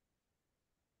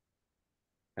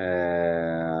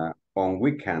on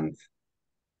weekends.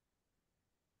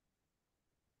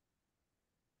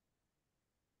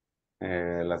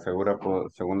 La segunda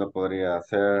podría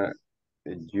ser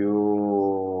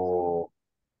you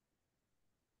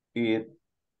eat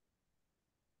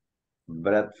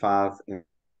breakfast.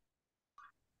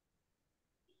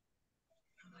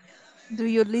 Do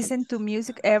you listen to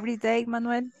music every day,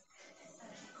 Manuel?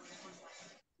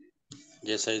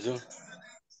 Yes, I do.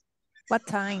 What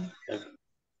time?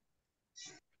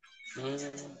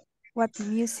 What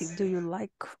music do you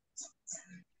like?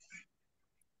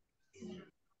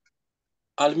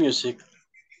 All music.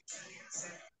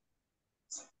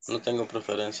 No tengo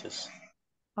preferencias.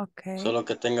 Okay. Solo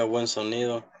que tenga buen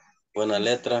sonido, buena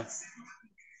letra.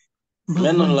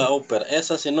 Menos la ópera.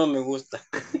 Esa sí no me gusta.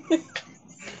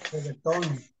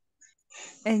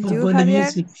 And you, Buena Javier?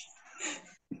 music.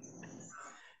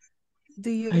 Do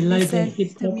you I like the listen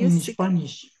hip to hop in music?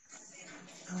 Spanish.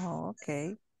 Oh,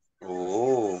 okay.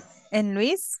 Oh. And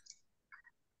Luis?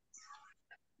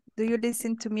 Do you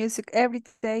listen to music every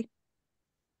day?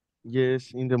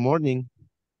 Yes, in the morning,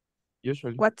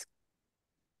 usually. What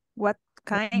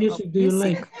kind of Music do you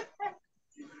like?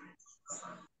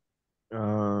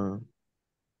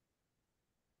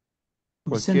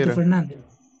 Vicente Cualquiera. Fernández.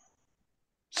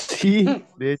 Sí,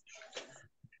 de hecho.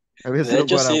 A veces De los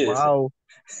hecho, sí. guaraguao.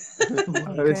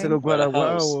 A veces los Para house.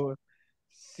 guaraguao.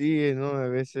 Sí, ¿no? A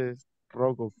veces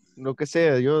roco. Lo que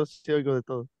sea, yo sí oigo de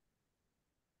todo.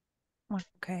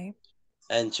 Okay.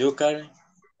 And you, Karen?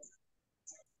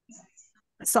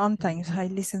 Sometimes I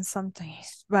listen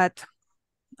sometimes, but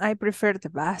I prefer the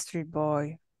Bastard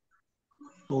Boy.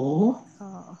 Oh.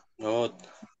 No.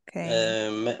 Okay.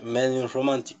 Medium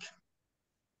romantic.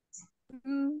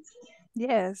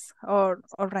 Yes, or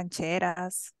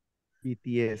rancheras.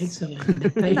 BTS.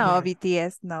 Excellent. No,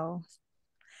 BTS, no.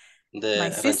 De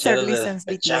My sister rancheros de listens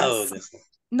despechados. BTS.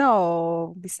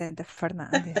 No, Vicente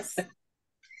Fernández.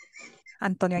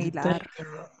 Antonio Aguilar.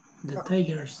 The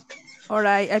Tigers. Or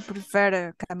I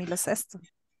prefer Camilo Sesto.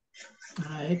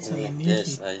 Excellent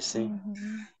Yes, music. I see.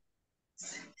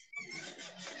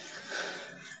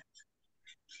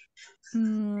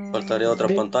 Faltaría otra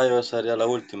pantalla, esa sería la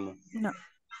última. No,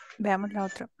 veamos la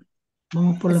otra.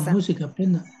 Vamos por Esa. la música,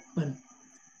 aprenda. Bueno.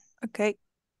 Ok.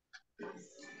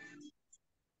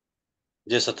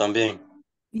 Y esa también.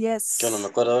 Yes. Yo no me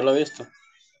acuerdo haberla visto.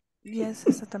 Yes,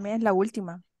 esa también es la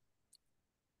última.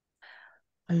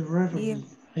 I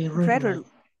Y rarely.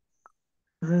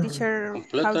 teacher,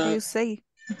 how do you say?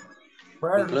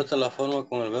 Completa la forma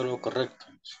con el verbo correcto.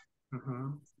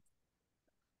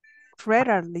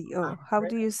 rarely, or how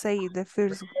do you say the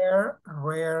first?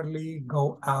 Rarely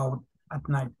go out at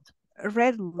night.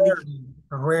 Rarely.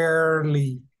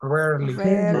 Rarely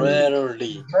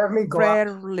Rarely. go out.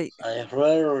 Rarely. I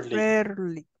rarely.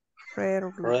 Rarely.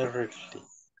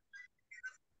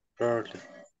 Rarely.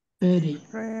 Very.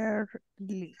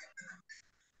 Rarely.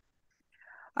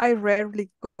 I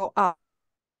rarely go out.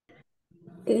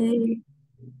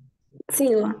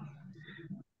 Sigo.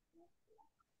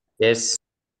 Yes.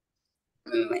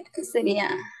 Sería,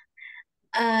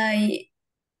 I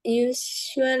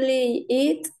usually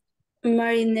eat,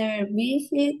 mariner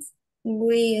visits,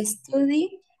 we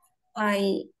study,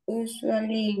 I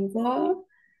usually go,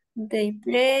 they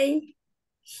play,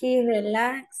 he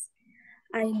relax,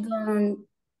 I don't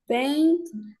paint,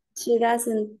 she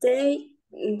doesn't take,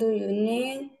 do you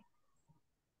need,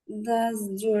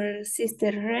 does your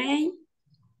sister rain,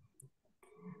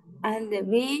 at the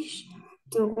beach,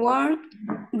 to work,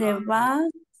 the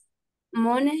bus,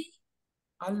 money.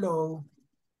 Hello.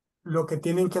 Lo que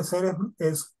tienen que hacer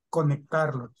es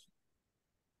conectarlos.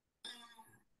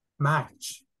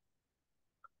 Match.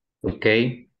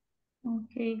 Okay.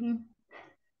 Okay.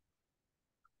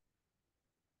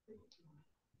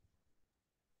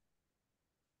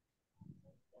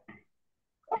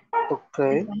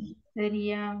 Okay.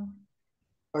 Sería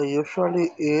I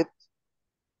usually eat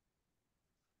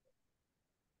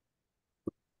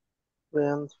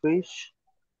canned fish.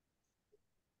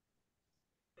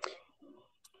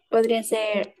 Podría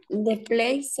ser the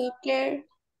play soccer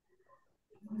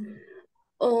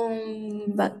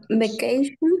on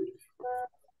vacation.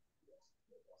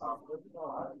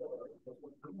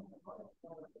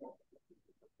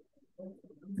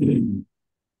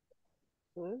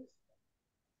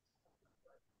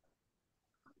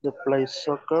 They play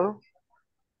soccer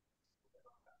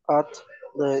at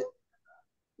the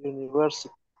university.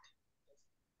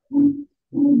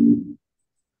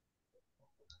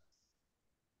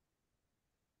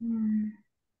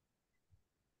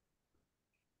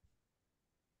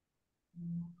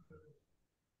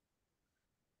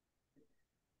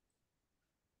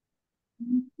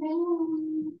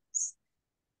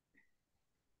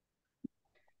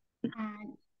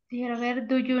 quiero ver,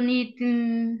 do you need,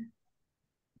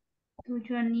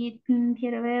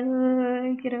 quiero ver,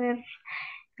 do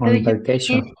On you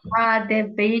vacation. need at the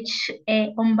beach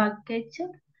on vacation?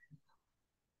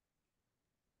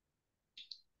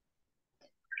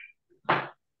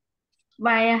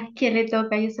 Vaya, ¿quién le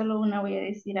toca? Yo solo una voy a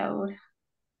decir ahora.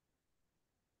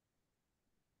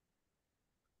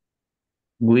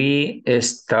 We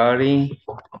study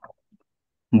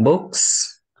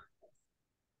books.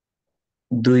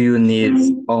 Do you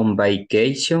need on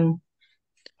vacation?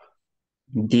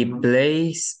 The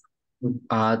place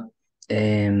at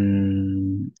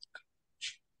the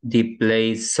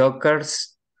play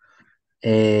soccers.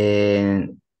 I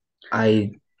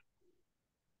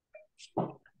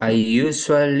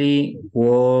usually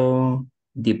walk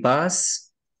the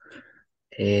bus.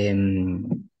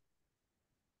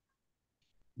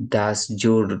 Does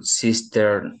your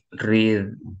sister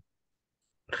read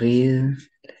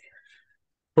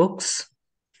books?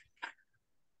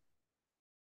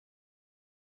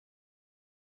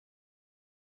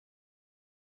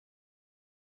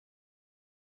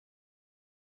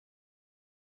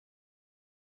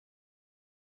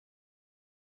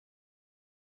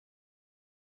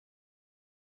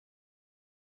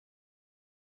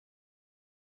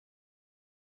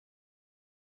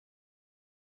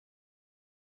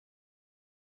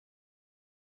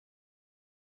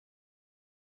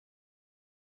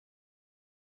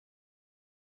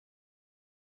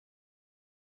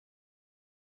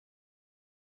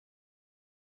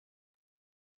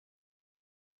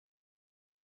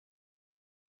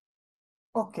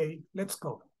 Okay, let's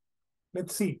go.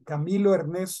 Let's see. Camilo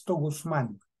Ernesto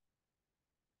Guzmán.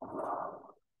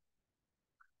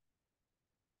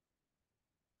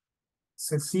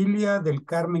 Cecilia del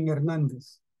Carmen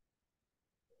Hernández.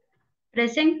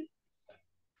 Present.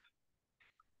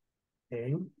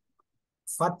 Okay.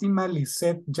 Fátima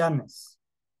Lisette Llanes.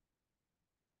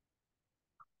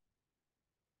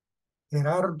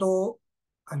 Gerardo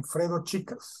Alfredo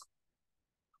Chicas.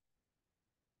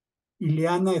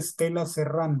 Ileana Estela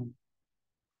Serrano.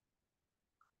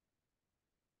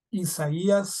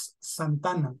 Isaías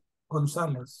Santana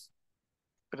González.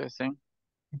 Present.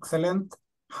 Excelente.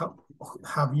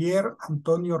 Javier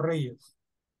Antonio Reyes.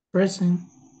 Present.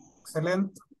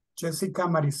 Excelente. Jessica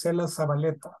Marisela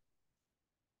Zabaleta.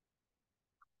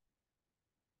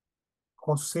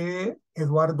 José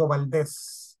Eduardo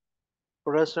Valdés.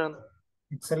 Present.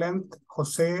 Excelente.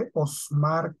 José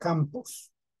Osmar Campos.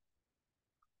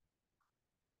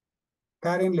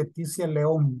 Karen Leticia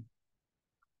León.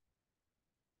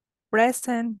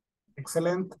 Present.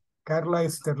 Excelente. Carla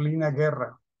Esterlina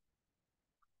Guerra.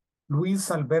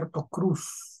 Luis Alberto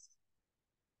Cruz.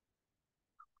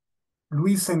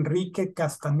 Luis Enrique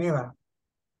Castaneda.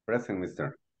 Present,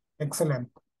 mister.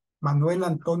 Excelente. Manuel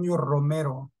Antonio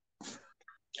Romero.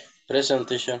 Present,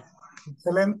 teacher.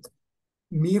 Excelente.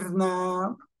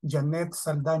 Mirna Janet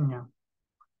Saldaña.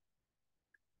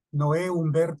 Noé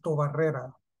Humberto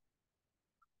Barrera.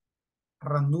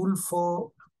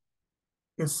 Ranulfo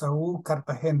Esaú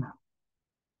Cartagena.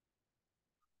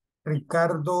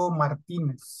 Ricardo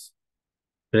Martínez.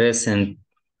 Present.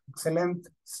 Excelente.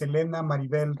 Selena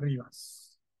Maribel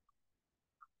Rivas.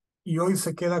 Y hoy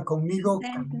se queda conmigo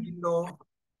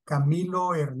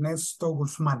Camilo Ernesto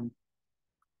Guzmán.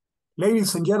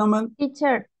 Ladies and gentlemen,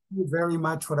 Teacher, thank you very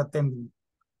much for attending.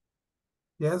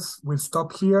 Yes, we'll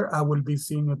stop here. I will be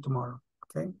seeing you tomorrow.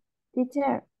 Okay?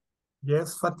 teacher.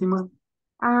 Yes, Fátima.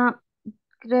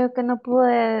 Creo que no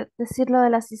pude decir lo de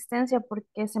la asistencia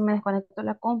porque se me desconectó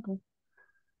la compu.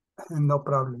 No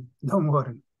problem. Don't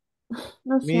worry.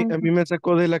 Lo A siento. mí me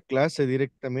sacó de la clase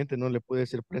directamente, no le pude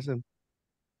decir present.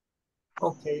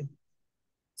 Okay.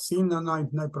 Sí, no hay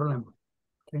problema.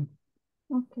 Okay.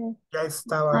 Okay. Ya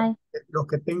estaba. Bye. Los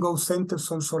que tengo ausentes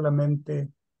son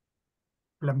solamente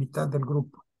la mitad del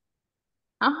grupo.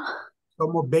 Ah,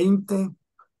 Somos 20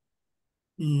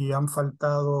 y han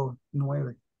faltado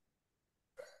 9.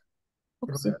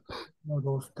 Quiero upsí. ver. 1,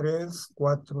 2, 3,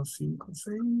 4, 5,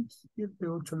 6, 7,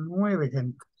 8, 9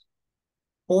 gente.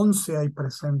 11 hay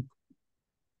presentes.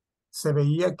 Se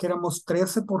veía que éramos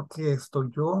 13 porque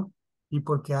estoy yo y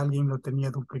porque alguien lo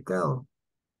tenía duplicado.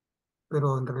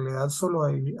 Pero en realidad solo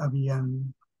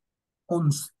habían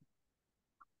 11.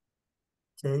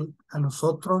 ¿Okay? A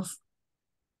nosotros,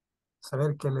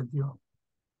 saber qué les dio.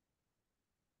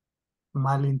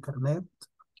 Mal internet.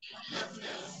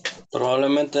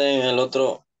 Probablemente en el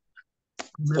otro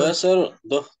Primero, puede ser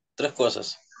 2, 3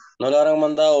 cosas. No le habrán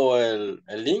mandado el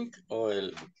link o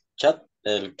el chat,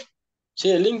 sí,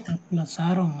 el link.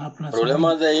 Aplazaron.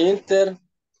 Problemas de Inter,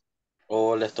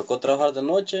 o les tocó trabajar de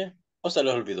noche, o se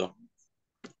les olvidó.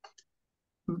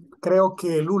 creo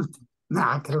que el último.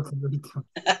 Creo que el último.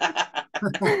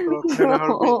 Creo que se les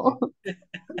olvidó.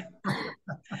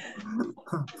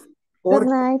 Good Porque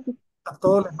night. a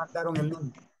todos les mandaron el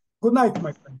link. Good night,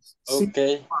 my friends. See you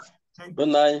Okay. tomorrow. Good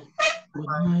night. Good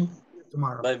Bye. night. See you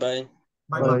tomorrow. Bye bye.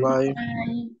 Bye Bye bye. bye.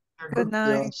 Bye. Good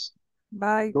night. Yes.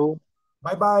 Bye. No.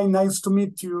 Bye bye. Nice to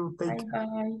meet you. Take Bye care.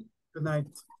 bye. Good night.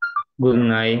 Good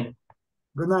night.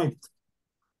 Good night.